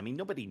 10%. I mean,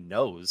 nobody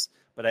knows,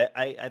 but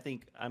I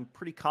think I'm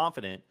pretty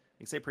confident, I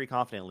can say pretty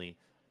confidently,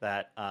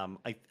 that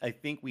I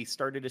think we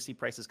started to see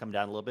prices come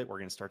down a little bit. We're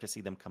going to start to see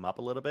them come up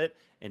a little bit.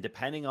 And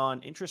depending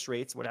on interest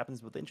rates, what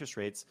happens with interest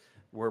rates,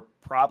 we're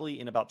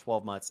probably in about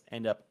 12 months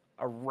end up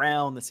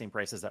around the same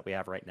prices that we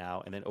have right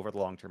now. And then over the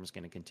long term, it's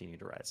going to continue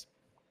to rise.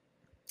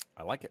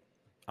 I like it.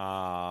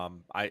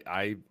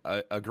 I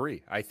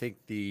agree. I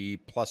think the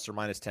plus or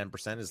minus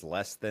 10% is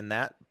less than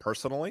that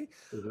personally.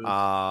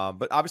 Mm-hmm.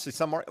 But obviously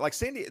some are like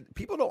San Diego,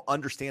 people don't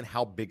understand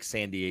how big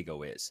San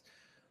Diego is,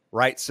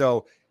 right?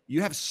 So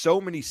you have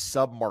so many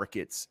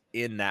sub-markets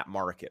in that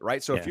market,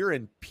 right? So if you're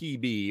in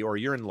PB or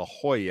you're in La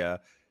Jolla,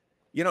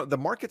 the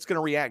market's going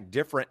to react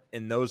different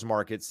in those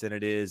markets than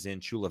it is in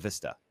Chula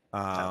Vista.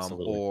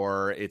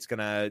 Or it's going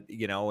to,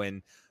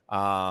 in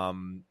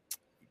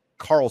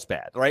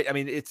Carlsbad, right? I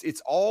mean,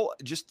 it's all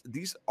just,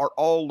 these are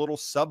all little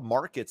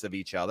sub-markets of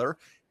each other.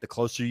 The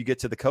closer you get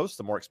to the coast,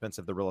 the more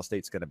expensive the real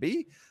estate's going to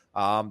be.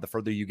 The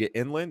further you get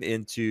inland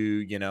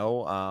into,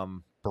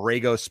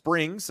 Borrego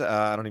Springs.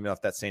 I don't even know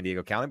if that's San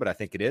Diego County, but I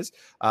think it is.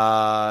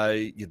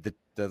 The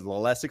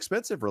less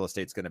expensive real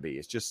estate's going to be.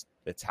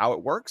 It's how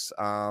it works.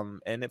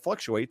 And it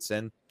fluctuates.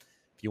 And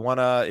if you want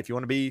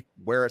to be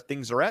where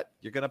things are at,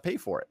 you're going to pay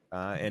for it.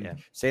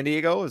 San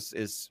Diego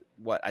is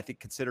what I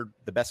think considered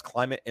the best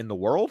climate in the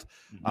world.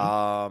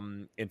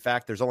 Mm-hmm. In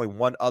fact, there's only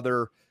one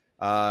other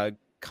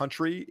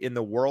country in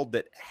the world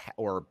that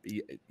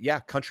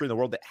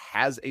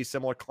has a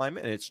similar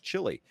climate, and it's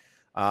Chile.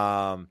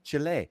 And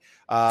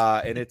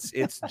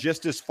it's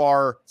just as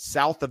far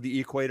south of the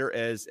equator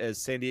as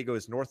San Diego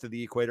is north of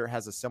the equator.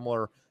 Has a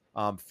similar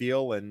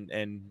feel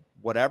and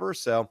whatever.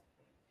 So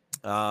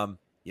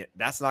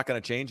that's not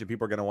going to change, and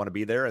people are going to want to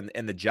be there.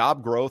 And the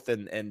job growth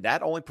and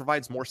that only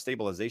provides more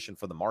stabilization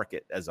for the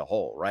market as a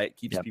whole, right?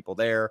 Keeps people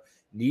there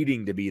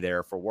needing to be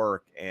there for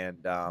work. And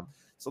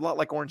it's a lot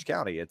like Orange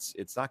County.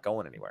 It's not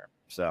going anywhere.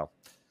 So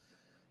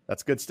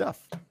that's good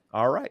stuff.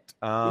 All right.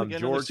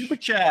 George, super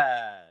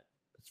chat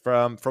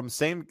from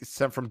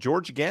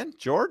George again.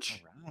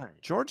 George, right.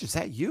 George, is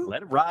that you?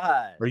 Let it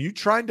ride. Are you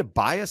trying to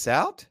buy us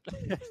out?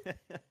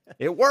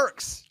 It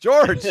works,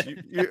 George.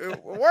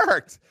 It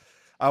worked.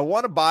 I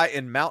want to buy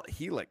in Mount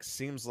Helix.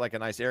 Seems like a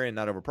nice area and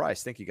not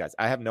overpriced. Thank you, guys.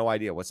 I have no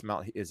idea what's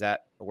is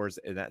that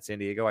San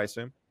Diego, I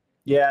assume?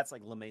 Yeah, it's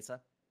like La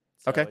Mesa.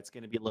 So okay. It's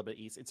going to be a little bit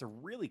east. It's a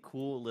really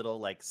cool little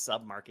like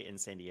sub market in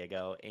San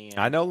Diego. And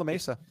I know La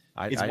Mesa.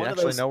 I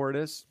actually know where it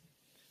is.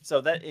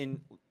 So that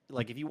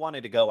if you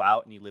wanted to go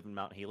out and you live in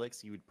Mount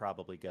Helix, you would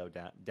probably go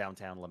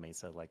downtown La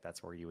Mesa. Like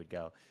that's where you would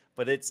go.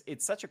 But it's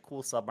such a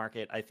cool sub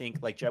market. I think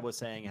like Jeb was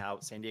saying, how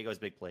San Diego is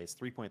a big place,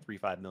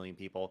 3.35 million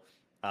people.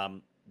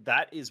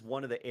 That is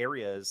one of the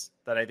areas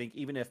that I think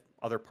even if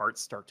other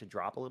parts start to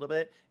drop a little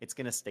bit, it's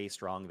going to stay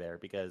strong there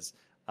because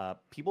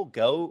people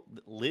go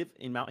live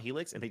in Mount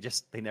Helix and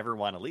they never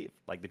want to leave.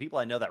 Like the people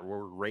I know that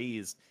were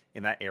raised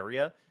in that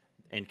area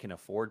and can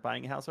afford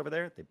buying a house over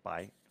there, they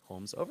buy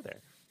homes over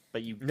there.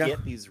 But you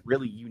get these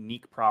really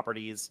unique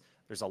properties.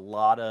 There's a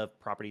lot of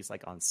properties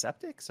like on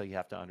septic, so you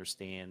have to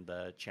understand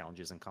the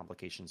challenges and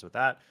complications with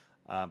that.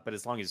 But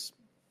as long as,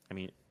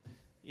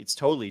 it's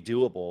totally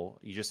doable.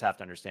 You just have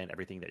to understand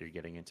everything that you're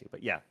getting into.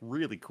 But yeah,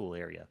 really cool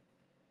area.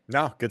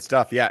 No, good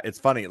stuff. Yeah, it's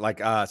funny. Like,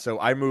 so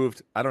I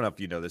moved. I don't know if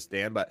you know this,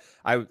 Dan, but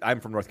I'm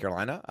from North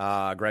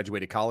Carolina.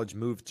 Graduated college,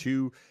 moved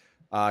to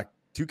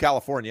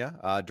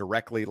California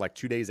directly, like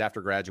 2 days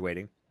after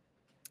graduating,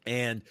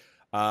 and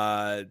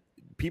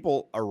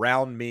people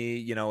around me,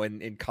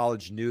 in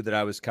college knew that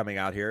I was coming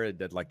out here.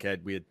 That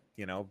we had,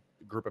 a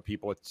group of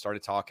people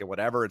started talking,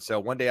 whatever. And so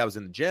one day I was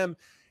in the gym.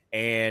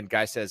 And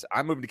guy says,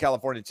 I'm moving to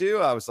California too.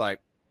 I was like,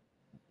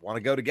 want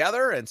to go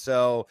together? And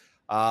so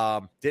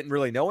didn't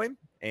really know him.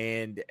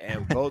 And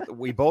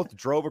we both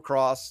drove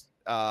across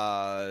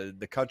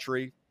the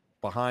country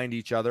behind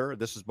each other.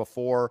 This was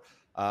before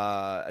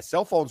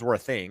cell phones were a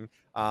thing,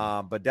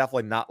 but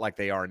definitely not like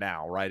they are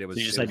now, right? It was. So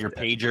you just had your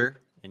pager.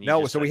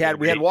 So we had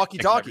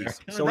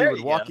walkie-talkies. So we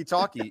would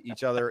walkie-talkie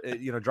each other,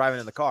 driving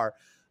in the car.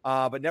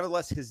 But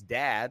nevertheless, his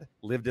dad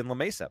lived in La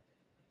Mesa.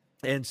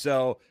 And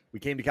so we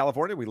came to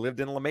California. We lived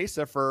in La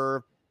Mesa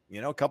for,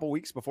 a couple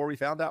weeks before we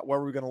found out where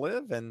we were going to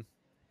live. And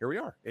here we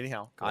are.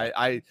 Anyhow, cool.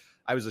 I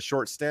was a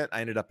short stint.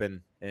 I ended up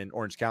in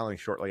Orange County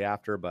shortly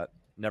after, but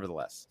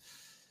nevertheless.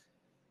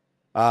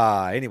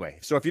 Anyway,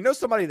 so if you know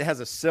somebody that has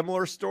a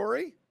similar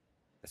story,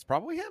 it's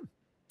probably him.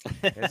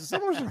 It's a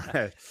similar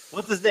story.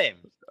 What's his name?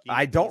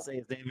 I don't say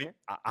his name here.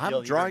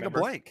 I'm drawing a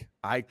blank.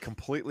 I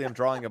completely am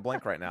drawing a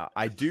blank right now.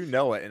 I do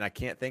know it, and I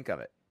can't think of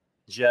it.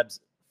 Jeb's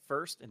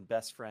first and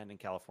best friend in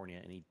California,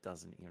 and he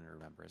doesn't even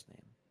remember his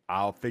name.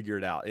 I'll figure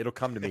it out. It'll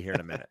come to me here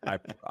in a minute. I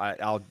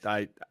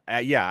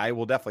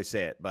will definitely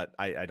say it, but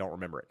I don't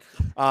remember it.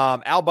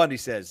 Al Bundy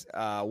says,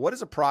 what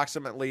is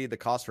approximately the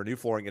cost for new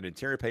flooring and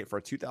interior paint for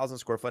a 2,000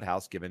 square foot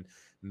house given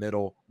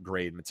middle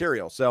grade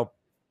material? So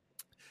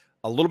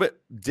a little bit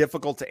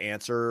difficult to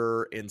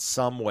answer in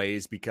some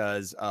ways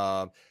because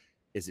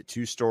is it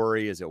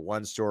 2-story? Is it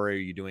 1-story? Are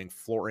you doing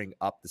flooring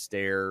up the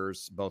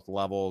stairs, both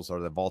levels, or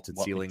the vaulted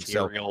ceilings?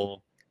 Material?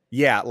 So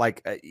yeah,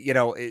 like,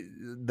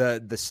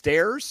 the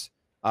stairs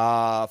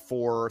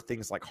for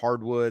things like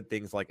hardwood,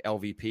 things like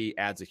LVP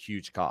adds a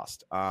huge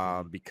cost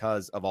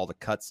because of all the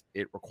cuts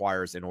it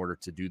requires in order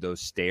to do those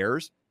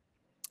stairs.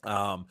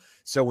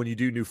 So when you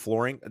do new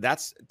flooring,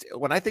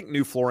 when I think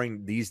new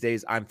flooring these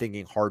days, I'm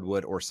thinking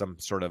hardwood or some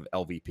sort of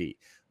LVP,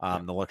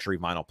 the luxury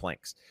vinyl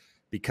planks,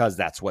 because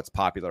that's what's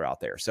popular out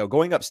there. So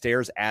going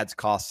upstairs adds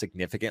cost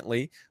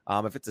significantly.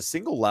 If it's a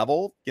single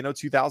level,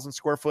 2,000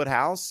 square foot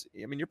house,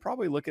 I mean, you're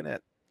probably looking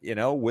at,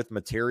 with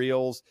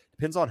materials,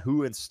 depends on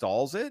who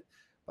installs it.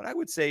 But I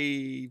would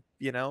say,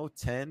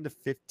 10 to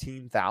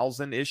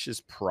 15,000 ish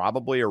is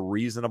probably a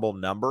reasonable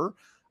number.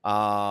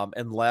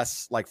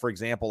 Unless, like, for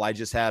example, I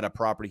just had a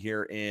property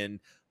here in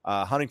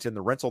Huntington,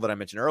 the rental that I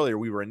mentioned earlier,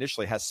 we were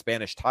initially has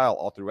Spanish tile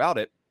all throughout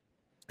it.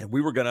 And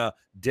we were going to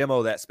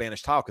demo that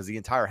Spanish tile because the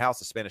entire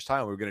house is Spanish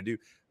tile. We were going to do,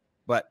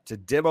 but to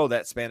demo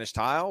that Spanish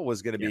tile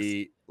was going to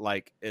be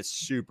like a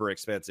super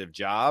expensive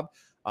job.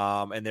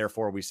 And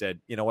therefore we said,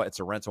 you know what, it's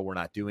a rental. We're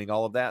not doing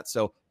all of that.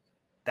 So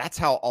that's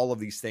how all of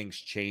these things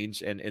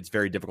change. And it's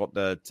very difficult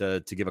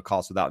to give a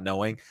cost without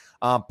knowing.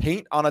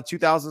 Paint on a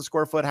 2,000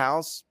 square foot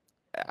house,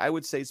 I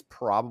would say it's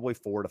probably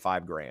 $4,000 to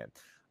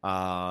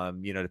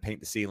 $5,000, to paint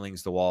the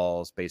ceilings, the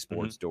walls,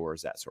 baseboards,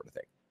 doors, that sort of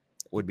thing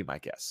would be my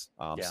guess.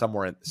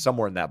 Somewhere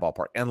in that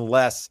ballpark,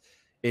 unless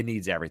it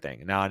needs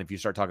everything. Now, and if you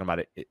start talking about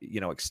it,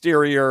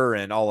 exterior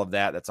and all of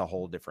that, that's a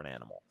whole different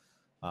animal.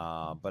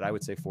 But I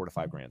would say $4,000 to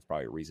 $5,000 is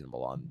probably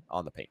reasonable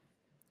on the paint,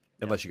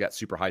 unless you got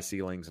super high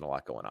ceilings and a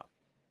lot going on.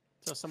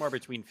 So somewhere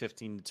between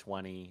 15 to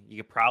 20. You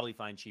could probably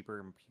find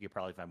cheaper, and you could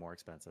probably find more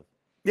expensive.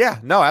 Yeah,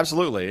 no,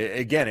 absolutely.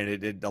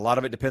 Again, a lot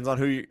of it depends on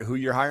who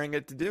you're hiring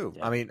it to do.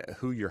 Yeah. I mean,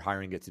 who you're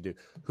hiring it to do.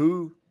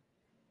 Who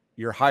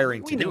you're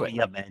hiring to do it.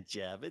 Yeah, man,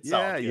 Jeb. It's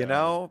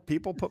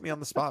people put me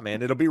on the spot,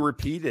 man. It'll be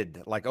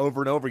repeated like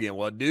over and over again.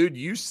 Well, dude,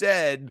 you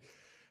said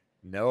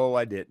no,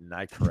 I didn't.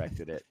 I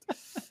corrected it.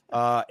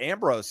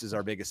 Ambrose is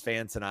our biggest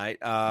fan tonight.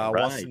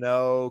 Wants to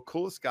know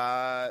coolest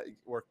guy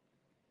or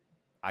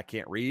I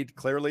can't read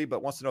clearly,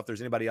 but wants to know if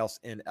there's anybody else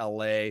in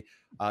LA,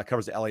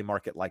 covers the LA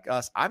market like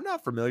us. I'm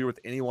not familiar with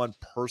anyone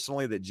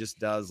personally that just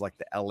does like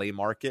the LA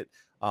market.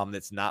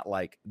 That's not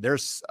like,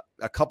 there's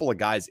a couple of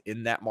guys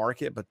in that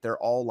market, but they're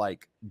all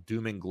like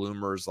doom and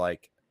gloomers.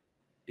 Like,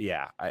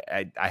 I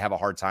have a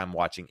hard time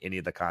watching any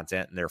of the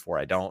content, and therefore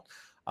I don't.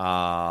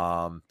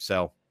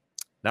 So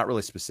not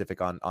really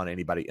specific on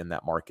anybody in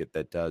that market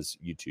that does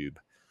YouTube.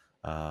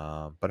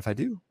 But if I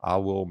do, I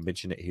will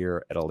mention it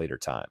here at a later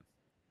time.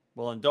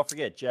 Well, and don't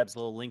forget Jeb's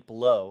little link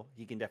below.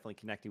 He can definitely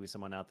connect you with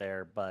someone out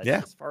there. But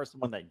as far as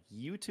someone that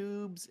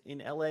YouTubes in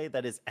LA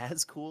that is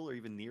as cool or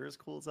even near as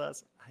cool as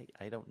us,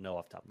 I don't know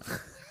off the top of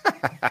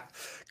my head.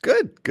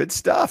 Good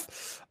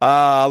stuff.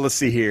 Let's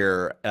see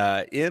here.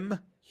 M.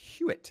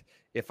 Hewitt.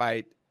 If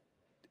I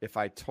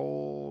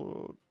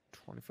told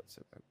 20-foot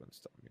setback wouldn't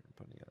stop me from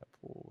putting in a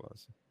pool.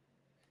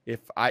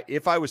 If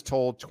I was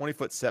told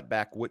 20-foot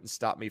setback wouldn't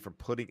stop me from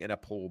putting in a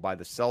pool by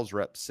the sales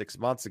rep 6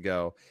 months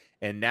ago,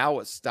 and now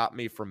it stopped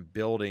me from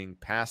building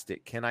past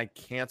it, can I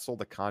cancel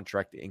the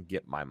contract and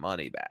get my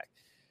money back?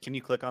 Can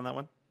you click on that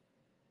one?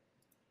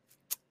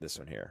 This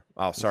one here.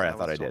 Oh, sorry. I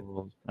thought I did.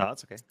 No,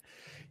 that's okay.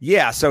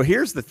 Yeah. So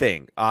here's the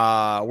thing.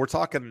 We're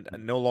talking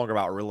no longer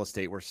about real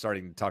estate. We're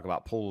starting to talk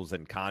about pools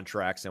and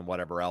contracts and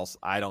whatever else.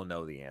 I don't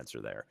know the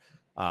answer there.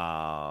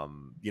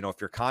 If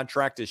your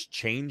contract is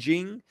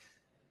changing,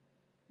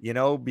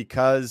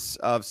 because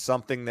of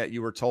something that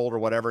you were told or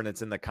whatever, and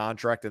it's in the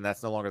contract and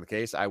that's no longer the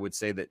case, I would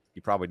say that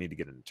you probably need to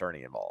get an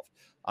attorney involved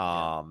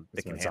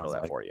that can handle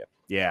that for you.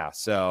 Yeah.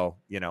 So,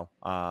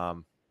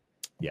 other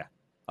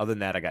than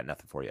that, I got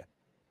nothing for you.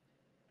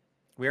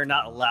 We are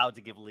not allowed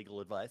to give legal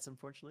advice,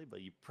 unfortunately,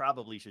 but you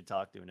probably should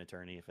talk to an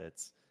attorney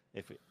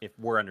if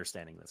we're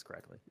understanding this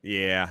correctly.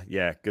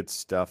 Yeah. Good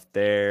stuff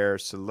there.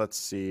 So let's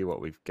see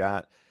what we've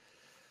got.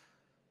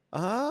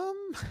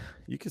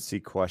 You can see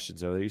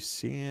questions over there. You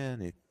see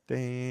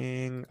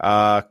anything?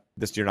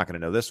 You're not going to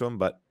know this one,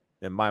 but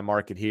in my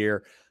market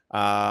here,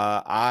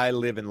 I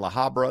live in La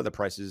Habra. The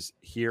prices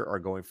here are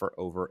going for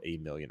over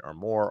 $1 million or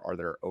more. Are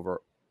there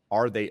over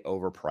are they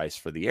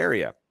overpriced for the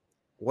area?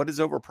 What does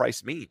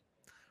overpriced mean?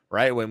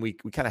 Right? When we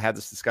kind of had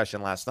this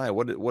discussion last night,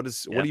 what do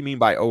you mean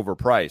by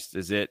overpriced?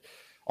 Is it,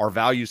 are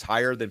values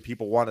higher than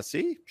people want to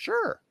see?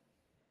 Sure.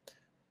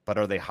 But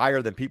are they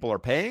higher than people are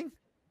paying?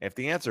 If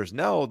the answer is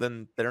no,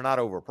 then they're not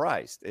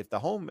overpriced. If the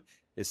home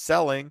is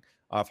selling,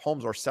 if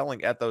homes are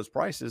selling at those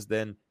prices,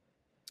 then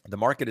the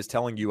market is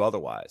telling you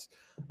otherwise.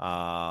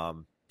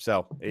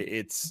 So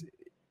it's,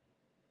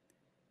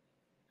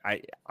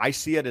 I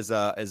see it as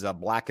a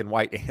black and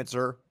white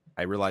answer.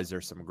 I realize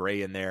there's some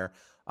gray in there.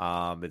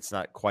 It's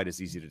not quite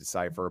as easy to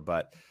decipher,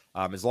 but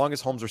as long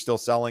as homes are still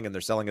selling and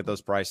they're selling at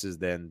those prices,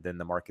 then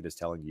the market is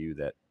telling you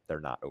that they're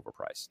not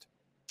overpriced.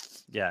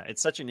 Yeah,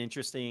 it's such an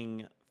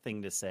interesting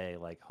thing to say,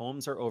 like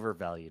homes are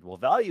overvalued. Well,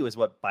 value is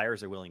what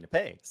buyers are willing to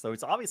pay. So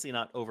it's obviously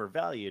not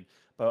overvalued,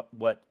 but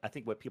what I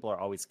think what people are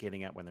always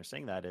getting at when they're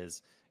saying that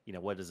is,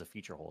 what does the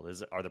future hold?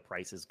 Are the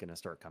prices going to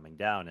start coming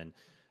down? And,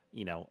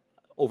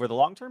 over the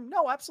long term,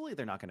 no, absolutely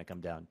they're not going to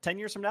come down. 10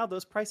 years from now,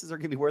 those prices are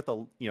going to be worth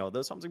those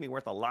homes are going to be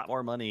worth a lot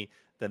more money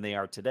than they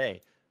are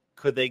today.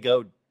 Could they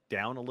go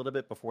down a little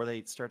bit before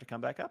they start to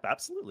come back up?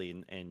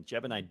 Absolutely. And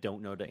Jeb and I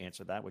don't know to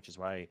answer that, which is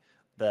why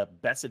the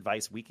best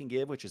advice we can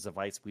give, which is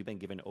advice we've been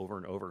given over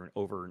and over and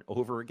over and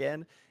over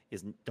again,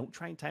 is don't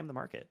try and time the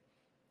market.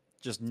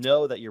 Just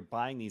know that you're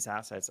buying these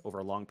assets over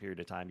a long period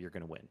of time. You're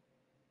going to win.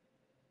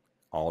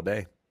 All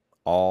day.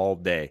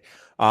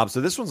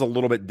 So this one's a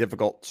little bit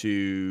difficult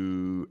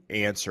to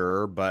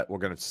answer, but we're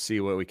going to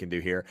see what we can do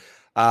here.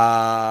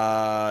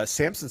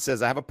 Samson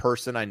says, I have a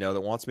person I know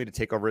that wants me to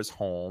take over his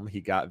home.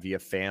 He got via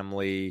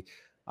family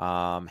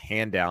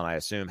hand down, I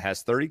assume,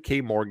 has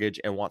 $30,000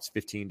 mortgage and wants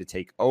 15 to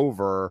take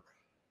over.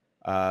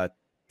 I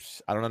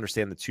don't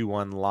understand the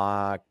 2-1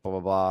 lock, blah, blah,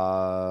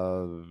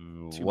 blah,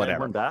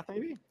 whatever. 2-1 bath,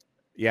 maybe?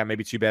 Yeah,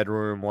 maybe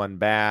 2-bedroom, 1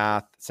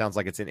 bath. Sounds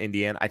like it's in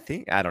Indiana.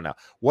 I don't know.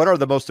 What are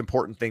the most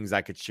important things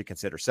I should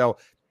consider? So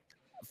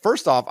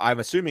first off, I'm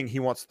assuming he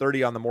wants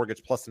 30 on the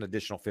mortgage plus an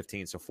additional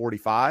 15. So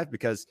 45,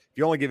 because if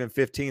you only give him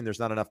 15, there's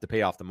not enough to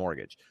pay off the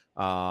mortgage.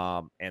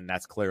 And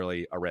that's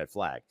clearly a red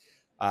flag.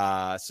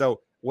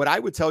 So what I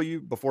would tell you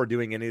before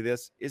doing any of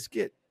this is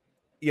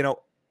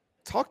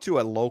talk to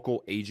a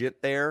local agent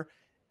there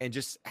and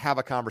just have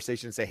a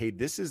conversation and say, hey,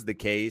 this is the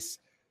case,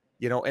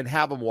 and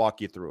have them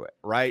walk you through it.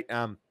 Right.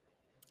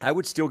 I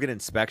would still get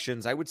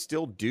inspections. I would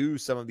still do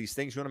some of these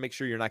things. You want to make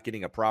sure you're not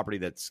getting a property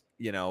that's,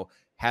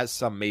 has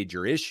some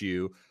major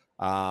issue,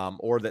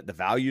 or that the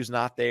value's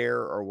not there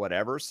or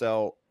whatever.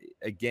 So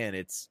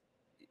again,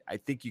 I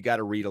think you got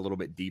to read a little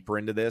bit deeper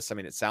into this. I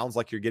mean, it sounds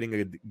like you're getting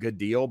a good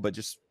deal, but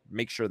just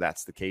make sure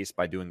that's the case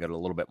by doing a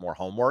little bit more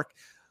homework.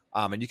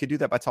 And you can do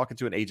that by talking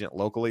to an agent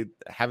locally.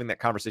 Having that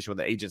conversation with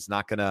the agent's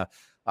not going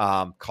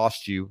to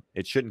cost you.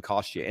 It shouldn't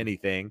cost you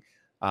anything.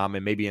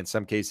 And maybe in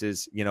some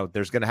cases,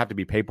 there's going to have to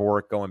be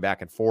paperwork going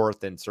back and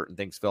forth and certain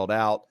things filled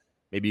out.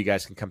 Maybe you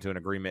guys can come to an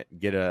agreement and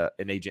get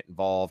an agent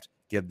involved,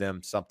 give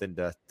them something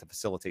to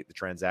facilitate the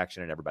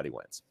transaction, and everybody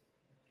wins.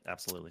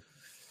 Absolutely.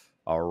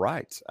 All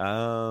right.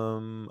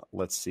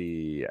 Let's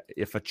see.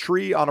 If a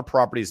tree on a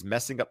property is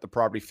messing up the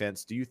property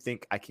fence, do you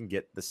think I can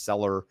get the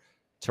seller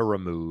to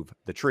remove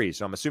the tree?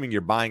 So I'm assuming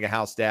you're buying a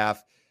house,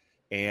 staff,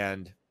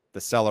 and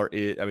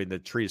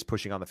the tree is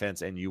pushing on the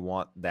fence and you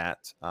want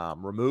that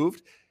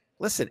removed.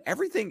 Listen,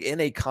 everything in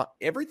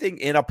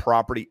a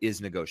property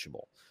is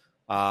negotiable.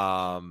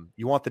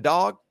 You want the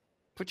dog?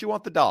 You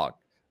want the dog.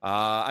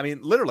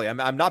 Literally,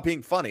 I'm not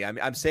being funny.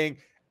 I'm saying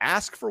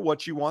ask for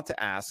what you want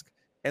to ask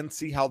and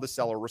see how the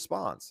seller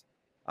responds.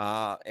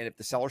 And if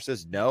the seller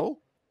says no,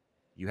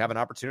 you have an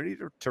opportunity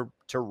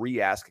to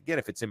re-ask again.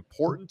 If it's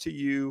important to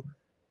you,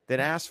 then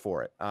ask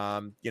for it.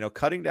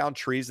 Cutting down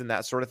trees and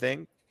that sort of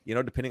thing,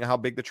 depending on how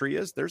big the tree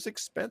is, there's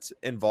expense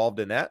involved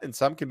in that. And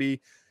some can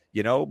be,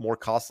 more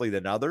costly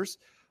than others.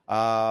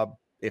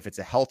 If it's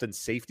a health and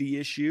safety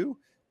issue,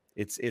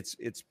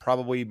 it's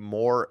probably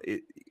more,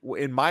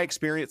 in my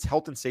experience,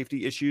 health and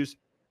safety issues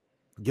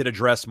get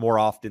addressed more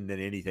often than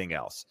anything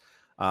else.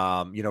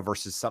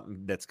 Versus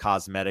something that's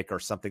cosmetic or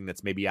something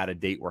that's maybe out of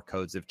date where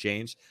codes have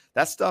changed.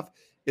 That stuff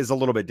is a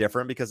little bit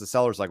different because the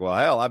seller's like, well,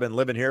 hell, I've been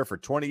living here for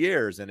 20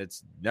 years and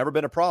it's never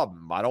been a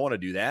problem. I don't want to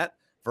do that.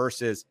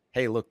 Versus,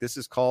 hey, look, this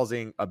is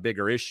causing a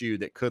bigger issue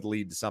that could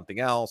lead to something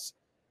else,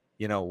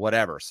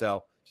 whatever.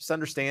 So just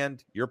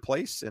understand your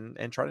place and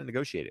try to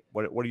negotiate it.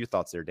 What are your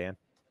thoughts there, Dan?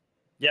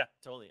 Yeah,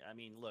 totally. I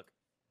mean, look,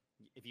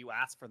 if you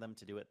ask for them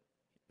to do it,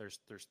 there's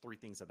 3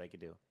 things that they could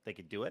do. They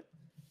could do it.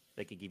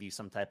 They could give you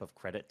some type of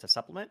credit to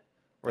supplement,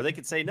 or they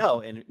could say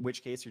no, in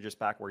which case you're just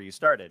back where you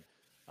started.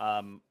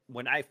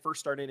 When I first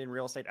started in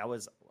real estate, I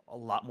was a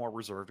lot more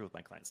reserved with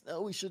my clients.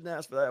 No, we shouldn't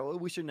ask for that. Well,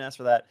 we shouldn't ask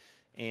for that.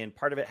 And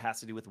part of it has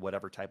to do with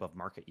whatever type of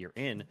market you're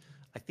in.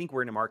 I think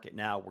we're in a market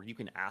now where you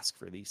can ask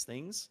for these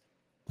things,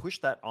 push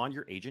that on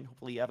your agent.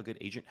 Hopefully you have a good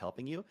agent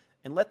helping you,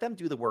 and let them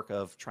do the work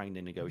of trying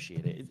to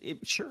negotiate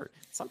it. Sure,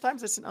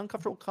 sometimes it's an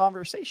uncomfortable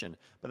conversation,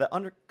 but that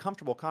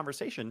uncomfortable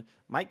conversation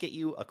might get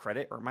you a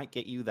credit, or might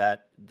get you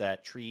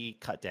that tree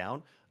cut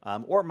down,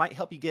 or might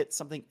help you get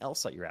something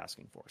else that you're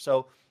asking for.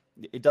 So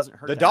It doesn't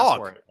hurt The to ask dog.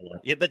 for it.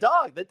 Yeah, the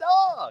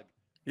dog.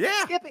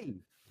 Yeah. Skippy.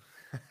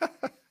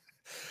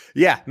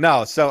 Yeah,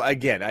 no. So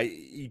again,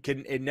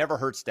 it never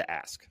hurts to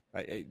ask.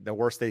 The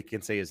worst they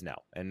can say is no.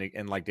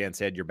 And like Dan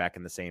said, you're back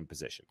in the same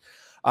position.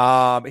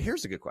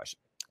 Here's a good question.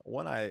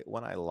 One I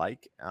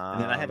like.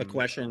 And then I have a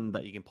question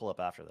that you can pull up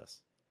after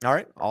this. All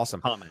right.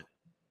 Awesome. Comment.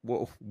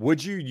 Well,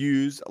 would you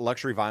use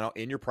luxury vinyl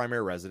in your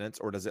primary residence,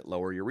 or does it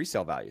lower your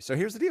resale value? So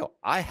here's the deal.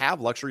 I have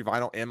luxury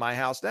vinyl in my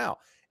house now,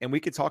 and we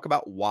could talk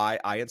about why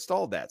I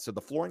installed that. So the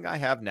flooring I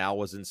have now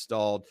was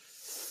installed.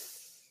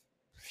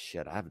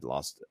 Shit, I haven't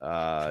lost.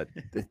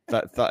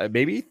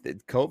 Maybe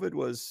COVID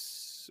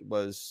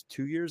was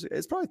 2 years.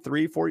 It's probably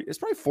 3, 4. It's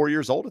probably 4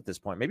 years old at this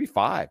point, maybe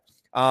 5.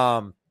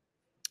 The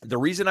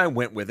reason I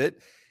went with it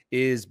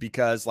is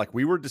because like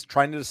we were just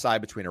trying to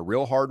decide between a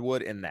real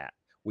hardwood and that.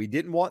 We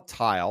didn't want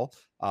tile,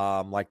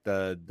 like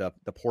the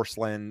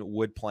porcelain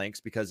wood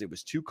planks, because it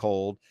was too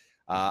cold.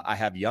 I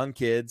have young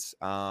kids.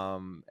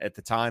 At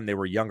the time, they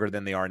were younger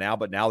than they are now,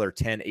 but now they're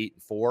 10, 8,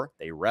 and 4.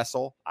 They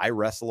wrestle. I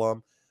wrestle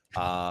them.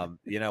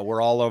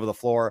 We're all over the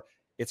floor.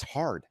 It's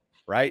hard,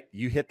 right?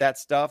 You hit that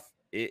stuff,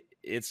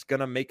 it's going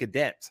to make a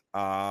dent.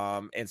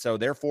 And so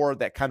therefore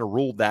that kind of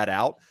ruled that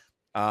out.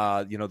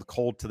 The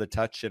cold to the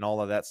touch and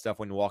all of that stuff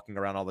when you're walking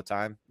around all the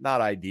time,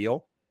 not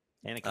ideal.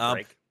 And it can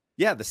break.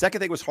 Yeah. The second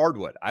thing was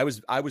hardwood. I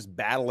was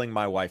battling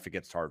my wife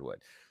against hardwood.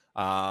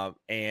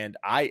 And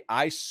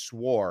I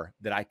swore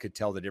that I could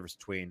tell the difference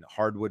between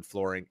hardwood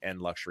flooring and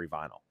luxury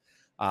vinyl.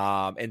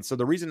 And so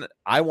the reason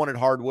I wanted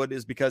hardwood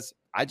is because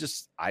I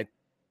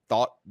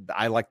thought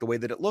I liked the way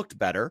that it looked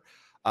better.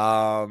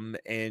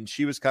 And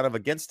she was kind of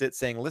against it,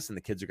 saying, listen,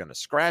 the kids are going to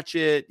scratch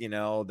it.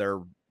 They're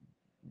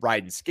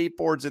riding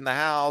skateboards in the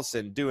house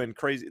and doing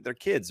crazy. Their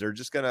kids, they're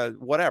just going to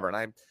whatever.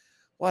 And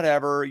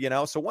whatever.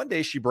 So one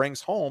day she brings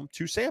home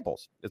 2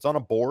 samples. It's on a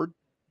board.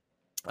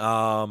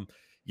 No.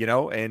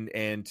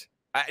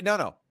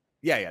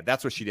 Yeah.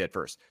 That's what she did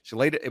first. She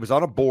laid it. It was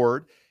on a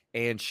board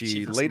and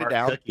she laid it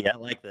down. Cookie. I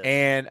like this.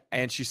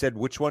 And she said,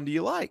 which one do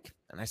you like?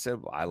 And I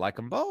said, well, I like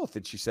them both.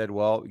 And she said,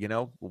 well,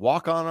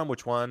 walk on them.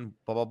 Which one?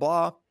 Blah, blah,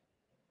 blah.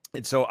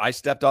 And so I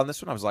stepped on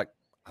this one. I was like,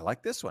 I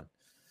like this one.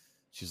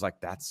 She's like,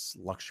 that's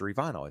luxury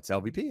vinyl. It's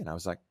LVP. And I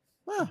was like,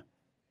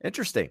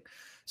 interesting.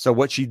 So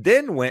what she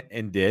then went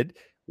and did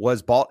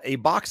was bought a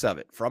box of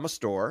it from a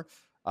store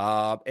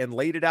and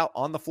laid it out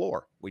on the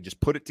floor. We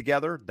just put it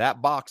together,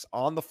 that box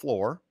on the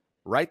floor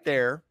right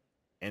there,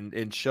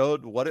 and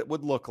showed what it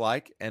would look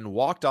like and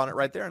walked on it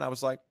right there. And I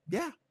was like,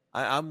 yeah,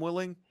 I'm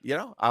willing,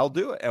 I'll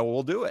do it and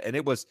we'll do it. And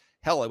it was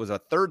a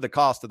third the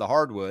cost of the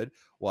hardwood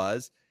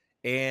was,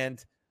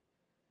 and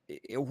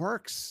it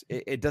works.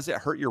 Does it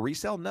hurt your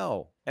resale?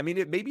 No. I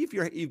mean, maybe if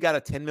you've got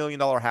a $10 million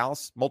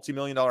house,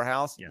 multi-million-dollar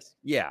house. Yes.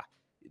 Yeah.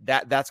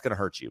 That's going to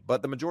hurt you.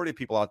 But the majority of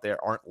people out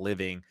there aren't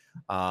living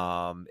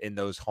in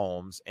those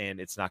homes, and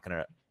it's not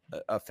going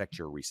to affect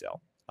your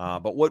resale.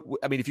 But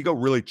if you go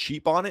really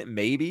cheap on it,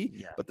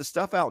 maybe, but the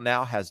stuff out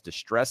now has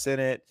distress in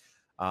it.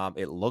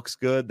 It looks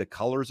good. The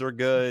colors are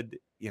good.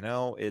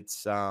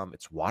 It's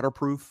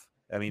waterproof.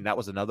 I mean, that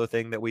was another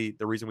thing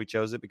the reason we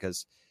chose it,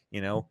 because,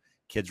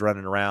 kids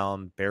running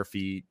around bare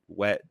feet,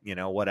 wet,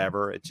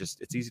 whatever. It's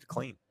easy to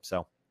clean.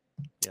 So.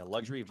 Yeah,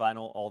 luxury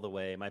vinyl all the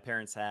way. My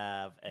parents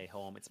have a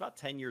home. It's about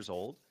 10 years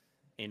old.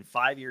 And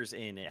 5 years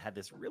in, it had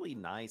this really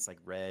nice, like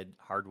red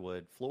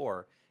hardwood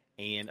floor.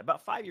 And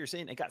about 5 years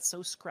in, it got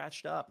so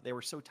scratched up. They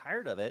were so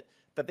tired of it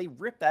that they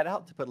ripped that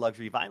out to put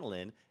luxury vinyl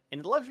in.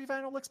 And the luxury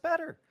vinyl looks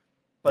better.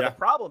 But the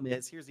problem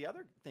is, here's the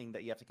other thing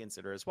that you have to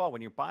consider as well.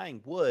 When you're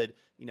buying wood,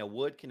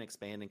 wood can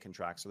expand and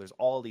contract. So there's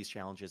all these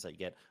challenges that you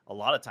get. A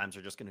lot of times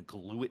they're just going to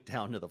glue it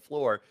down to the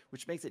floor,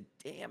 which makes it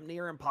damn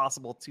near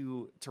impossible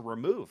to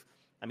remove.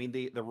 I mean,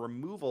 the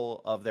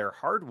removal of their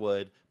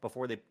hardwood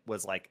before they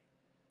was like,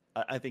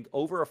 I think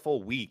over a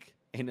full week,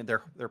 and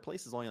their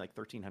place is only like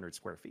 1,300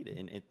 square feet,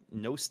 and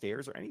no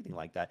stairs or anything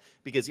like that,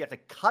 because you have to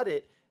cut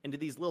it into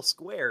these little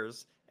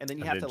squares, and then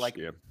you have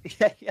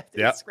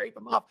to scrape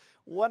them off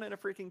one at a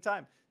freaking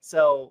time.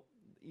 So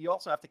you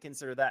also have to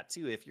consider that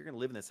too. If you're going to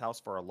live in this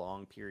house for a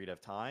long period of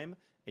time,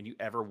 and you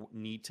ever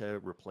need to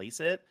replace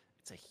it,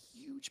 it's a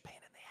huge pain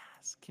in the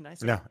ass. Can I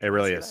say? No, it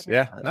really is.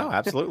 Yeah, no,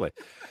 absolutely.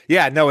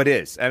 Yeah, no, it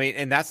is. I mean,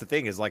 and that's the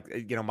thing is,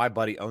 like, my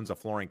buddy owns a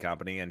flooring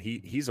company, and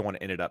he's the one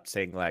that ended up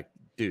saying, like,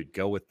 dude,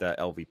 go with the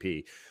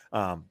LVP.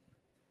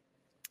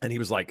 And he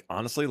was like,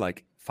 honestly,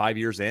 like 5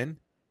 years in,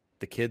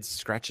 the kids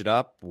scratch it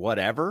up,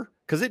 whatever.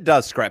 Because it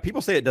does scratch.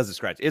 People say it doesn't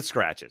scratch. It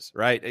scratches,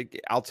 right?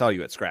 I'll tell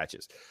you it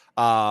scratches.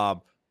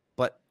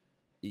 But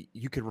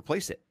you could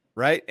replace it,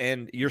 right?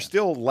 And you're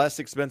still less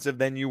expensive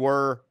than you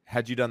were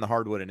had you done the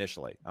hardwood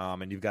initially.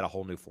 And you've got a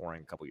whole new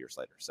flooring a couple years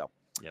later. So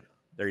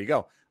there you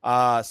go.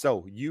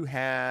 So you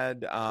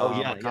had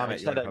a comment. I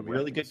just had a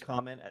really good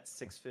comment at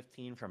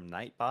 6:15 from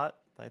Nightbot.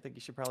 I think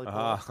you should probably pull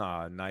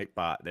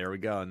Nightbot. There we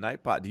go.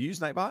 Nightbot. Do you use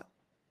Nightbot?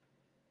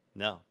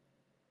 No.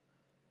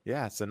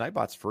 Yeah, so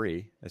Nightbot's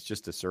free. It's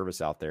just a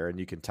service out there, and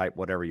you can type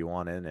whatever you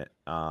want in it,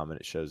 and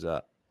it shows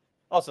up.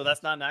 Oh, so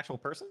that's not an actual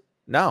person?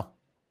 No.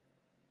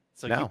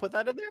 So you put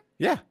that in there?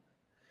 Yeah.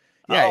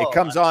 Yeah, it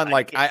comes on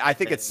like I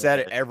think it's set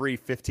at every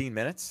 15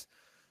 minutes.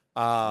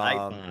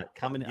 Nightbot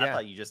coming. I Yeah.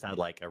 thought you just had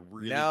like a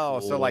really No,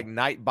 cool... so like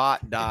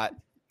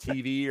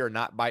Nightbot.tv or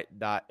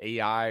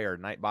Nightbot.ai or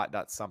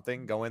Nightbot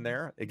something. Go in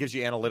there. It gives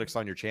you analytics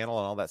on your channel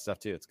and all that stuff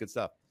too. It's good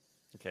stuff.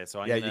 Okay, so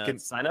I'm Yeah, gonna you can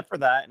sign up for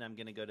that, and I'm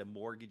gonna go to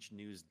Mortgage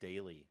News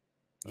Daily.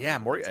 Yeah,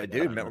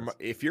 dude.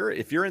 If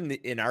you're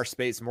in our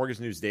space, Mortgage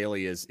News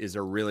Daily is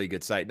a really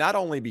good site. Not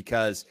only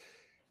because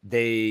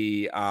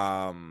they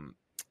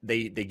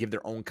give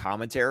their own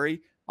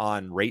commentary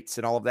on rates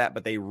and all of that,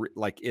 but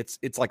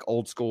it's like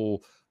old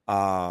school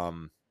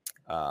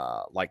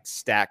like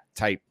stack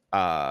type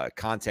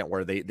content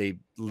where they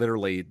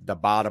literally the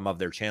bottom of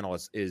their channel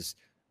is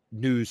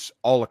news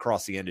all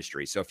across the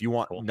industry. So if you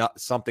want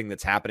something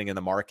that's happening in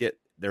the market,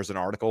 there's an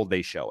article,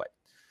 they show it.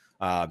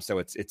 So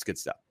it's good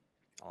stuff.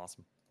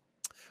 Awesome.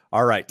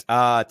 All right.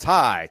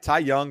 Ty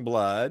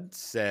Youngblood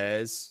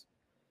says,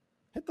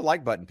 hit the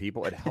like button,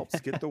 people. It helps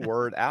get the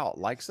word out.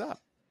 Likes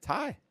up.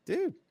 Ty,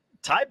 dude.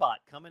 TyBot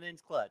coming in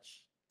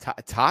clutch.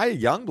 Ty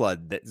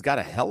Youngblood, that's got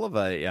a hell of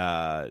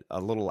a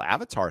little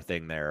avatar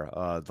thing there.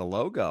 The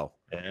logo.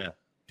 Yeah.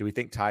 Do we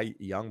think Ty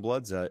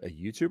Youngblood's a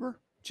YouTuber?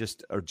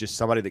 Just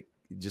somebody that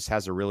just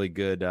has a really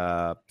good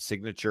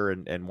signature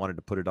and wanted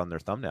to put it on their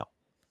thumbnail?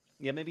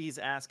 Yeah, maybe he's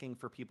asking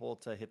for people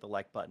to hit the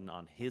like button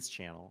on his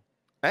channel.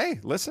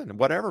 Hey, listen,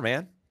 whatever,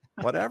 man.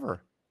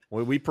 Whatever.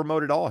 we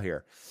promote it all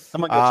here.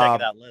 I'm going to go check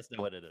it out. Let us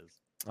know what it is.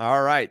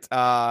 All right.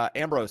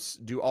 Ambrose,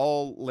 do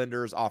all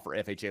lenders offer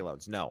FHA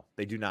loans? No,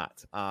 they do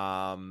not.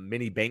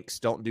 Many banks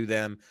don't do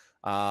them.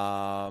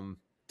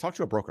 Talk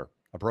to a broker.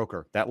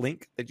 That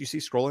link that you see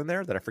scrolling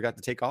there that I forgot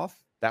to take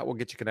off, that will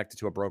get you connected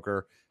to a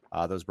broker.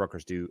 Those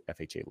brokers do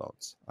FHA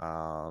loans.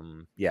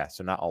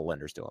 So not all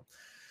lenders do them.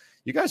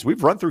 You guys,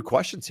 we've run through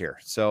questions here,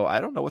 so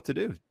I don't know what to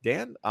do.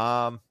 Dan,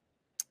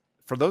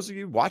 for those of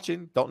you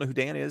watching, don't know who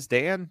Dan is.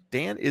 Dan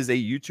is a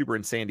YouTuber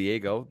in San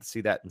Diego.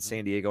 See that in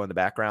San Diego in the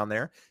background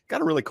there?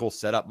 Got a really cool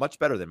setup, much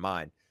better than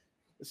mine.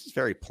 This is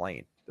very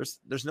plain.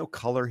 There's no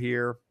color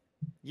here.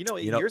 You know,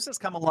 yours has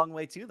come a long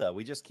way too, though.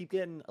 We just keep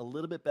getting a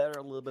little bit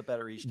better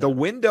each time. The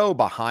window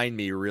behind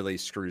me really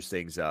screws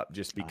things up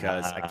just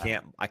because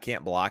I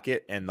can't block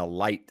it, and the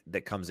light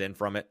that comes in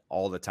from it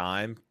all the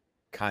time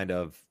kind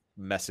of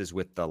messes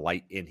with the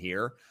light in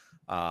here.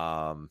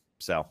 Lighting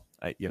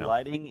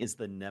is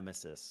the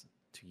nemesis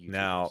to you.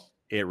 Now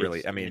it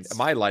really,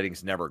 my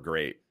lighting's never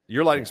great.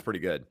 Your lighting's pretty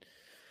good,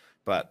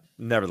 but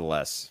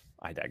nevertheless,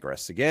 I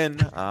digress again.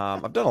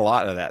 I've done a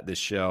lot of that this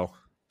show.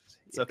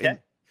 It's okay. And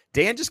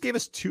Dan just gave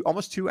us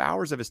almost 2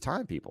 hours of his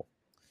time. People,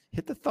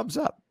 hit the thumbs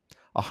up.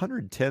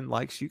 110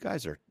 likes. You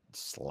guys are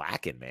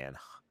slacking, man.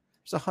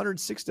 There's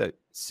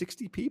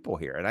 160 people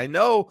here, and I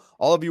know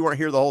all of you weren't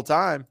here the whole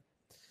time.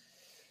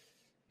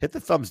 Hit the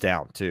thumbs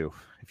down too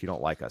if you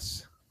don't like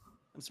us.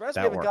 I'm surprised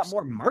we haven't got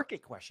more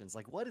market questions.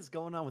 Like, what is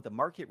going on with the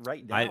market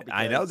right now?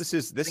 I know this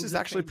is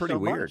actually pretty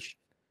weird.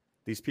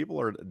 These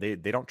people they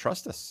don't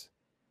trust us.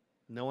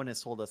 No one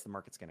has told us the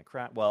market's going to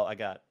crash. Well, I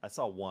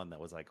saw one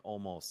that was like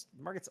the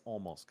market's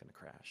almost going to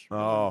crash.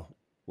 Oh,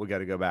 we got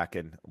to go back,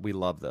 and we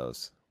love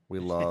those. We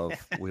love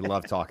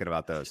talking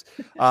about those.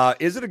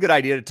 Is it a good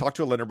idea to talk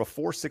to a lender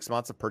before 6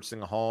 months of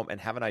purchasing a home and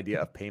have an idea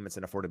of payments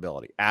and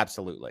affordability?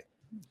 Absolutely.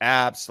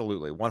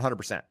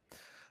 100%.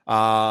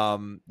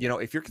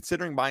 If you're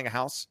considering buying a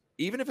house,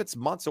 even if it's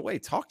months away,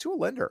 talk to a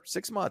lender.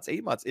 6 months,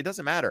 8 months, it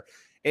doesn't matter.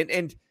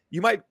 And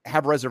you might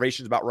have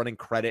reservations about running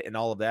credit and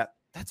all of that.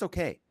 That's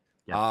okay.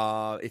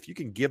 Yeah. If you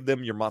can give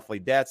them your monthly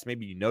debts,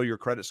 maybe your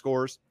credit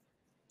scores.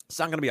 It's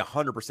not going to be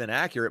 100%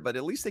 accurate, but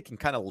at least they can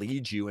kind of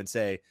lead you and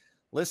say,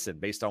 listen,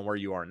 based on where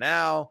you are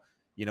now,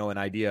 an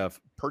idea of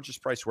purchase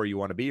price where you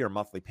want to be or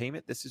monthly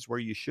payment, this is where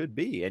you should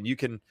be. And you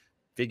can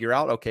figure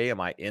out, okay,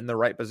 am I in the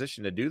right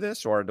position to do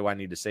this, or do I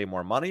need to save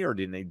more money, or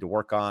do you need to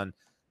work on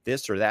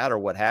this or that or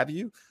what have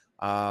you?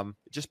 It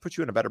just puts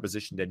you in a better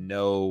position to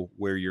know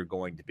where you're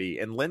going to be.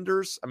 And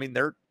lenders,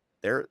 they're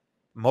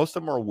most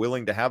of them are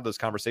willing to have those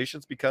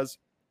conversations because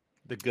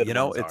the good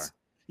ones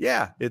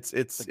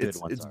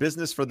it's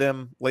business for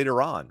them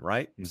later on,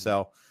 right? Mm-hmm.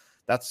 So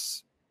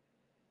that's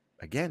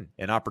again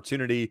an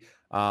opportunity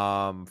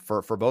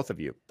for both of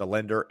you, the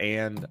lender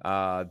and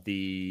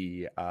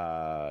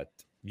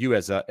you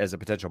as a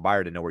potential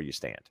buyer, to know where you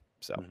stand.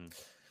 So,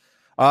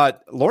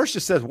 Loris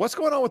just says, "What's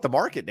going on with the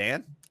market,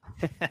 Dan?"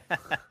 There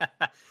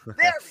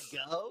we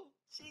go.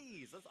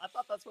 Jeez, I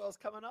thought that's what I was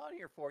coming on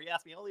here for. You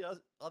asked me all the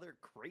other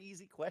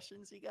crazy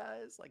questions, you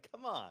guys. Like,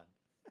 come on.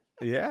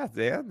 Yeah,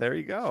 Dan. There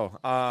you go.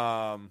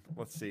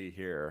 Let's see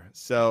here.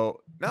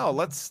 So, no,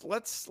 let's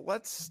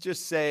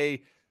just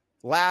say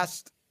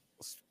let's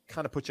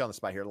kind of put you on the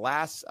spot here.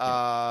 Last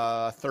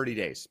 30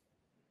 days,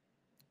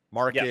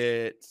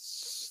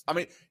 markets.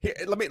 Yep. Here,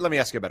 let me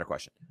ask you a better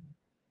question.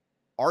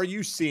 Are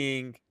you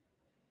seeing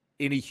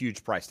any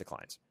huge price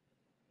declines?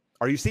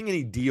 Are you seeing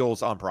any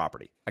deals on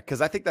property?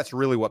 Because I think that's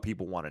really what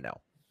people want to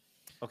know.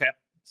 Okay.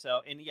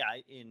 So,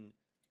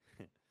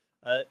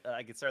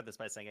 I could start this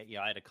by saying,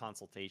 I had a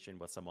consultation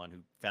with someone who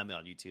found me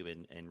on YouTube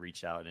and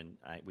reached out, and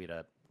we had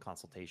a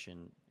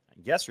consultation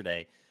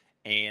yesterday.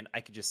 And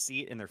I could just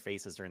see it in their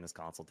faces during this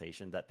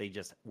consultation that they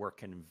just were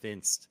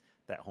convinced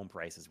that home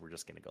prices were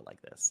just going to go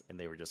like this. And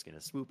they were just going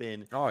to swoop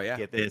in,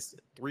 get this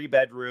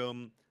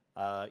 3-bedroom,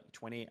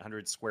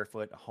 2,800 square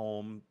foot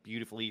home,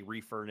 beautifully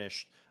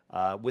refurnished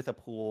with a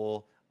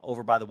pool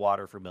over by the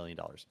water for $1 million.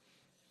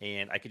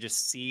 And I could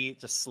just see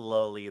just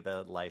slowly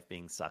the life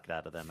being sucked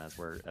out of them as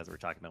we're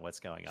talking about what's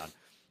going on.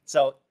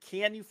 So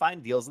can you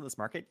find deals in this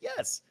market?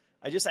 Yes.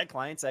 I just had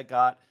clients that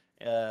got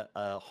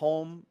a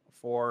home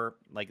for,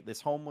 like, this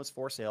home was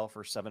for sale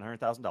for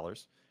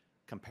 $700,000.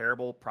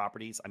 Comparable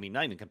properties. I mean,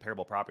 not even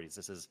comparable properties.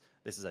 This is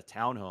a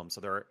townhome.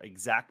 So there are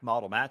exact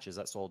model matches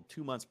that sold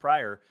 2 months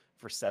prior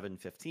for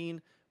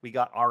 $715,000. We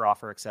got our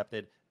offer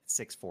accepted at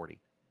 $640,000.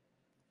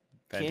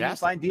 Can you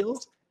find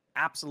deals?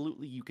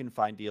 Absolutely, you can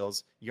find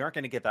deals. You aren't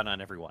going to get that on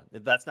everyone.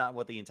 That's not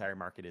what the entire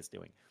market is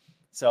doing.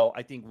 So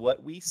I think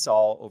what we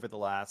saw over the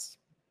last,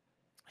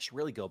 I should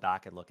really go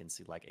back and look and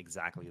see like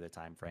exactly the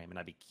time frame, and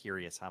I'd be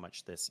curious how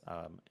much this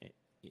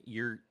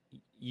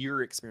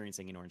you're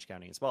experiencing in Orange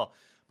County as well.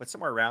 But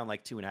somewhere around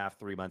like 2.5,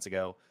 3 months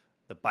ago,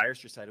 the buyers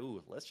just said,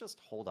 "Ooh, let's just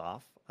hold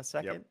off a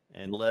second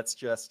and let's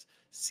just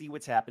see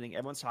what's happening."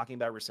 Everyone's talking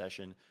about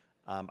recession.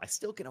 I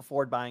still can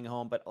afford buying a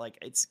home, but like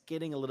it's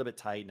getting a little bit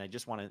tight, and I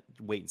just want to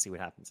wait and see what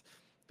happens.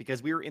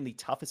 Because we were in the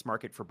toughest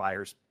market for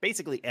buyers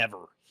basically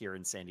ever here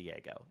in San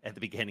Diego at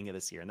the beginning of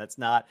this year. And that's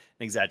not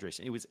an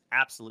exaggeration. It was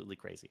absolutely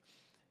crazy.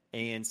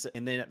 And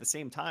then at the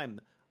same time,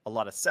 a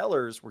lot of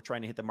sellers were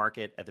trying to hit the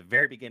market at the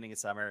very beginning of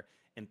summer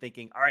and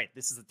thinking, all right,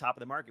 this is the top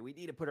of the market. We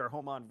need to put our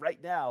home on right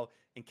now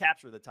and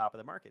capture the top of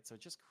the market. So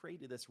it just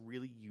created this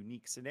really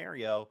unique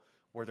scenario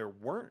where there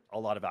weren't a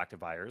lot of active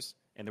buyers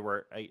and there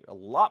were a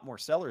lot more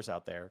sellers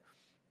out there.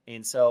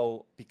 And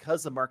so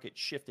because the market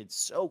shifted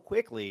so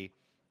quickly,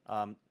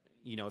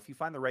 if you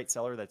find the right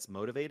seller that's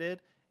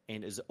motivated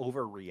and is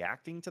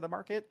overreacting to the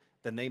market,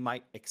 then they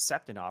might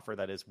accept an offer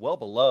that is well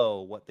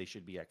below what they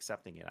should be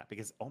accepting it at,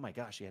 because, oh my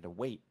gosh, you had to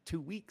wait 2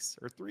 weeks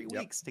or 3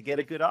 weeks to get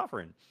a good offer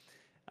in.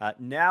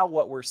 Now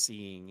what we're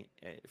seeing,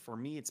 for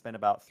me, it's been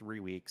about 3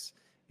 weeks,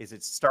 is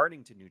it's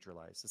starting to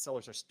neutralize. The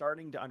sellers are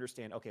starting to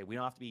understand, okay, we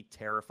don't have to be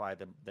terrified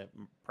that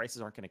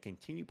prices aren't going to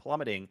continue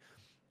plummeting.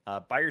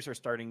 Buyers are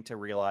starting to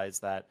realize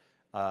that,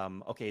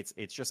 okay,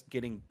 it's just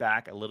getting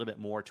back a little bit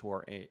more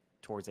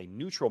towards a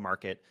neutral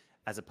market,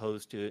 as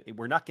opposed to,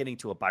 we're not getting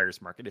to a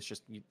buyer's market. It's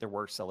just there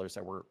were sellers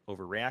that were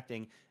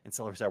overreacting and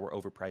sellers that were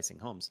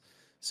overpricing homes.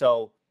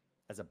 So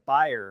as a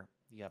buyer,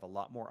 you have a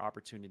lot more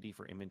opportunity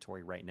for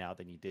inventory right now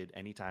than you did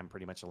anytime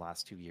pretty much the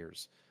last 2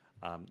 years.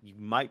 You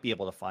might be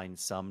able to find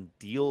some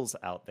deals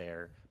out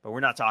there, but we're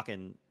not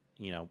talking,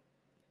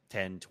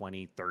 10,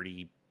 20,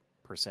 30%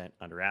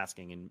 under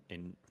asking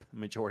in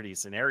majority of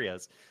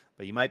scenarios,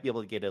 but you might be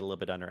able to get it a little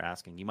bit under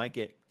asking. You might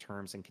get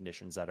terms and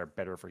conditions that are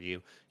better for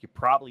you. You're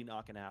probably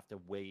not going to have to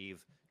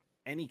waive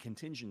any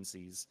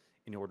contingencies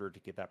in order to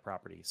get that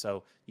property.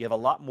 So you have a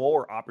lot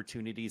more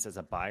opportunities as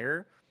a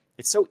buyer.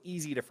 It's so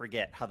easy to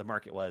forget how the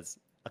market was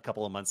a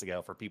couple of months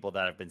ago for people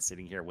that have been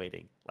sitting here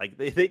waiting. Like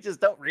they just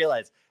don't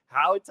realize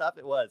how tough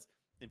it was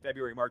in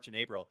February, March, and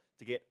April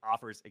to get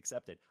offers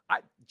accepted.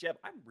 Jeb,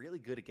 I'm really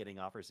good at getting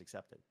offers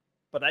accepted.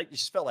 But I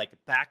just felt like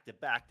back to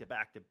back to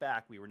back to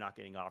back, we were not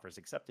getting offers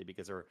accepted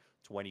because there were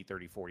 20,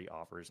 30, 40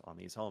 offers on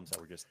these homes that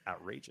were just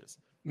outrageous.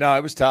 No,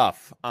 it was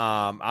tough.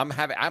 I'm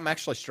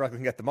actually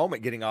struggling at the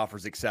moment getting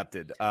offers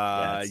accepted.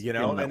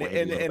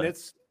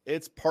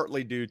 It's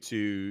partly due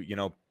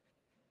to,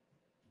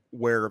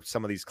 where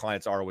some of these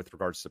clients are with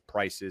regards to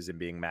prices and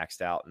being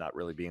maxed out and not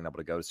really being able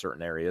to go to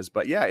certain areas.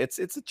 But yeah, it's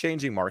a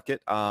changing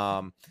market.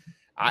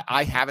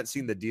 I haven't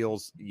seen the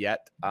deals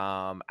yet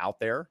out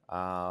there.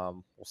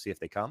 We'll see if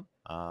they come.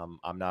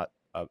 I'm not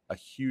a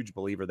huge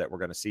believer that we're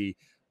going to see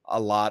a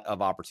lot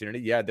of opportunity.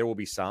 Yeah, there will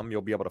be some.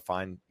 You'll be able to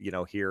find,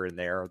 here and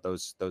there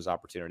those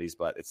opportunities,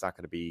 but it's not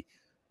going to be,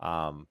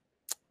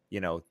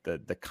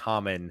 the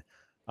common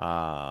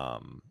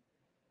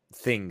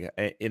thing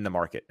in the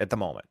market at the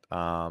moment.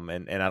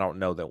 And I don't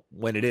know that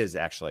when it is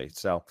actually.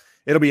 So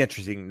it'll be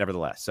interesting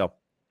nevertheless. So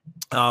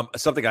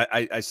something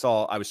I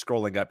saw, I was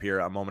scrolling up here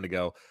a moment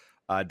ago,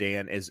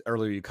 Dan, is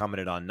earlier you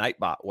commented on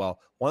Nightbot. Well,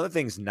 one of the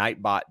things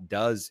Nightbot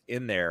does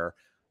in there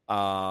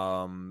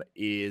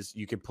is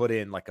you can put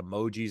in like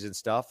emojis and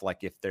stuff.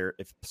 Like if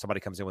somebody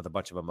comes in with a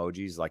bunch of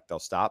emojis, like they'll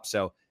stop.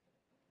 So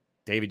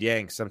David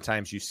Yang,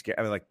 sometimes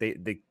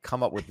they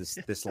come up with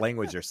this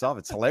language themselves.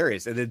 It's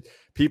hilarious. And then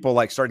people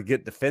like start to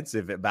get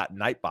defensive about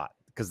Nightbot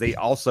because they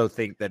also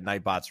think that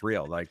Nightbot's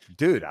real. Like,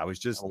 dude, I was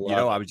just,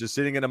 I was just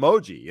sitting an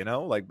emoji,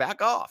 like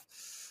back off.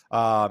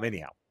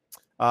 Anyhow,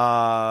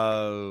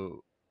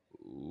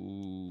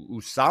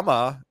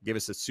 Usama gave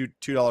us a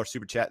 $2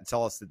 super chat and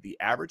tell us that the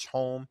average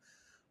home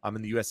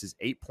in the U.S. is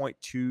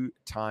 8.2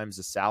 times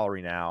the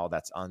salary now.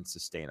 That's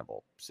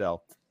unsustainable.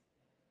 So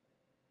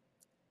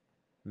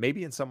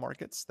maybe in some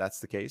markets that's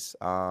the case.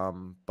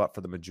 But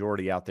for the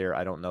majority out there,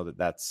 I don't know that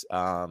that's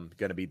going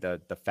to be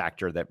the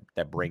factor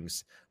that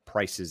brings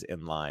prices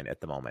in line at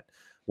the moment.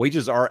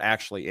 Wages are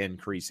actually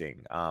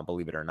increasing,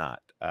 believe it or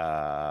not.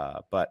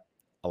 But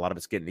a lot of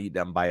it's getting eaten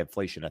up by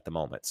inflation at the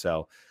moment.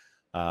 So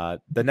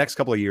the next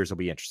couple of years will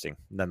be interesting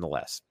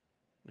nonetheless.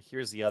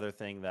 Here's the other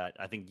thing that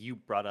I think you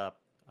brought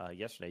up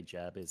yesterday,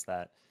 Jeb, is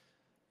that,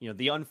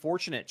 the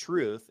unfortunate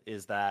truth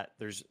is that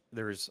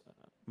there's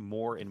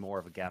more and more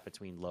of a gap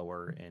between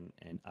lower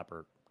and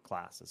upper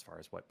class as far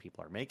as what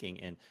people are making.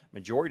 And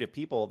majority of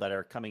people that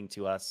are coming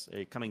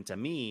to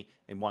me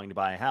and wanting to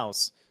buy a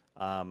house,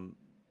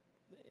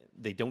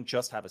 they don't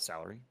just have a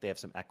salary. They have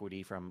some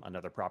equity from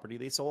another property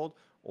they sold,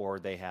 or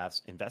they have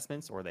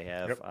investments, or they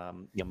have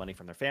money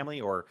from their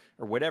family, or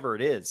whatever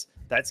it is.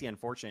 That's the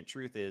unfortunate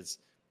truth is,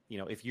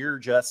 if you're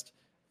just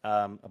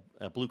a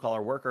blue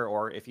collar worker,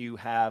 or if you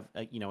have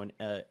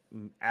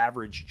an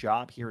average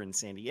job here in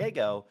San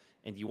Diego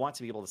and you want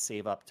to be able to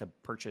save up to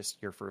purchase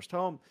your first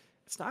home,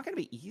 it's not going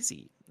to be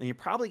easy. And you're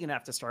probably going to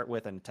have to start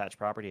with an attached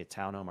property, a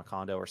townhome, a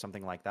condo, or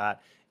something like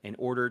that in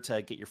order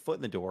to get your foot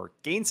in the door,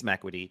 gain some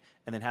equity,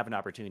 and then have an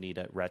opportunity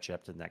to ratchet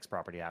up to the next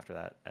property after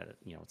that at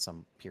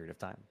some period of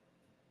time.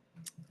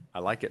 I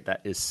like it.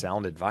 That is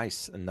sound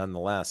advice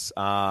nonetheless.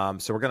 So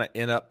we're going to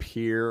end up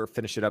here,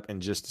 finish it up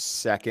in just a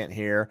second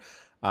here.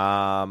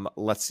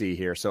 Let's see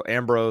here. So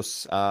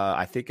Ambrose,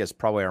 I think is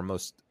probably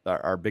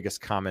our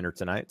biggest commenter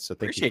tonight. So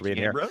thank you for being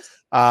here.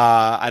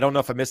 I don't know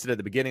if I missed it at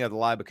the beginning of the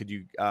live, but could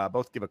you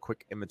both give a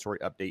quick inventory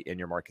update in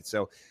your market?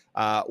 So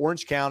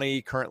Orange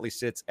County currently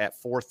sits at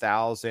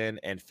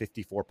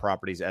 4,054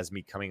 properties as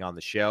me coming on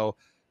the show.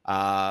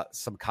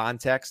 Some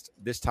context,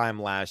 this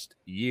time last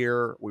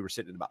year, we were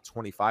sitting at about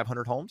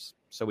 2,500 homes.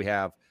 So we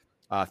have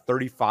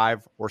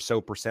 35% or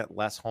so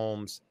less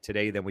homes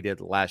today than we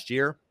did last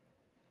year.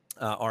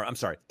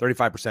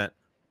 35%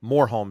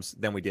 more homes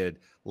than we did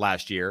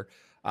last year.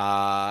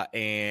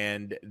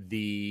 And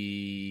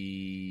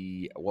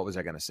what was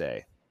I going to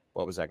say?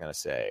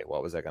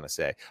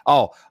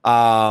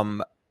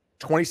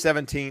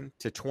 2017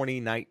 to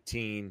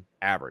 2019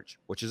 average,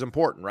 which is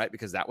important, right?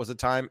 Because that was a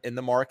time in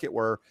the market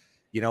where,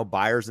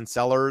 buyers and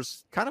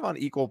sellers kind of on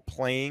equal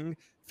playing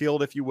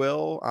field, if you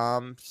will.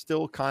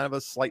 Still kind of a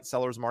slight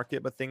seller's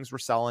market, but things were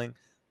selling.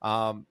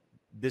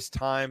 This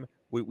time,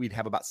 we'd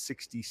have about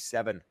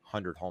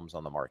 6,700 homes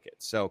on the market.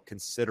 So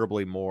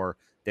considerably more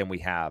than we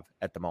have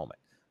at the moment.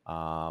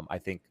 I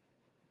think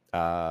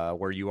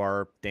where you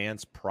are,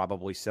 Dan's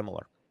probably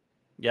similar.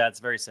 Yeah, it's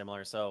very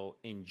similar. So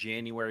in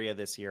January of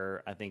this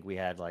year, I think we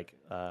had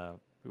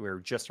we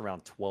were just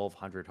around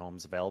 1,200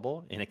 homes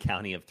available in a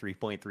county of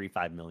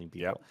 3.35 million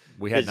people. Yep.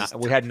 We had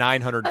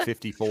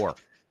 954.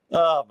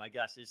 Oh my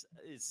gosh. It's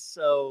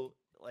so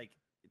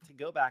to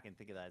go back and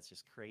think of that, it's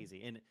just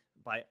crazy. And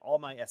by all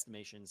my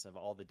estimations of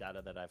all the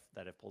data that I've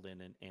pulled in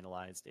and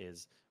analyzed,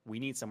 is we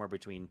need somewhere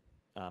between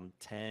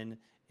 10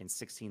 and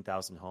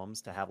 16,000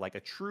 homes to have a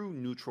true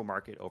neutral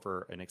market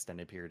over an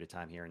extended period of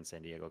time here in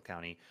San Diego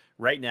County.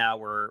 Right now,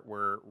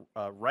 we're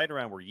right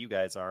around where you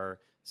guys are.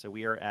 So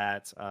we are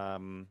at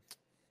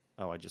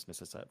I just missed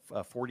this,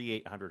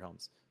 4,800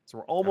 homes. So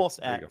we're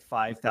almost at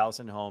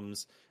 5,000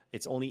 homes.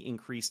 It's only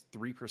increased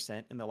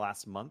 3% in the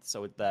last month.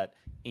 So that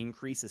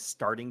increase is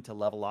starting to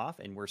level off,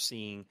 and we're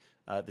seeing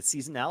the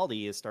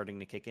seasonality is starting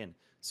to kick in.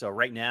 So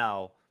right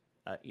now,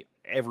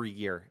 every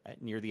year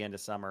near the end of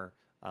summer,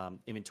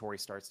 inventory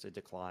starts to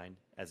decline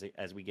as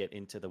we get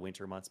into the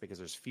winter months, because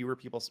there's fewer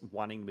people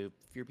wanting to move,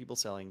 fewer people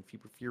selling,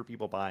 fewer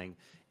people buying.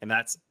 And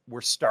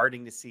we're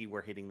starting to see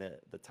we're hitting the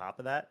top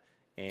of that.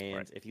 And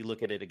right. If you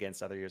look at it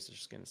against other years, it's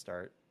just going to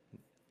start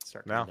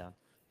coming down.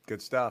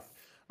 Good stuff.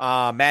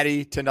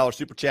 Maddie, $10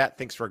 super chat.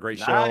 Thanks for a great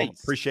show.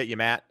 Appreciate you,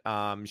 Matt.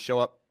 Show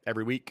up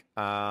every week.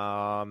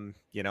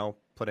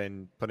 Put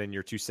in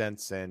your 2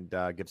 cents and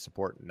give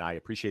support, and I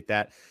appreciate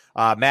that.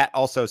 Matt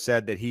also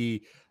said that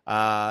he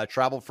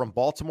traveled from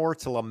Baltimore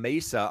to La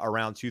Mesa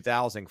around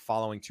 2000,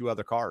 following 2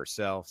 other cars.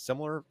 So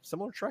similar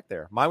trek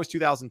there. Mine was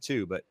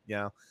 2002, but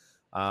you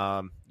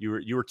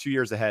were 2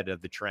 years ahead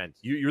of the trend.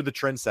 You're the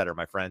trendsetter,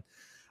 my friend.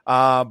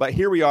 But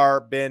here we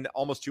are, been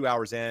almost 2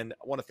 hours in. I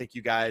want to thank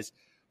you guys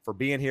for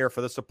being here,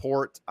 for the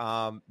support.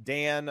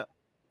 Dan,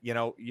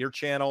 your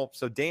channel.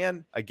 So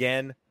Dan,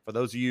 again, for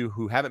those of you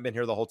who haven't been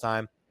here the whole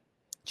time,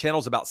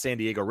 channel's about San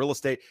Diego real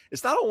estate.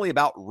 It's not only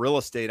about real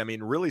estate. I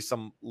mean, really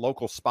some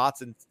local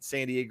spots in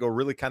San Diego,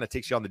 really kind of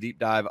takes you on the deep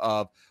dive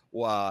of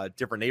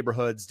different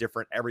neighborhoods,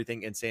 different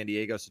everything in San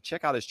Diego. So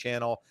check out his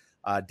channel.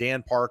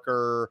 Dan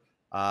Parker,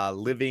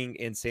 Living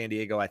in San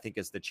Diego, I think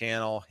is the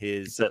channel.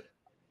 His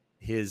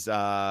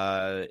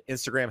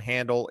Instagram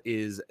handle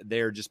is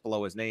there just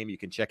below his name. You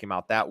can check him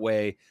out that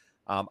way.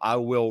 I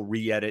will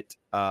re-edit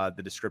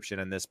the description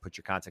in this, put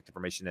your contact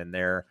information in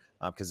there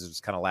because it was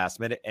kind of last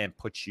minute, and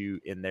put you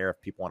in there if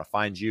people want to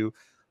find you.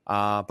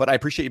 But I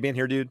appreciate you being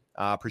here, dude.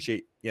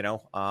 Appreciate,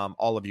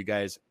 all of you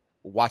guys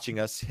watching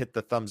us. Hit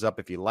the thumbs up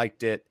if you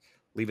liked it.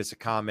 Leave us a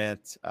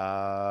comment.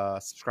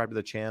 Subscribe to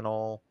the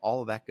channel.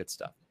 All of that good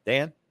stuff.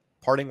 Dan,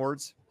 parting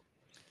words?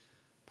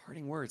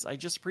 Parting words. I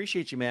just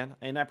appreciate you, man.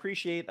 And I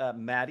appreciate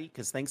Maddie,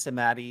 because thanks to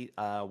Maddie,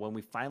 when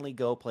we finally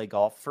go play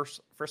golf,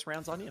 first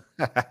round's on you.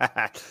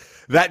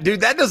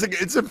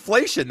 It's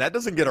inflation. That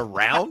doesn't get a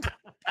round.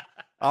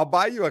 I'll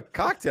buy you a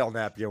cocktail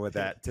napkin with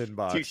that.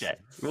 $10. Touche.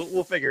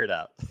 We'll figure it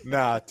out.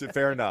 Nah,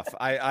 fair enough.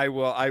 I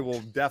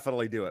will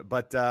definitely do it.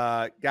 But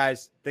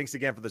guys, thanks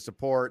again for the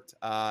support.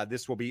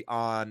 This will be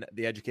on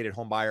the Educated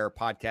Homebuyer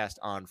podcast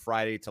on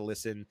Friday to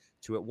listen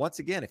to it once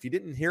again. If you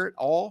didn't hear it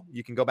all,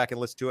 you can go back and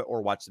listen to it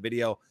or watch the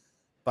video.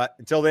 But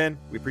until then,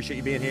 we appreciate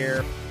you being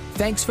here.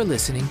 Thanks for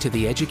listening to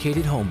The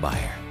Educated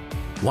Homebuyer.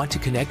 Want to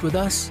connect with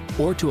us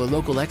or to a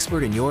local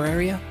expert in your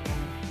area?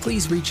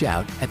 Please reach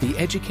out at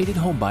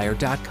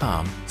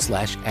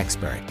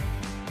theeducatedhomebuyer.com/expert.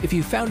 If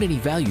you found any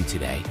value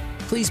today,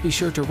 please be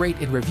sure to rate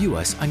and review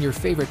us on your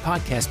favorite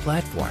podcast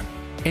platform.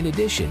 In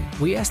addition,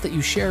 we ask that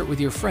you share it with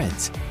your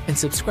friends and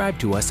subscribe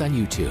to us on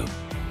YouTube.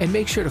 And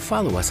make sure to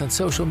follow us on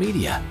social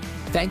media.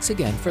 Thanks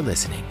again for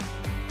listening.